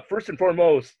pitch. First and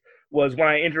foremost was when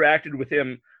I interacted with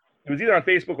him. It was either on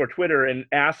Facebook or Twitter, and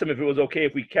asked him if it was okay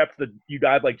if we kept the "You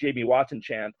Dive Like Jamie Watson"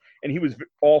 chant, and he was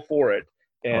all for it.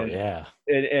 And, yeah.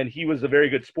 And he was a very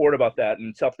good sport about that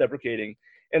and self-deprecating.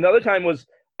 And the other time was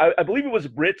I believe it was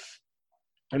Brits.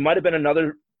 It might have been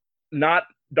another, not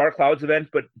Dark Clouds event,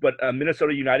 but a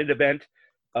Minnesota United event,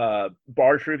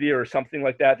 bar trivia or something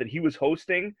like that he was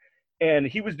hosting, and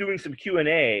he was doing some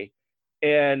Q&A.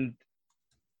 And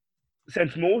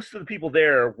since most of the people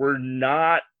there were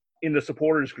not in the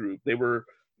supporters group, they were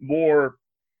more,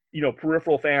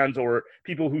 peripheral fans or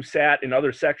people who sat in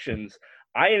other sections,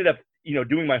 I ended up,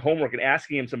 doing my homework and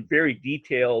asking him some very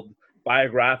detailed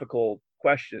biographical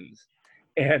questions.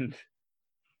 And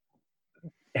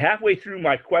halfway through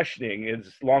my questioning,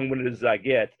 as long-winded as I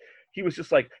get, he was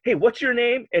just like, "Hey, what's your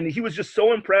name?" And he was just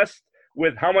so impressed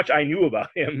with how much I knew about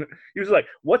him. He was like,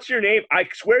 "What's your name?" I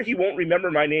swear he won't remember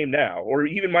my name now, or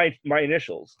even my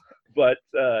initials. But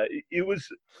it was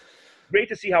great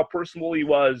to see how personable he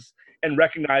was, and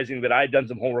recognizing that I had done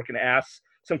some homework and asked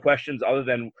some questions other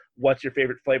than what's your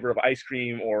favorite flavor of ice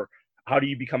cream, or how do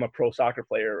you become a pro soccer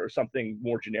player, or something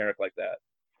more generic like that.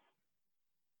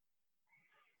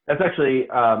 That's actually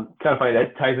kind of funny.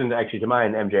 That ties into actually to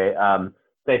mine, MJ.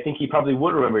 I think he probably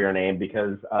would remember your name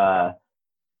because,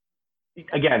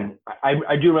 again,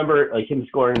 I do remember like him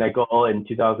scoring that goal in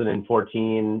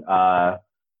 2014,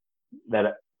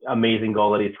 that amazing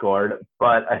goal that he scored.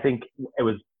 But I think it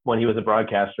was when he was a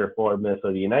broadcaster for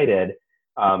Minnesota United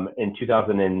in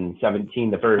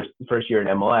 2017, the first year in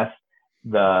MLS.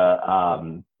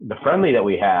 The friendly that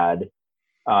we had,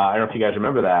 I don't know if you guys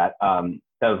remember that.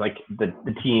 That was like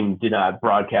the team did not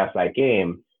broadcast that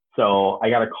game. So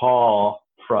I got a call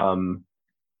from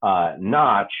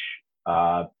Notch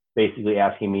basically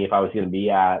asking me if I was going to be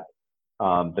at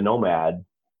the Nomad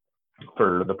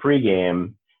for the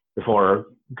pregame before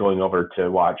going over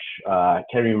to watch. I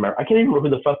can't even remember who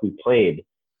the fuck we played.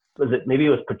 Maybe it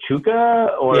was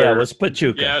Pachuca or? Yeah, it was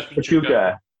Pachuca. Yeah, it was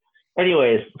Pachuca.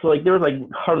 Anyways, so like there was like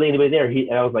hardly anybody there.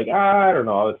 And I was like, I don't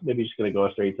know. I was maybe just going to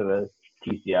go straight to the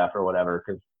TCF or whatever,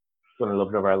 because when I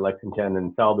looked over at Lexington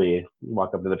and Selby,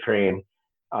 walked up to the train,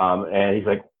 and he's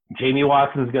like, Jamie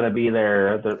Watson's going to be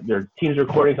there. Their team's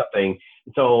recording something.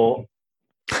 So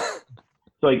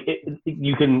like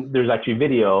there's actually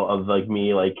video of like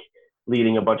me like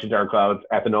leading a bunch of Dark Clouds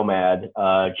at the Nomad,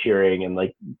 cheering, and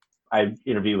like I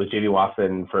interviewed with Jamie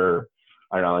Watson for,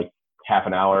 I don't know, like half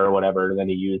an hour or whatever, and then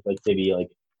he used like maybe like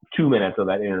 2 minutes of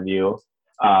that interview.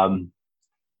 And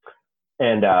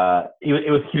he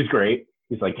was great.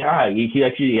 He's like, yeah, he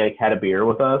actually like had a beer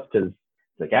with us, because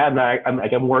he's like, yeah,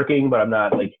 I'm working, but I'm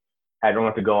not like, I don't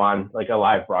have to go on like a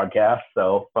live broadcast,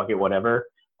 so fuck it, whatever.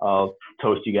 I'll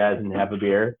toast you guys and have a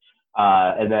beer.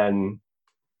 And then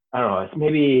I don't know, it's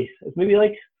maybe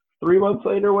like 3 months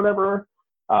later or whatever.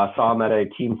 Saw him at a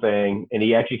team thing, and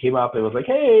he actually came up and was like,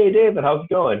 hey, David, how's it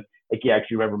going? Like, he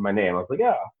actually remembered my name. I was like,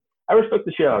 yeah, I respect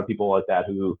the shit out of people like that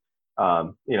who,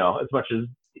 as much as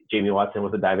Jamie Watson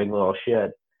was a diving little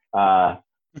shit,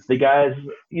 the guy's,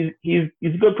 he's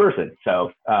a good person.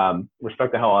 So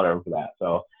respect the hell out of him for that.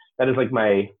 So that is like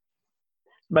my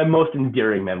most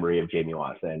endearing memory of Jamie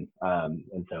Watson.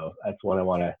 And so that's what I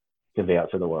want to convey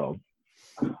out to the world.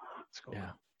 That's cool. Yeah.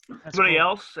 Anybody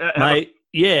else?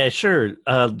 Yeah, sure.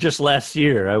 Just last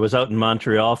year, I was out in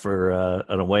Montreal for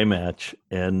an away match,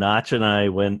 and Notch and I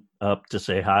went up to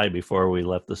say hi before we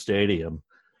left the stadium.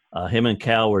 Him and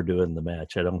Cal were doing the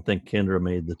match. I don't think Kendra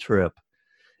made the trip.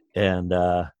 And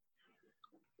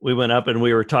we went up and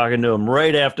we were talking to them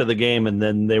right after the game, and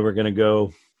then they were going to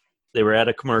go. They were at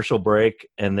a commercial break,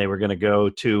 and they were going to go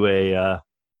to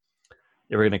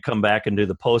they were going to come back and do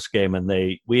the post game, and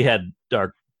we had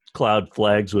Dark Cloud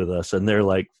flags with us, and they're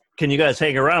like, can you guys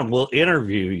hang around? We'll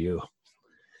interview you.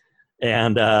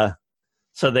 And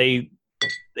so they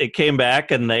came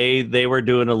back, and they were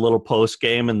doing a little post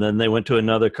game, and then they went to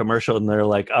another commercial, and they're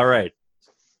like, all right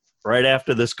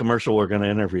after this commercial, we're going to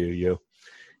interview you.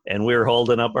 And we were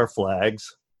holding up our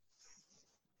flags,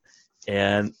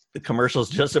 and the commercial's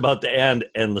just about to end,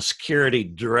 and the security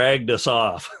dragged us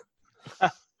off.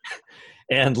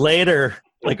 And later,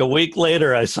 like a week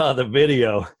later, I saw the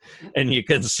video, and you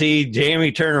could see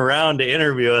Jamie turn around to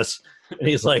interview us, and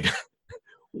he's like,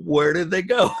 where did they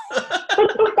go?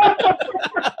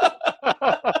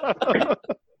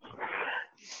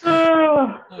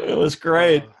 It was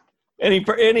great. And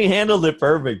he handled it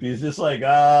perfect. He's just like,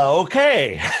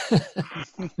 okay.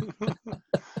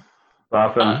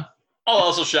 Awesome. I'll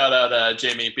also shout out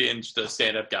Jamie being just a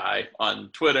stand-up guy on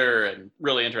Twitter and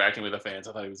really interacting with the fans.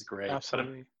 I thought he was great.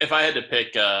 Absolutely. If I had to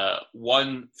pick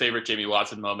one favorite Jamie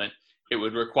Watson moment, it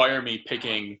would require me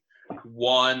picking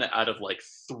one out of like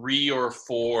 3 or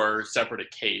 4 separate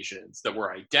occasions that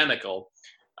were identical.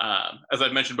 As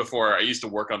I've mentioned before, I used to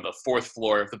work on the 4th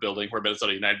floor of the building where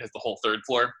Minnesota United has the whole 3rd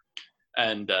floor.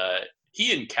 And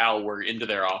he and Cal were into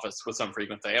their office with some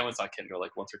frequency. I only saw Kendra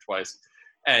like once or twice.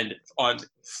 And on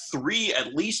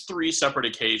at least three separate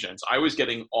occasions, I was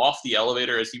getting off the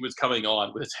elevator as he was coming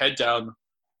on with his head down,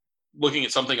 looking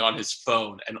at something on his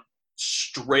phone, and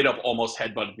straight up almost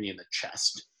headbutted me in the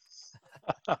chest.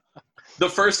 The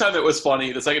first time it was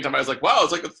funny. The second time I was like, wow,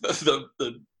 it's like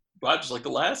the just like the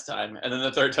last time. And then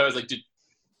the third time I was like, dude,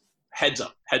 heads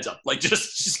up. Like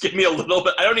just give me a little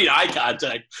bit. I don't need eye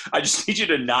contact. I just need you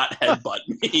to not headbutt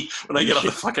me when I get on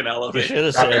the fucking You elevator. should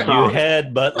have said you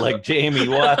headbutt like Jamie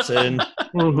Watson.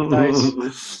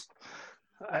 Nice.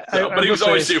 But he was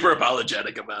always super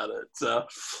apologetic about it. So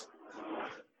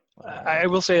I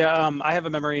will say I have a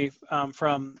memory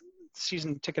from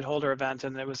season ticket holder event,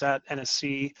 and it was at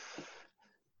NSC.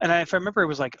 And if I remember, it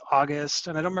was like August,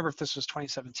 and I don't remember if this was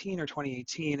 2017 or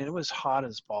 2018, and it was hot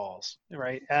as balls,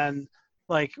 right? And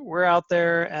like we're out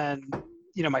there, and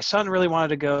my son really wanted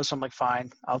to go, so I'm like,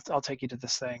 fine, I'll take you to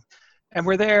this thing. And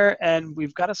we're there, and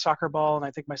we've got a soccer ball, and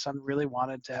I think my son really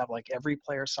wanted to have like every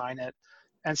player sign it.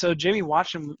 And so Jamie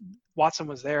Watson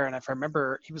was there, and if I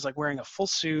remember, he was like wearing a full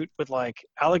suit with like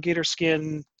alligator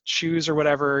skin shoes or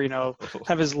whatever,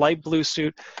 have his light blue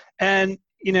suit, and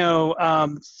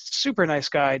super nice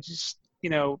guy. Just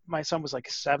my son was like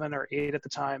 7 or 8 at the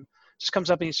time. Just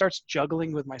comes up and he starts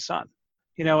juggling with my son,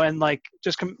 and like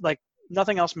like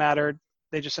nothing else mattered.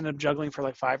 They just ended up juggling for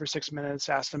like 5 or 6 minutes.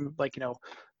 Asked him like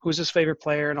who's his favorite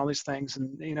player and all these things,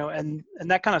 and and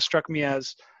that kind of struck me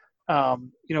as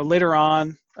later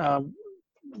on,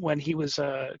 when he was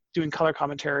doing color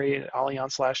commentary at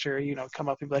Allianz last year, come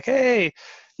up and be like, hey,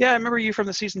 yeah, I remember you from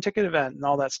the season ticket event and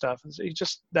all that stuff. And so he's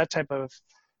just that type of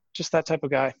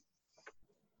guy.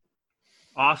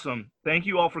 Awesome. Thank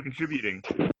you all for contributing.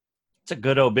 It's a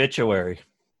good obituary.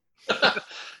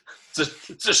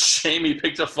 it's a shame he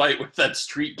picked a fight with that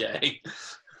street gang.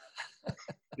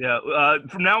 Yeah.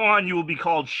 From now on, you will be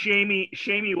called Jamie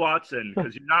Watson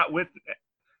because you're not with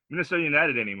Minnesota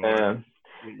United anymore.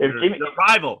 You're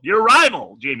a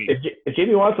rival, Jamie. If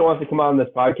Jamie Watson wants to come on this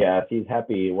podcast, he's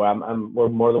happy. Well, we're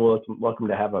more than welcome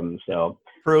to have him. So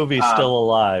prove he's still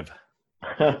alive.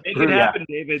 Make it happen,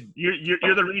 David.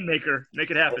 You're the rainmaker. Make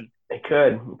it happen. It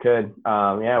could.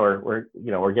 Yeah,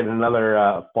 we're getting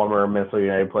another former Minnesota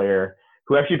United player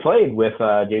who actually played with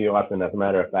Jamie Watson. As a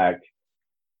matter of fact,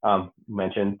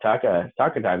 mentioned Taka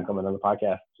time coming on the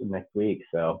podcast next week.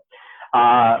 So.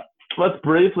 Let's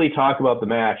briefly talk about the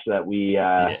match that we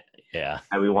that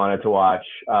we wanted to watch.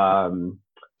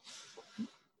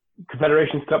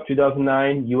 Confederations Cup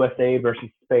 2009, USA versus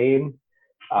Spain.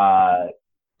 I'll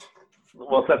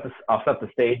set the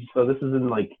stage. So this is in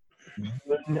like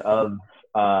June of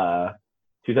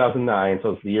 2009.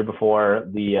 So it's the year before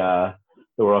the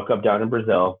World Cup down in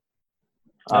Brazil.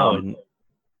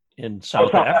 In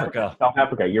South Africa. South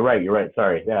Africa. You're right.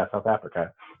 Sorry. Yeah, South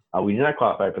Africa. We did not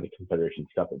qualify for the Confederations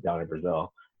Cup down in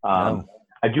Brazil. No.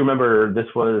 I do remember this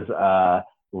was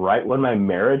right when my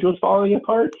marriage was falling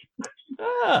apart.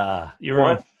 You were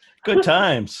on good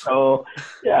times. So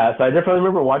I definitely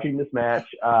remember watching this match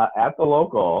at the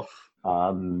local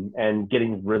and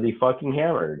getting really fucking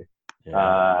hammered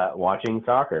watching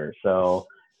soccer. So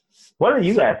why don't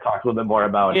you guys talk a little bit more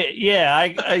about it? Yeah,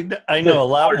 I know a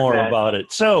lot more about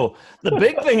it. So the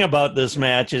big thing about this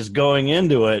match is going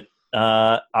into it,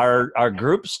 our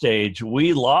group stage,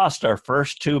 we lost our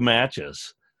first 2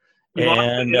 matches.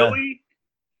 Italy?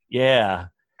 Yeah.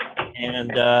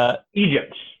 And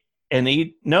Egypt.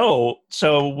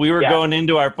 So we were going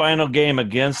into our final game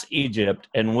against Egypt,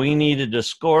 and we needed to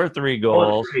score 3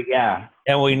 goals.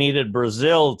 And we needed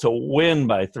Brazil to win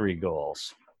by 3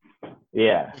 goals.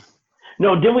 Yeah.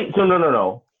 No, did we? So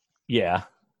no. Yeah.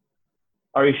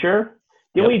 Are you sure?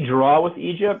 Did we draw with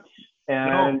Egypt?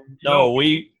 And no,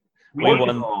 we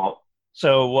won.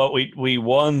 So we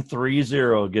won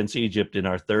 3-0 against Egypt in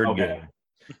our third game,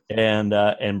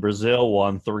 and Brazil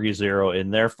won 3-0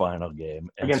 in their final game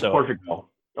against Portugal.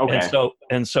 Okay.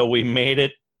 And so we made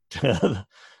it to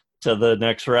the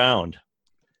next round,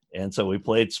 and so we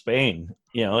played Spain.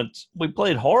 We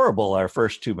played horrible our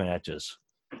first 2 matches.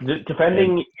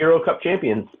 Defending Euro Cup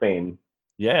champions, Spain.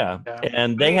 Yeah,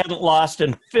 and they hadn't lost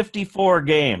in 54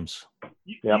 games.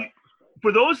 Yep.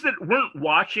 For those that weren't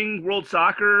watching World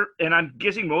Soccer, and I'm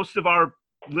guessing most of our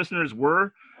listeners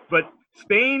were, but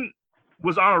Spain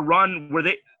was on a run where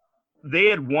they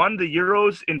had won the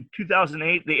Euros in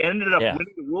 2008. They ended up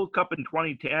winning the World Cup in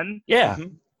 2010. Yeah.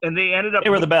 And they ended up –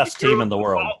 They were the best team in the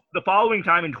world. The following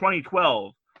time in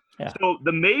 2012. Yeah. So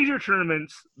the major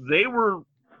tournaments they were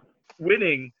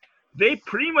winning, they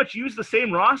pretty much used the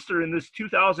same roster in this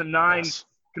 2009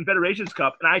 Confederations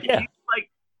Cup. And I feel like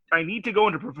I need to go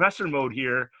into professor mode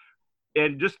here.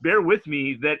 and just bear with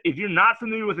me that if you're not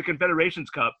familiar with the Confederations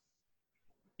Cup,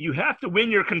 you have to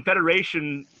win your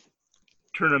Confederation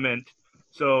tournament.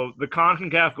 So the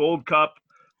CONCACAF Gold Cup,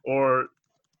 or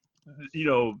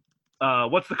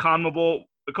what's the CONMEBOL?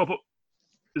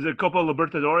 Is it Copa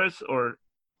Libertadores or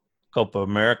Copa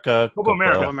America? Copa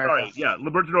America. America. Sorry, yeah,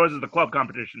 Libertadores is the club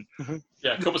competition.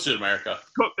 Yeah, Copa Sudamerica.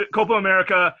 Copa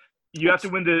America. You have to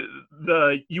win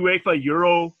the UEFA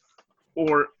Euro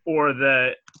or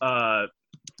the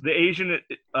Asian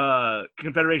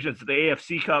Confederation. It's the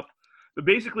AFC Cup. But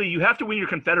basically, you have to win your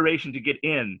confederation to get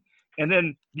in. And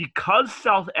then because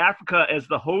South Africa, as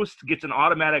the host, gets an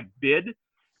automatic bid,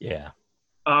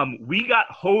 we got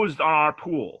hosed on our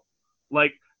pool.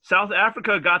 Like, South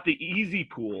Africa got the easy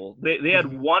pool. They had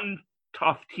one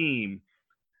tough team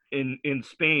in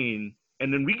Spain,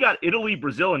 and then we got Italy,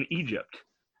 Brazil, and Egypt.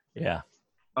 Yeah.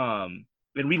 And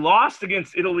we lost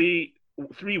against Italy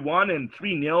 3-1 and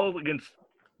 3-0 against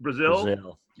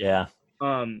Brazil. Yeah.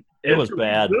 It was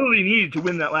bad. We really needed to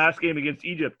win that last game against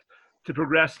Egypt to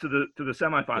progress to the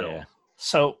semifinal. Yeah.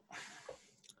 So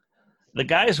the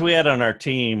guys we had on our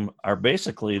team are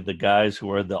basically the guys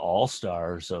who are the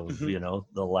all-stars of,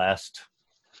 the last,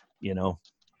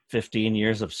 15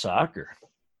 years of soccer,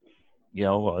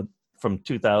 from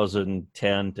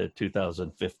 2010 to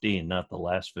 2015, not the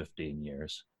last 15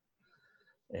 years.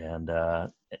 And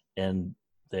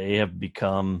they have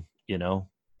become,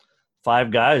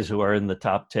 5 guys who are in the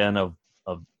top 10 of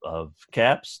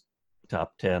caps,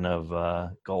 top 10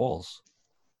 of goals.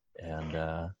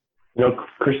 And,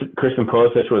 Christian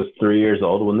Pulisic was 3 years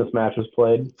old when this match was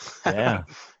played. Yeah.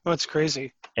 Oh, it's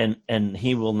crazy. And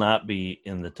he will not be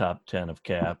in the top 10 of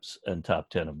caps and top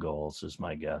 10 of goals is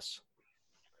my guess.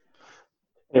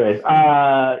 Anyways,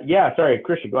 sorry,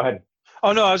 Christian, go ahead.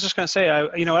 Oh, no, I was just going to say,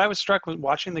 I was struck with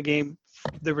watching the game.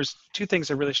 There was 2 things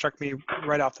that really struck me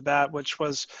right off the bat, which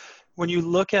was when you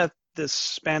look at this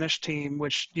Spanish team,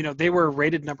 which, they were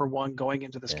rated number 1 going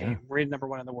into this game, rated number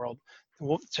 1 in the world.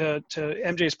 To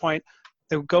MJ's point,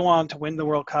 they would go on to win the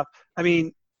World Cup. I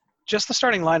mean, just the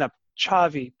starting lineup,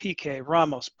 Xavi, Piqué,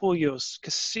 Ramos, Puyos,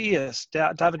 Casillas,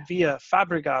 David Villa,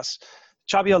 Fabregas,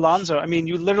 Xabi Alonso. I mean,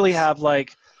 you literally have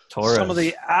Torres. Some of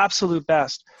the absolute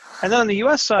best. And then on the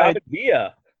U.S. side, David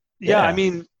Villa. Yeah, I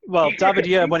mean, David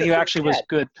Villa when he actually was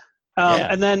good.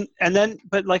 And then,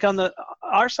 but on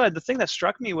our side, the thing that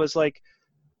struck me was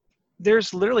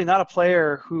there's literally not a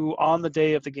player who on the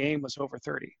day of the game was over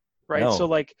 30, right? No.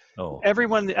 So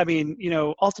everyone, I mean,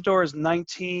 Altidore is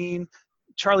 19,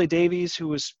 Charlie Davies,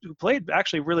 who played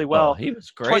actually really well. He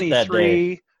was great 23. that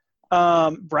day.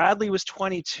 Bradley was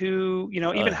 22.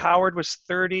 Even Howard was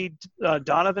 30.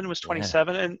 Donovan was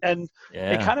 27, and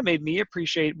it kind of made me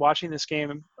appreciate watching this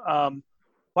game.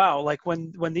 Wow,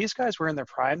 when these guys were in their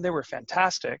prime, they were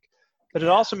fantastic. But it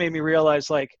also made me realize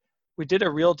we did a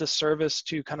real disservice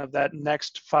to kind of that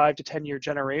next 5 to 10 year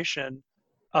generation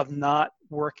of not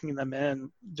working them in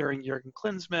during Jurgen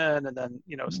Klinsmann and then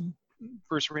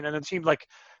Bruce Arena and the team.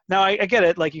 Now I get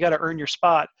it. You got to earn your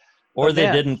spot. Or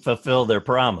they didn't fulfill their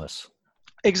promise.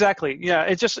 Exactly. Yeah.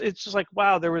 It's just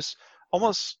wow. There was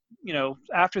almost,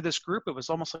 after this group, it was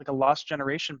almost like a lost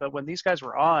generation. But when these guys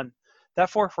were on, that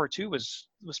 4-4-2 was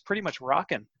pretty much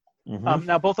rocking.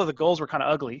 Now both of the goals were kind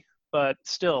of ugly, but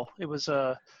still, it was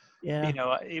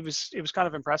it was kind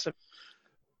of impressive.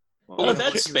 Well, with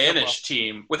that Spanish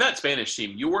team,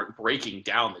 you weren't breaking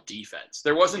down the defense.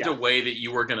 There wasn't a way that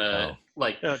you were gonna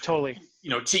totally,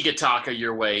 tiki-taka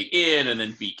your way in and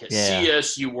then beat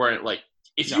Casillas. You weren't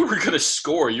if you were gonna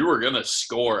score, you were gonna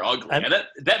score ugly, and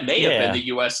that may have been the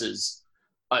U.S.'s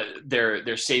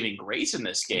their saving grace in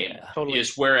this game. Totally.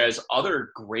 Is whereas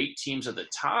other great teams at the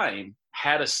time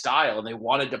had a style and they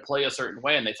wanted to play a certain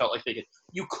way and they felt like they could.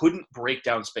 You couldn't break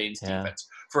down Spain's defense.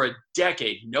 For a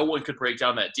decade, no one could break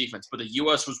down that defense, but the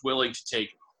U.S. was willing to take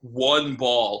one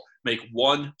ball, make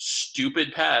one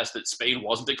stupid pass that Spain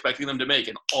wasn't expecting them to make,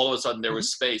 and all of a sudden there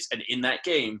was space. And in that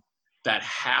game, that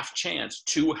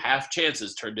two half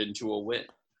chances turned into a win.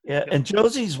 Yeah, and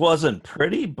Josie's wasn't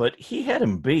pretty, but he had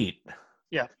him beat.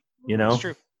 Yeah, It's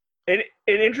true. An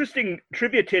interesting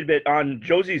trivia tidbit on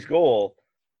Josie's goal.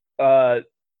 I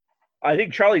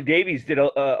think Charlie Davies did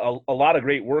a lot of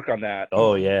great work on that.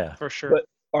 Oh yeah, for sure. But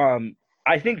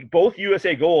I think both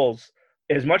USA goals,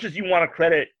 as much as you want to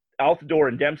credit Altidore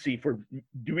and Dempsey for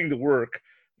doing the work,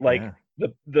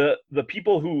 the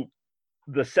people who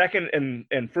the second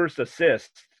and first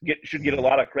assists should get a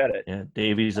lot of credit. Yeah,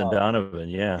 Davies and Donovan.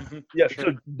 Yeah. Yeah.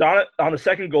 Sure. So on the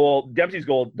second goal, Dempsey's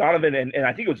goal, Donovan and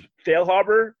I think it was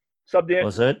Failhaber subbed in.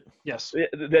 Was it? Yes.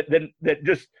 That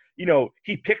just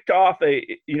he picked off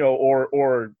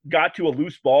or got to a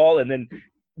loose ball and then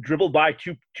dribbled by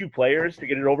two players to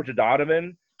get it over to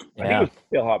Donovan. I think it was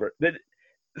Dale Hubbard.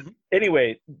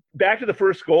 Anyway, back to the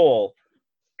first goal.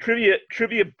 Trivia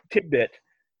tidbit.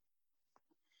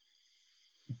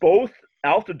 Both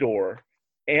Altidore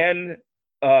and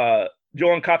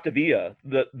Joan Capdevila,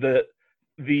 the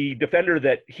defender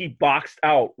that he boxed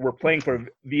out, were playing for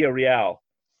Villarreal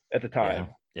at the time.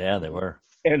 Yeah, they were.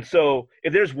 And so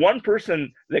if there's one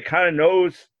person that kind of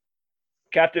knows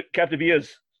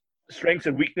Capdevilla's strengths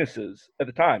and weaknesses at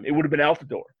the time, it would have been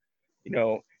Altidore,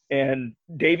 and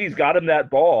Davies got him that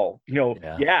ball.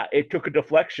 It took a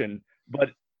deflection,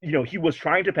 but he was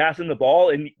trying to pass him the ball,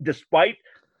 and despite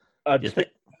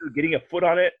getting a foot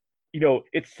on it,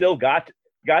 it still got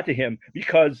to him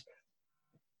because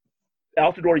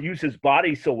Altidore used his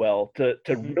body so well to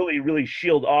really, really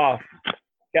shield off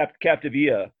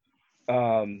Capdevila.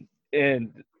 And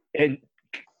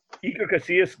Iker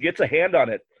Casillas gets a hand on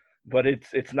it, but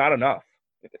it's not enough.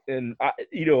 And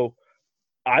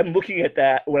I'm looking at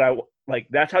that when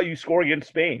that's how you score against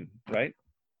Spain, right?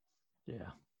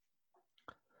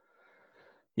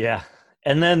 Yeah.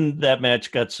 And then that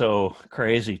match got so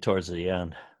crazy towards the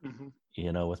end,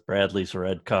 with Bradley's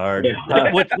red card,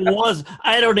 which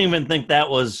I don't even think that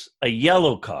was a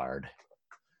yellow card.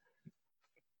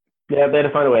 Yeah, they had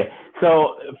to find a way.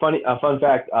 So a fun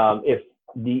fact: if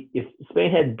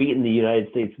Spain had beaten the United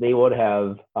States, they would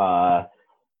have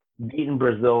beaten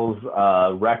Brazil's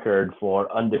record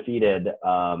for undefeated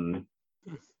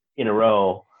in a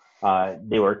row.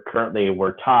 They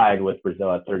were tied with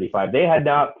Brazil at 35. They had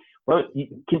not. Well,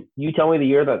 can you tell me the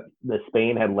year that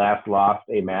Spain had last lost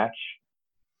a match?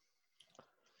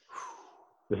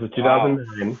 This is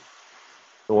 2009.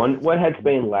 So when had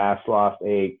Spain last lost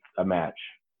a match?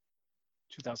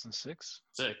 2006?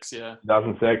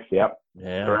 2006, yep.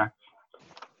 Yeah. Correct.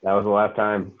 That was the last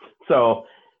time. So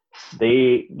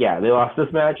they lost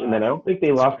this match, and then I don't think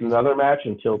they lost another match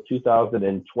until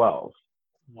 2012.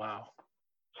 Wow.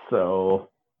 So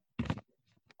that's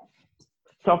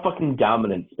how fucking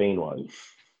dominant Spain was.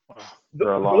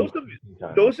 Wow.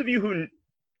 Those of you who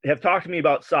have talked to me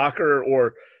about soccer,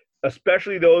 or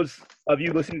especially those of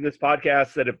you listening to this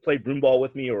podcast that have played broomball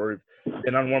with me or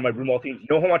been on one of my broomball teams,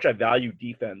 know how much I value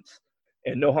defense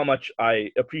and know how much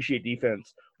I appreciate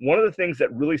defense. One of the things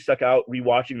that really stuck out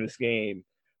rewatching this game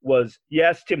was,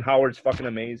 yes, Tim Howard's fucking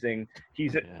amazing.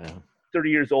 He's 30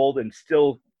 years old and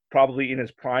still probably in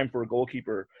his prime for a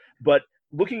goalkeeper. But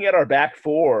looking at our back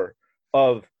four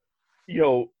of,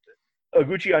 Oguchi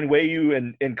Onyewu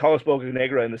and Carlos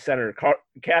Bocanegra in the center,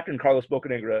 Captain Carlos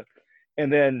Bocanegra,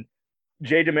 and then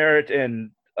Jay Demerit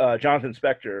and Jonathan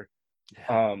Spector.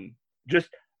 Oguchi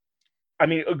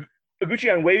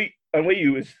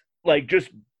Onyewu is just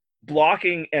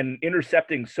blocking and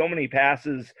intercepting so many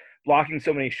passes, blocking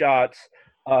so many shots.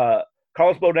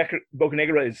 Carlos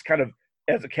Bocanegra is kind of,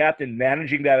 as a captain,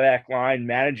 managing that back line,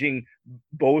 managing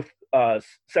both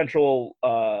central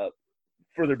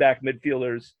further back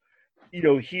midfielders.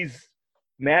 He's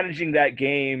managing that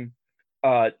game.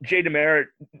 Jay Demerit,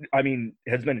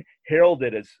 has been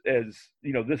heralded as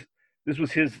this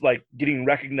was his getting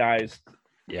recognized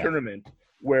tournament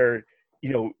where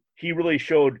he really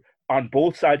showed on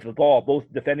both sides of the ball,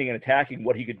 both defending and attacking,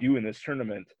 what he could do in this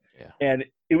tournament. And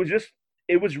it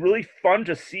was really fun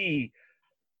to see,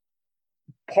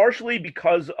 partially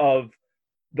because of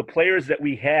the players that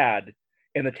we had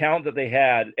and the talent that they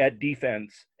had at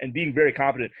defense and being very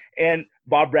competent, and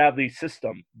Bob Bradley's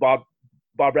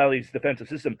defensive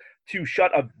system to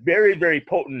shut a very, very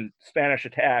potent Spanish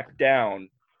attack down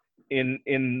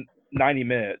in 90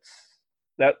 minutes.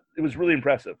 That it was really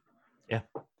impressive. Yeah.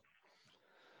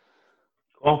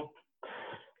 Cool.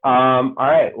 All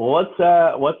right. Well,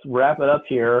 let's wrap it up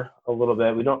here a little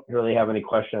bit. We don't really have any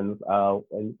questions. And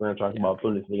we're going to talk about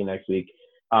Bundesliga next week.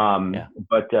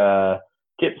 But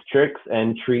tips, tricks,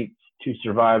 and treats to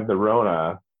survive the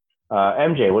Rona.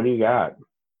 MJ, what do you got?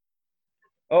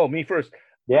 Oh, me first.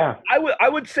 Yeah. I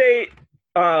would say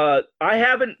I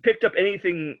haven't picked up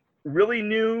anything really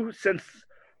new since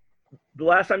the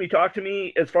last time you talked to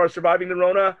me as far as surviving the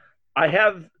Rona. I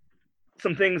have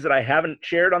some things that I haven't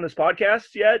shared on this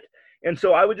podcast yet. And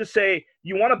so I would just say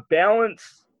you want to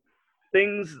balance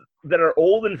things that are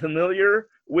old and familiar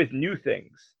with new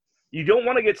things. You don't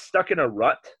want to get stuck in a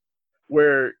rut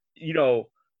where,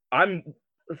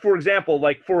 for example,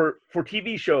 for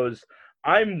TV shows,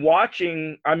 I'm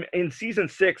in season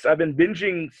 6. I've been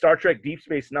binging Star Trek Deep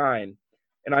Space Nine,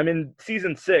 and I'm in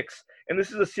season 6. And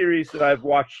this is a series that I've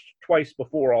watched twice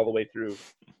before all the way through.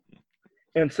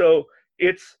 And so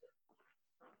it's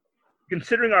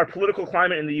considering our political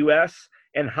climate in the U.S.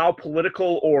 and how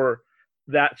political, or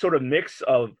that sort of mix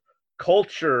of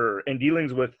culture and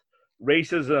dealings with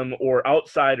racism or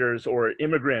outsiders or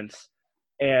immigrants,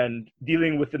 and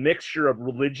dealing with the mixture of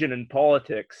religion and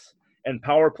politics and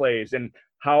power plays, and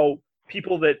how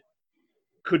people that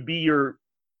could be your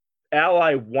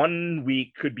ally one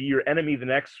week could be your enemy the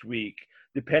next week,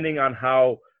 depending on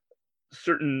how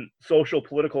certain social,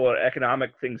 political, or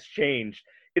economic things change.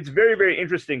 It's very, very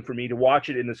interesting for me to watch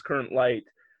it in this current light.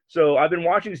 So I've been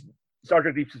watching Star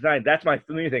Trek Deep Space Nine. That's my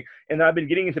familiar thing. And I've been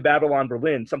getting into Babylon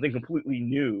Berlin, something completely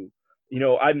new.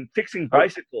 I'm fixing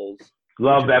bicycles.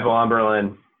 Love Babylon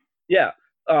Berlin. Yeah.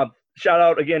 Shout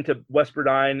out again to Wes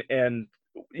Burdine and,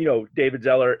 David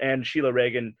Zeller and Sheila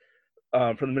Reagan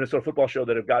from the Minnesota Football Show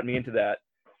that have gotten me into that.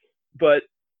 But,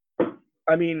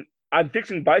 I mean, I'm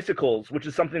fixing bicycles, which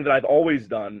is something that I've always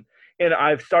done. And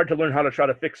I've started to learn how to try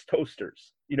to fix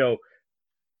toasters.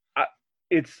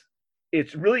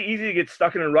 It's really easy to get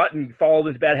stuck in a rut and fall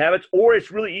into bad habits, or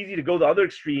it's really easy to go the other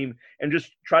extreme and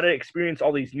just try to experience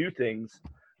all these new things.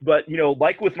 But,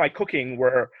 like with my cooking,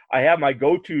 where I have my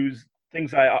go-tos,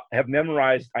 things I have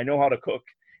memorized, I know how to cook,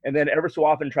 and then ever so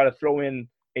often try to throw in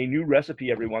a new recipe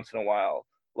every once in a while.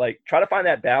 Like, try to find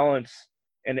that balance,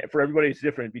 and for everybody it's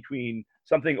different, between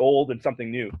something old and something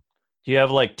new. Do you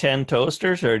have like 10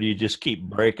 toasters, or do you just keep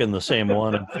breaking the same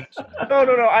one and fixing it?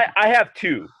 No. I have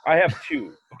two.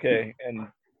 Okay,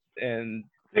 and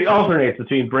it alternates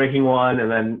between breaking one and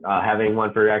then having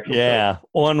one for actual. Yeah,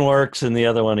 one works and the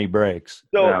other one he breaks.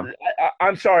 So Yeah.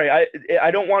 I'm sorry.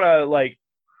 I don't want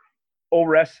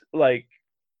to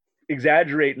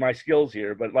exaggerate my skills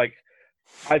here, but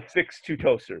I fixed two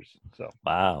toasters. So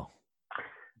Wow.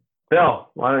 Bill,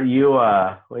 why don't you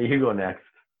go next?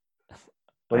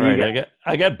 All right,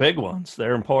 I got big ones.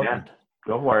 They're important. Yeah,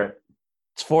 go for it.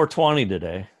 It's 420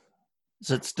 today. Is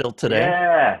it still today?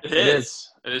 Yeah, It is.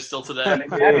 It is still today.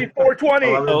 happy 420.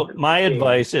 So my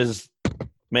advice is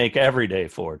make every day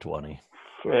 420.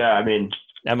 Yeah, I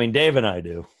mean, Dave and I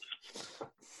do.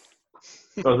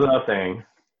 goes without saying.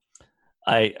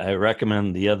 I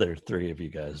recommend the other three of you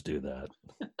guys do that,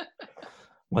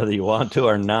 whether you want to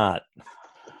or not.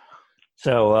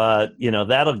 So,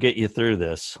 that'll get you through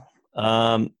this.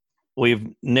 We've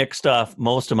nixed off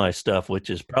most of my stuff, which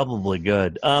is probably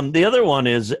good. The other one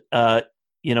is,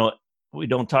 we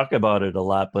don't talk about it a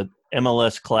lot, but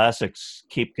MLS Classics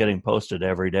keep getting posted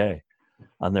every day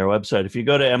on their website. If you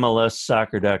go to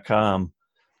MLSsoccer.com,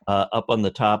 up on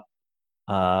the top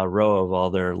row of all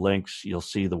their links, you'll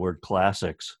see the word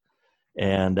Classics.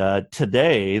 And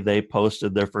today they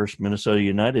posted their first Minnesota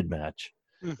United match.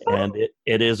 And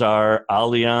it is our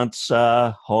Allianz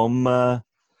home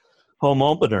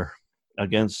opener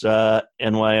against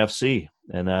NYFC.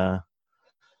 And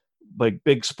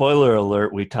big spoiler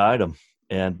alert, we tied them.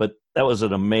 But that was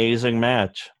an amazing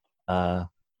match.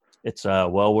 It's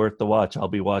well worth the watch. I'll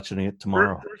be watching it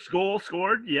tomorrow. First goal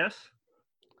scored, yes.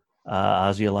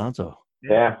 Ozzy Alonso.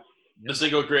 Yeah. The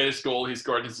single greatest goal he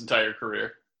scored in his entire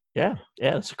career. Yeah,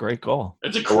 it's a great goal.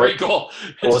 It's a great goal.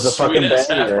 It was It's a fucking sweet-ass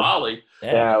half banger. volley.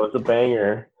 Yeah, it was a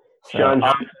banger. So, Sean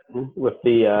Johnson with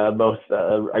the most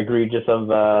egregious of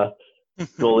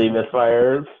goalie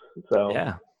misfires. So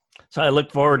yeah. So I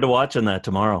look forward to watching that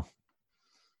tomorrow.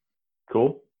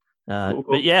 cool. Cool.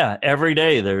 But yeah, every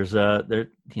day there's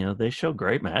they show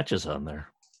great matches on there.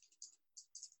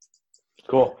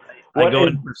 Cool. I go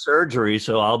in for surgery,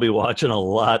 so I'll be watching a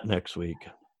lot next week.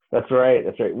 That's right.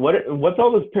 What's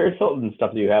all this Paris Hilton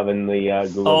stuff that you have in the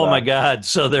Google Oh Doc? my God!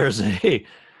 So there was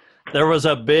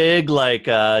a big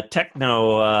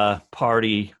techno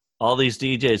party. All these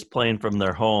DJs playing from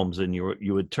their homes, and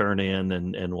you would turn in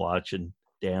and watch and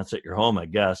dance at your home, I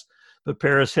guess. But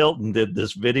Paris Hilton did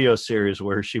this video series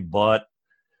where she bought.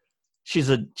 She's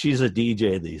a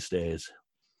DJ these days,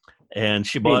 and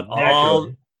she bought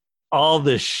all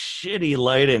this shitty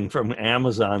lighting from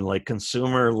Amazon, like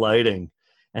consumer lighting,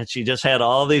 and she just had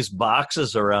all these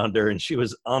boxes around her, and she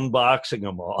was unboxing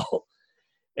them all.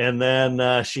 And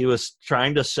then she was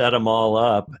trying to set them all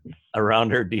up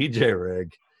around her DJ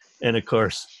rig. And, of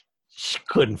course, she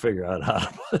couldn't figure out how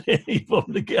to put any of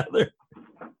them together.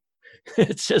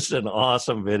 It's just an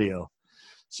awesome video.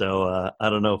 So I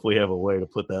don't know if we have a way to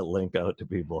put that link out to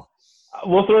people.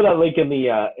 We'll throw that link in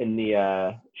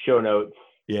the show notes.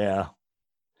 Yeah.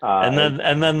 And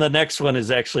then the next one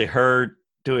is actually her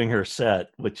doing her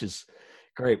set, which is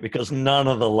great because none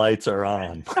of the lights are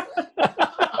on.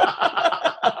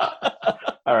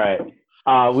 All right.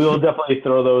 We will definitely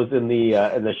throw those in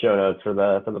the show notes for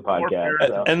the podcast.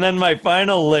 So. And then my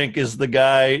final link is the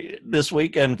guy this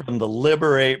weekend from the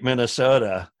Liberate,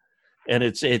 Minnesota, and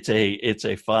it's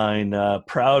a fine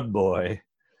Proud Boy,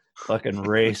 fucking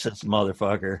racist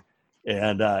motherfucker.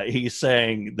 and he's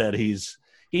saying that he's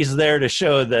there to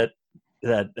show that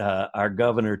our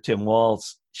governor Tim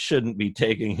Walz shouldn't be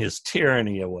taking his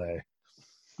tyranny away.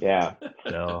 Yeah.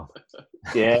 So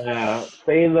yeah,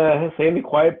 saying the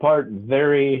quiet part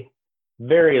very,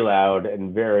 very loud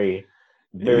and very,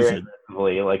 very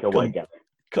aggressively like a white guy.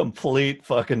 Complete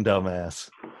fucking dumbass.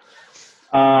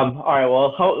 All right,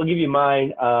 well, I'll give you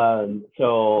mine.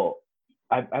 So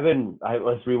I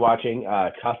was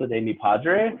rewatching Casa de Mi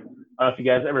Padre. I don't know if you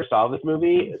guys ever saw this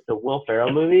movie. It's a Will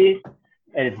Ferrell movie,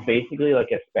 and it's basically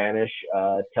like a Spanish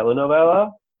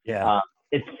telenovela. Yeah.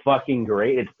 It's fucking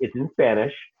great. It's in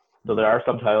Spanish, so there are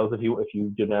subtitles if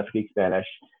you do not speak Spanish.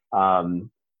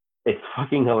 It's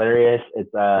fucking hilarious.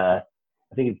 It's I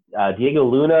think it's Diego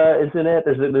Luna is in it.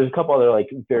 There's a couple other like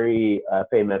very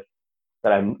famous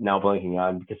that I'm now blanking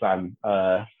on because I'm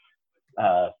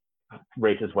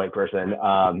racist white person,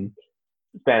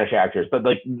 Spanish actors. But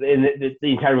like the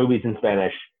entire movie's in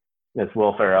Spanish. It's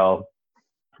Will Ferrell.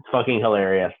 It's fucking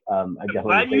hilarious. I'm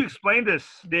glad you explained this,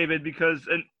 David, because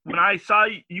when I saw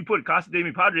you put Casa de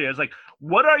Mi Padre, I was like,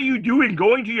 what are you doing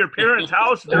going to your parents'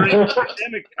 house during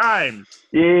pandemic time?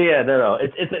 Yeah, no.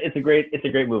 It's a great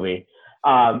movie.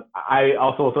 I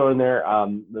also will throw in there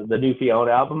the new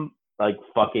Fiona album, like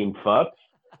fucking fucks.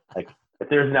 Like if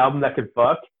there's an album that could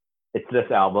fuck, it's this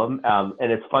album.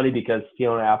 And it's funny because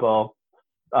Fiona Apple,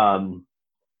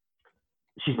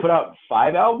 she's put out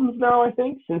 5 albums now, I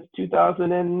think, since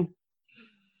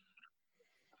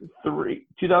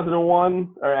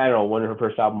 2001, or I don't know when her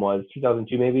first album was,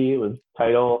 2002 maybe. It was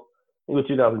Tidal. I think it was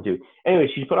 2002. Anyway,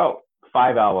 she's put out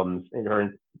 5 albums in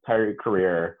her entire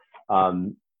career.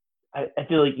 I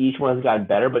feel like each one has gotten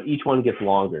better, but each one gets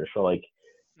longer. So like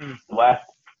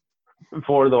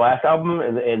for the last album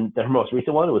and her most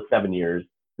recent one, it was 7 years.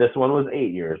 This one was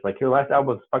 8 years. Like her last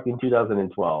album was fucking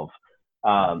 2012.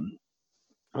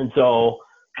 And so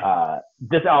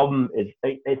this album is,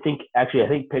 I think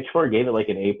Pitchfork gave it like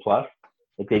an A+. Like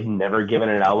they've never given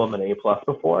an album an A+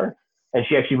 before. And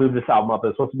she actually moved this album up.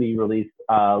 It's supposed to be released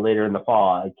later in the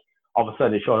fall. Like all of a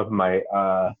sudden it showed up in my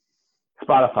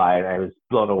Spotify, and I was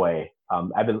blown away.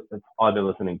 It's all I've been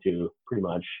listening to pretty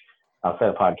much outside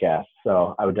of podcasts.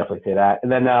 So I would definitely say that.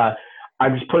 And then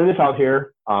I'm just putting this out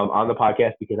here on the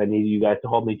podcast because I need you guys to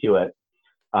hold me to it.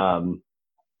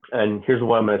 And here's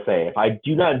what I'm going to say. If I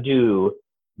do not do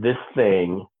this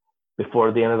thing before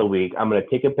the end of the week, I'm going to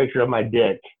take a picture of my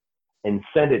dick and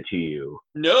send it to you.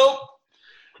 Nope.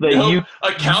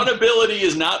 Accountability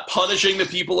is not punishing the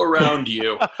people around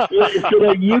you. So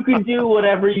that you can do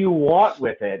whatever you want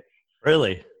with it.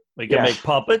 Really? We can make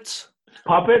puppets?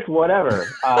 Puppets, whatever.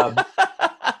 I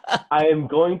am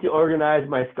going to organize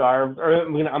my scarves, or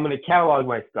I'm going to catalog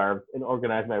my scarves and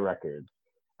organize my records.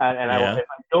 And if I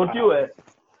don't do it,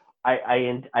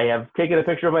 I have taken a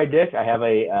picture of my dick. I have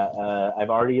I've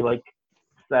already like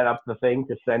set up the thing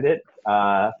to send it.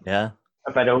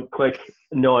 If I don't click,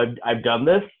 no, I've done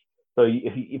this. So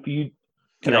if you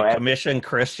can I commission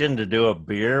Christian to do a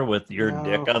beer with your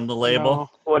dick on the label? No.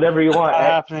 Whatever you want. Not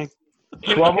happening.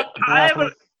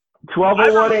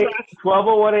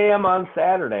 12:01 a.m. on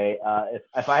Saturday.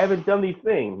 If I haven't done these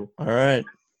things, all right. If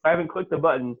I haven't clicked the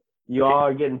button, you all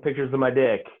are getting pictures of my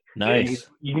dick. Nice.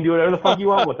 You can do whatever the fuck you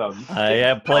want with them. I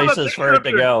have places for it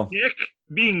to go. Dick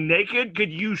being naked, could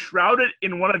you shroud it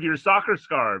in one of your soccer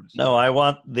scarves? No, I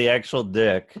want the actual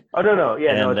dick. Oh no,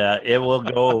 yeah, and it will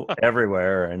go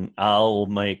everywhere, and I'll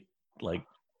make like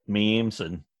memes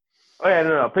and. Oh yeah,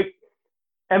 no.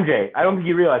 MJ, I don't think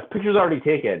you realize pictures already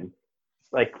taken.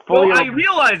 Like fully. Well, I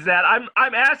realize that.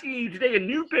 I'm asking you to take a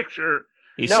new picture.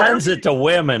 He sends it to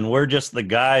women. We're just the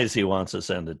guys he wants to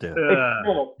send it to.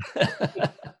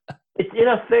 It's in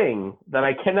a thing that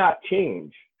I cannot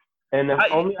change. And the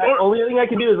only thing I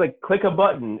can do is like click a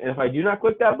button. And if I do not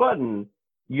click that button,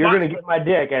 you're going to get my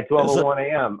dick at 12:01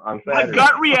 a.m. on Saturday. My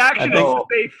gut reaction is to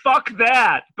say, fuck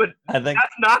that. But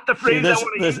that's not the phrase I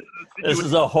want to use. This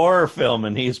is a horror film,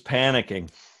 and he's panicking.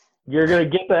 You're going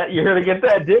to get that. You're going to get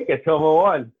that dick at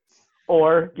 12:01.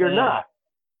 Or you're not.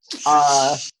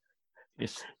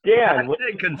 Dan,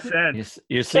 consent.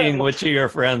 You're seeing which of your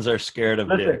friends are scared of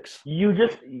dicks. You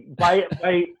just by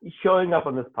showing up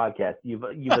on this podcast, you've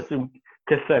assumed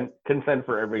consent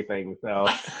for everything. So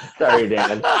sorry,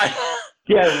 Dan.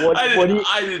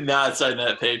 I did not sign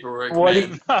that paperwork. What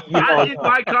I did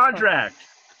my contract.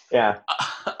 Yeah.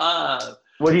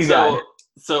 What do you got?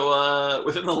 So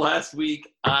within the last week,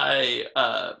 I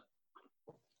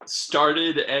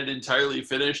started and entirely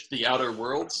finished The Outer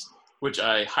Worlds. which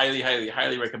I highly, highly,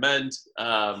 highly recommend.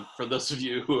 For those of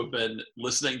you who have been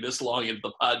listening this long into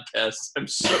the podcast, I'm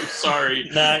so sorry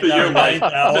that your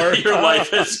life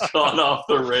has gone off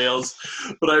the rails.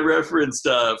 But I referenced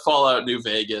Fallout New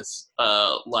Vegas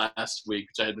last week,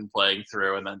 which I had been playing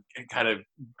through, and then kind of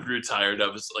grew tired of.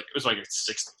 It was like a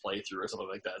sixth playthrough or something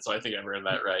like that. So I think I've read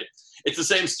that right. It's the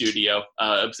same studio,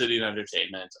 Obsidian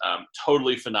Entertainment.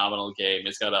 Totally phenomenal game.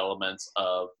 It's got elements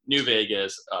of New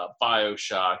Vegas,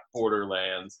 BioShock,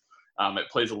 Borderlands. It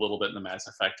plays a little bit in the Mass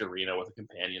Effect arena with the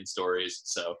companion stories.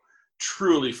 So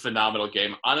truly phenomenal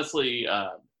game. Honestly,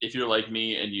 if you're like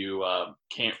me and you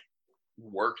can't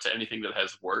work to anything that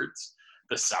has words,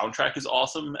 the soundtrack is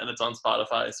awesome and it's on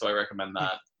Spotify, so I recommend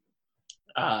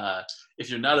that. If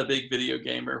you're not a big video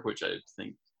gamer, which I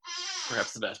think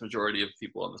perhaps the vast majority of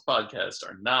people on this podcast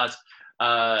are not,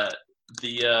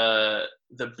 the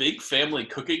Big Family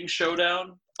Cooking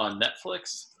Showdown on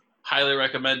Netflix, highly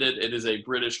recommended. It is a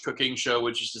British cooking show,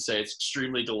 which is to say it's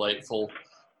extremely delightful,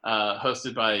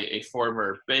 hosted by a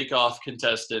former Bake Off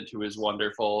contestant who is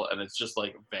wonderful, and it's just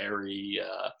like very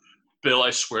Bill,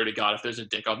 I swear to God, if there's a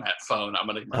dick on that phone, I'm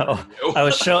gonna murder you. I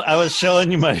was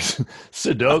showing you my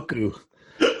Sudoku,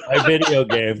 my video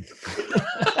game.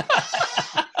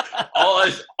 All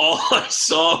I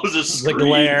saw was a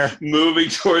screen moving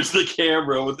towards the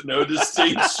camera with no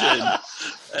distinction.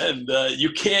 And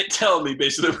you can't tell me,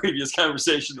 based on the previous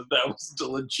conversation, that was a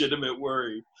legitimate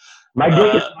worry. My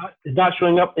dick is not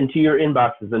showing up into your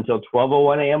inboxes until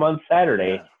 12:01 a.m. on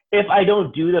Saturday if I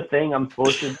don't do the thing I'm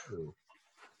supposed to do.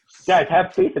 Guys,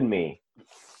 have faith in me.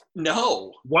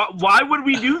 No. Why would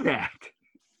we do that?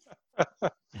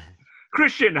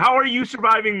 Christian, how are you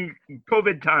surviving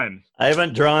COVID times? I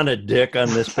haven't drawn a dick on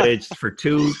this page for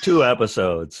two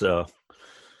episodes, so.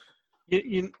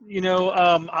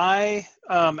 I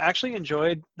actually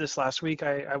enjoyed this last week.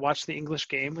 I watched the English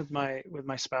Game with my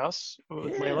spouse,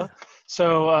 with Layla.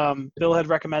 So Bill had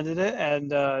recommended it,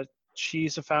 and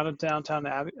she's a fan of Downton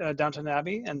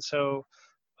Abbey, and so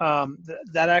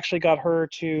that actually got her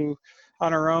to,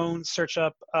 on her own, search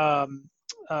up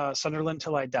Sunderland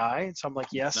Till I Die. So I'm like,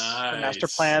 yes, nice. The master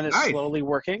plan is slowly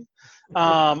working.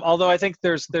 Although I think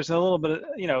there's a little bit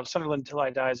of, Sunderland Till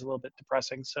I Die is a little bit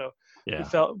depressing. So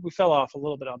we fell off a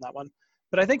little bit on that one.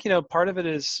 But I think, part of it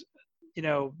is,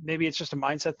 maybe it's just a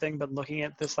mindset thing, but looking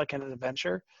at this like an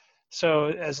adventure. So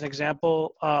as an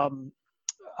example,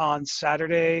 on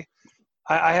Saturday,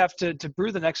 I have to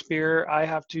brew the next beer. I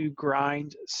have to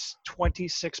grind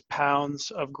 26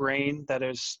 pounds of grain that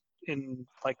is in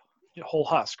like whole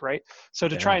husk, right? So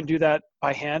to try and do that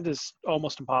by hand is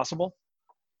almost impossible.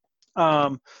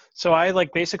 So I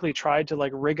basically tried to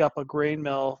rig up a grain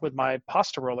mill with my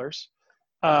pasta rollers,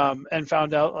 and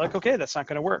found out okay, that's not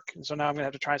going to work. And so now I'm going to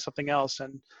have to try something else.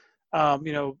 And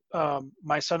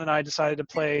my son and I decided to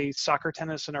play soccer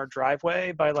tennis in our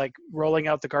driveway by rolling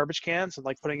out the garbage cans and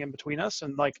putting in between us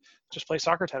and just play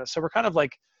soccer tennis. So we're kind of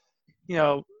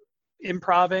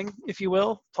improving, if you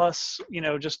will, plus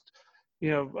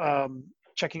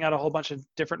checking out a whole bunch of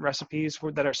different recipes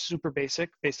that are super basic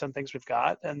based on things we've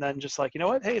got, and then just what,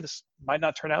 hey, this might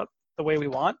not turn out the way we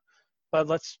want, but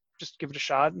let's just give it a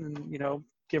shot and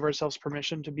give ourselves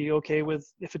permission to be okay with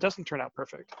if it doesn't turn out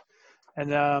perfect.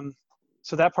 And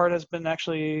so that part has been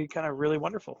actually kind of really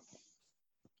wonderful.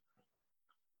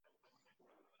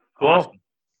 Cool.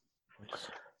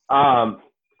 All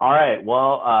right.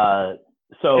 Well,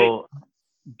 so hey,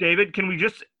 David, can we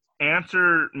just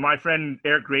answer my friend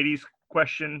Eric Grady's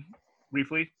question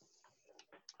briefly?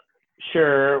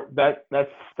 Sure. That's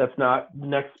not the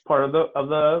next part of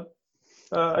the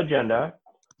agenda.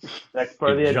 Next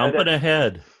part of the agenda. Jumping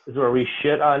ahead is where we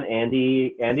shit on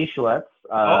Andy Slutsk.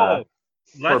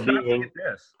 Let's not forget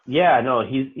this. Yeah, no,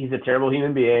 he's a terrible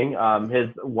human being. His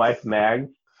wife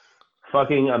Mags,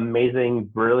 fucking amazing,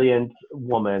 brilliant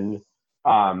woman,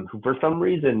 who for some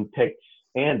reason picked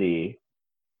Andy,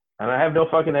 and I have no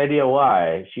fucking idea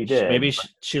why she did. Maybe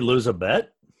she lose a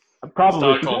bet.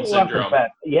 Probably Stockholm syndrome.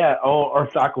 Bet. Yeah. Or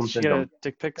Stockholm syndrome.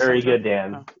 Dick pic. Very good,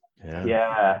 Dan. Oh.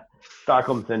 Yeah.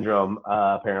 Stockholm syndrome,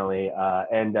 apparently.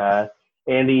 And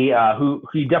Andy, who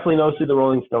he definitely knows who the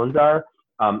Rolling Stones are.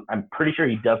 I'm pretty sure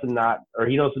he does not, or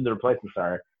he knows who the replacements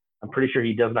are. I'm pretty sure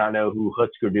he does not know who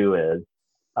Husker Du is,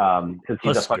 because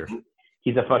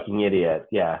he's a fucking idiot.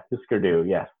 Yeah, Husker Du.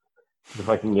 Yes, he's a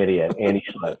fucking idiot. Andy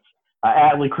Slutsk.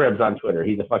 At Lee Cribs on Twitter.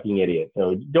 He's a fucking idiot.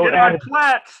 So don't add him.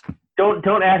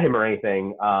 Don't add him or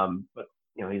anything. But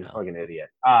he's a fucking idiot.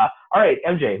 All right,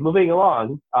 MJ. Moving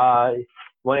along. Want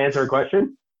to answer a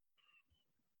question?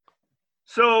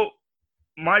 So,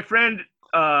 my friend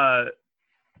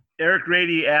Eric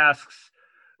Grady asks,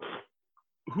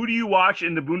 who do you watch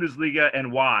in the Bundesliga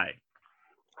and why?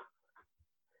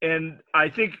 And I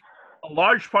think a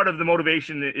large part of the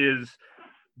motivation is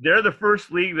they're the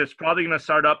first league that's probably going to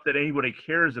start up that anybody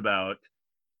cares about.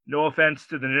 No offense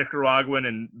to the Nicaraguan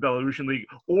and Belarusian league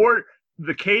or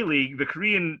the K League, the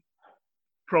Korean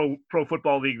pro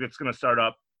football league that's going to start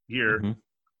up here.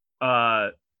 Mm-hmm.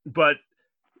 But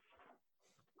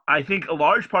I think a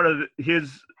large part of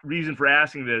his reason for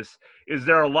asking this is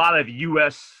there are a lot of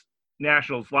U.S.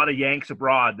 nationals, a lot of Yanks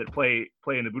abroad that play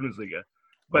in the Bundesliga.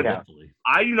 But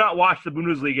I do not watch the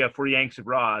Bundesliga for Yanks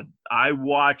abroad. I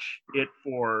watch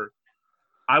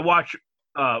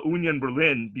Union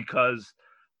Berlin because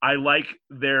I like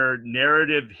their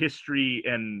narrative, history,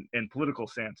 and political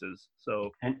stances.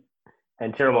 So and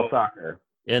terrible soccer.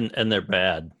 And they're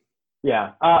bad.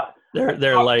 Yeah.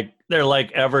 They're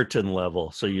like Everton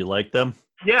level. So you like them?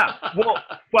 Yeah. Well,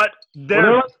 but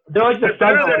they're like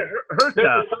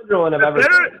the Sunderland of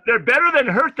Everton. They're better than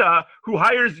Hertha, who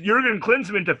hires Jurgen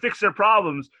Klinsmann to fix their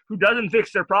problems, who doesn't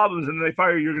fix their problems, and then they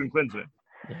fire Jurgen Klinsmann.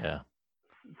 Yeah.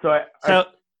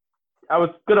 I was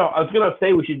gonna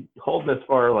say we should hold this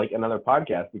for like another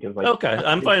podcast because okay,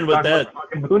 I'm fine with that.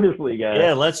 Bundesliga.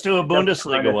 Yeah, let's do a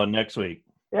Bundesliga one next week.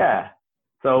 Yeah.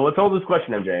 So let's hold this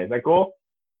question, MJ. Is that cool?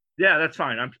 Yeah, that's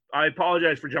fine. I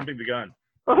apologize for jumping the gun.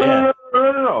 No.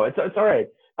 It's all right.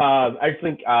 I just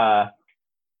think I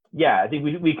think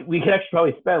we could actually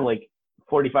probably spend like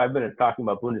 45 minutes talking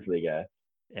about Bundesliga.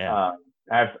 Yeah.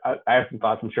 I have some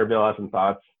thoughts. I'm sure Bill has some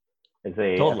thoughts as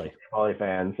a Poly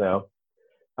fan. So.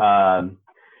 I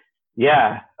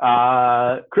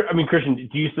mean, Christian,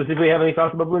 do you specifically have any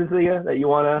thoughts about Bundesliga that you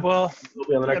want to? Well,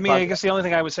 I guess the only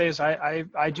thing I would say is I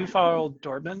do follow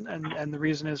Dortmund, and the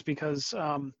reason is because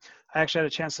I actually had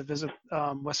a chance to visit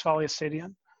Westfalia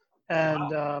Stadium,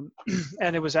 and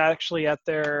and it was actually at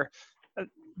their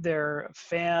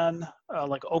fan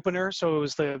like opener. So it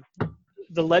was the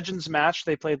Legends match.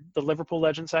 They played the Liverpool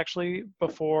Legends actually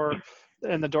before,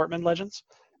 and the Dortmund Legends.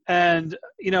 And,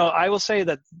 I will say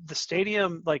that the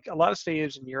stadium, like a lot of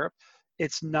stadiums in Europe,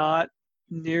 it's not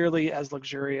nearly as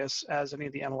luxurious as any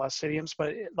of the MLS stadiums.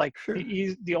 But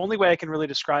the only way I can really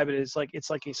describe it is it's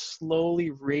like a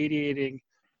slowly radiating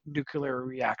nuclear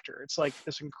reactor. It's like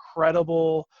this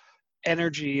incredible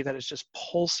energy that is just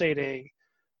pulsating.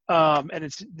 And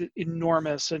it's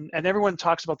enormous. And everyone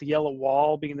talks about the yellow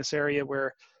wall being this area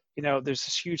where, there's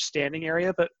this huge standing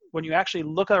area, but when you actually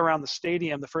look around the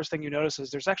stadium, the first thing you notice is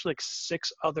there's actually like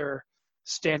 6 other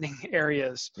standing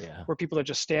areas where people are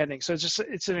just standing. So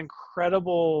it's an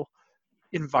incredible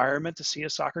environment to see a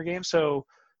soccer game. So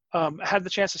I had the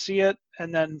chance to see it.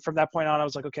 And then from that point on, I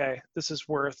was like, okay, this is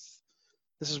worth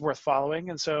following.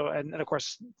 And so, and of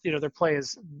course, their play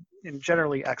is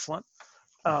generally excellent.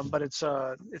 But it's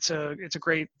a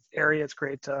great area. It's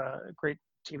great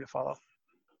team to follow.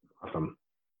 Awesome.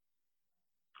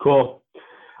 Cool.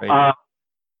 All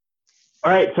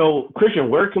right. So Christian,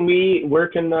 where can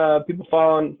people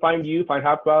find you, find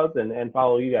Hop Clouds and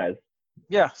follow you guys?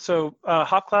 Yeah. So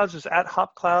Hop Clouds is at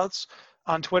Hop Clouds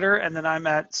on Twitter. And then I'm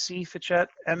at C Fichette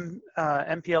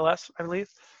MPLS, I believe.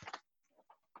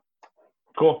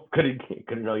 Cool. Couldn't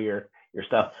know your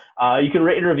stuff. You can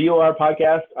rate and review our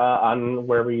podcast on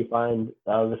wherever you find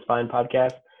this fine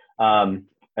podcast. I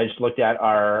just looked at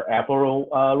our Apple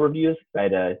reviews. I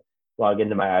had to log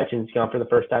into my iTunes account for the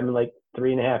first time in like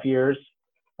 3.5 years,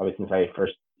 probably since I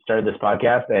first started this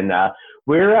podcast, and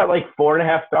we're at like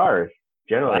 4.5 stars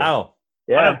generally. Wow.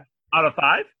 Yeah. Out of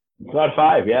 5? Out of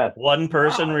 5, yeah. One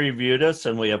person reviewed us,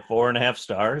 and we have 4.5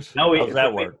 stars. No, how's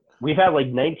that work? We've had like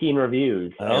 19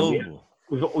 reviews. Oh.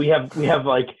 We have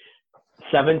like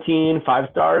 17 5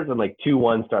 stars and like 2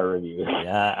 1-star reviews.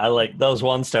 Yeah, I like those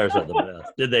 1 stars are the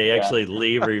best. Did they actually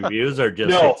leave reviews or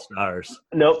just hit stars?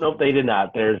 Nope, they did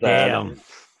not. There's damn.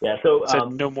 Yeah, so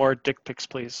no more dick pics,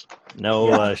 please.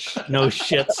 No, no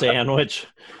shit sandwich.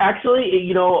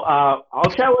 Actually,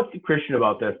 I'll chat with Christian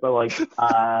about this, but like,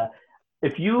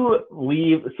 if you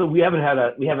leave, so we haven't had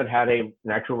an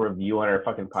actual review on our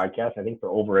fucking podcast, I think, for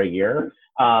over a year.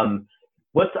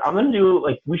 What I'm gonna do,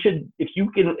 like, we should, if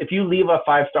you leave a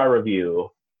 5-star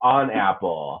review on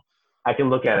Apple, I can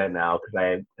look at it now because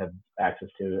I have access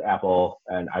to Apple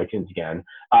and iTunes again.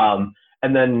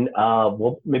 And then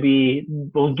we'll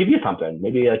give you something,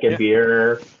 maybe like a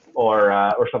beer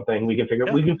or something. We can figure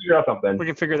out something. We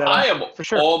can figure that out. I am for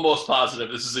sure. Almost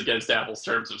positive this is against Apple's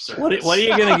terms of service. What are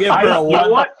you gonna give for a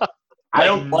 1? I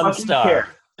don't 1 star. Care.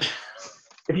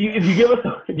 If you give us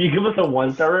a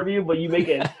 1-star review, but you make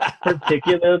it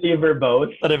particularly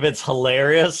verbose. But if it's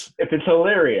hilarious,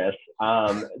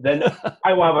 then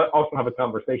I will also have a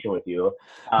conversation with you.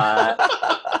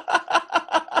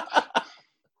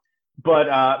 But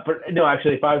no,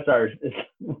 actually, 5 stars is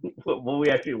what we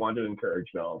actually want to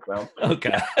encourage, Bill. So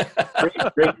Okay.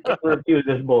 great review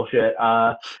this bullshit.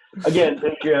 Again,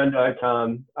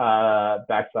 patreon.com /the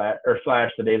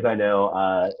Daves I Know.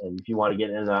 And if you want to get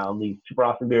in on these super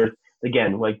awesome beers,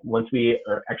 again, like once we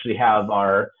actually have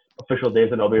our official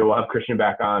Daves I Know beer, we'll have Christian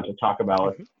back on to talk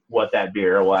about what that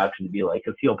beer will actually be like,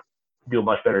 because he'll do a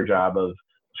much better job of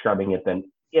describing it than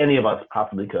any of us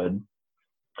possibly could.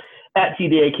 At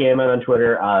TDA Cameron on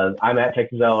Twitter. I'm at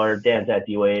Texas Eller. Dan's at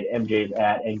DWade. MJ's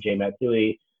at MJ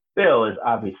Matsui. Bill is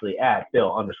obviously at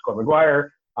Bill_McGuire.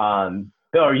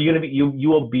 Bill, are you gonna be? You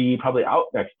will be probably out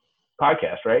next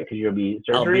podcast, right? Because you'll be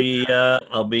surgery.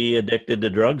 I'll be addicted to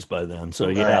drugs by then. So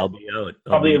yeah, right. I'll be out.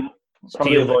 Probably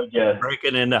avoid you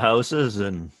breaking into houses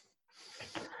and.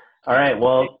 All right.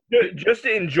 Well, just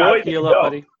enjoy the up,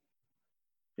 buddy.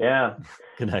 Yeah.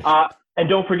 Good night. And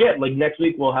don't forget, like next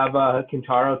week we'll have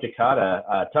Quintero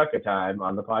Takata Taka time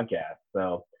on the podcast.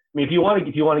 So I mean, if you want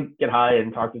to get high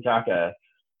and talk to Taka,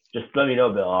 just let me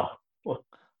know, Bill.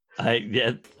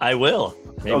 I will.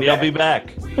 Maybe okay. I'll be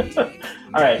back.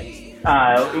 All right, you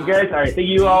guys. All right, thank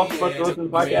you all so much for listening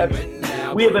to the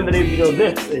podcast. We have been the Daves You Know.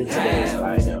 This is the Daves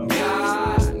I Know.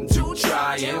 Got to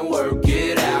try and work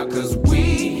it out, 'cause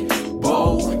we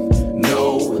both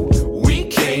know we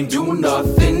can't do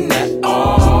nothing at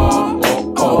all.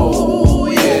 Oh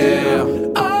yeah.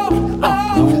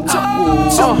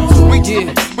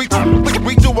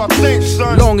 We do our thing,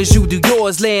 son. Long as you do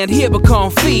yours, land here become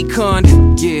fecund.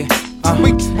 Yeah.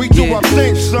 We do our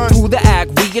thing, son. Through the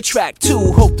act we attract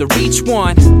two, hope to reach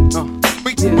one.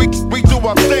 We do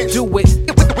our thing. Do it.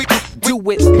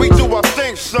 We do our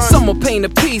thing, son. Some will paint a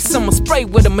piece, some will spray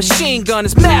with a machine gun.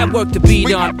 It's mad work to be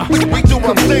done. We do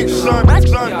our thing, son. I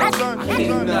can't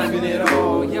do nothing at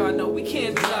all. Y'all know we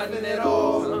can't do nothing at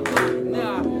all.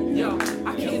 Nah, yo,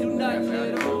 I can't do nothing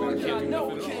at all. Y'all know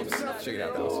we can't do nothing. Check it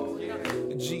out, guys.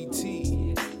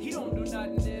 GT. He don't do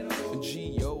nothing at all.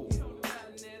 G.O.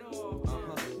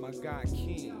 My God.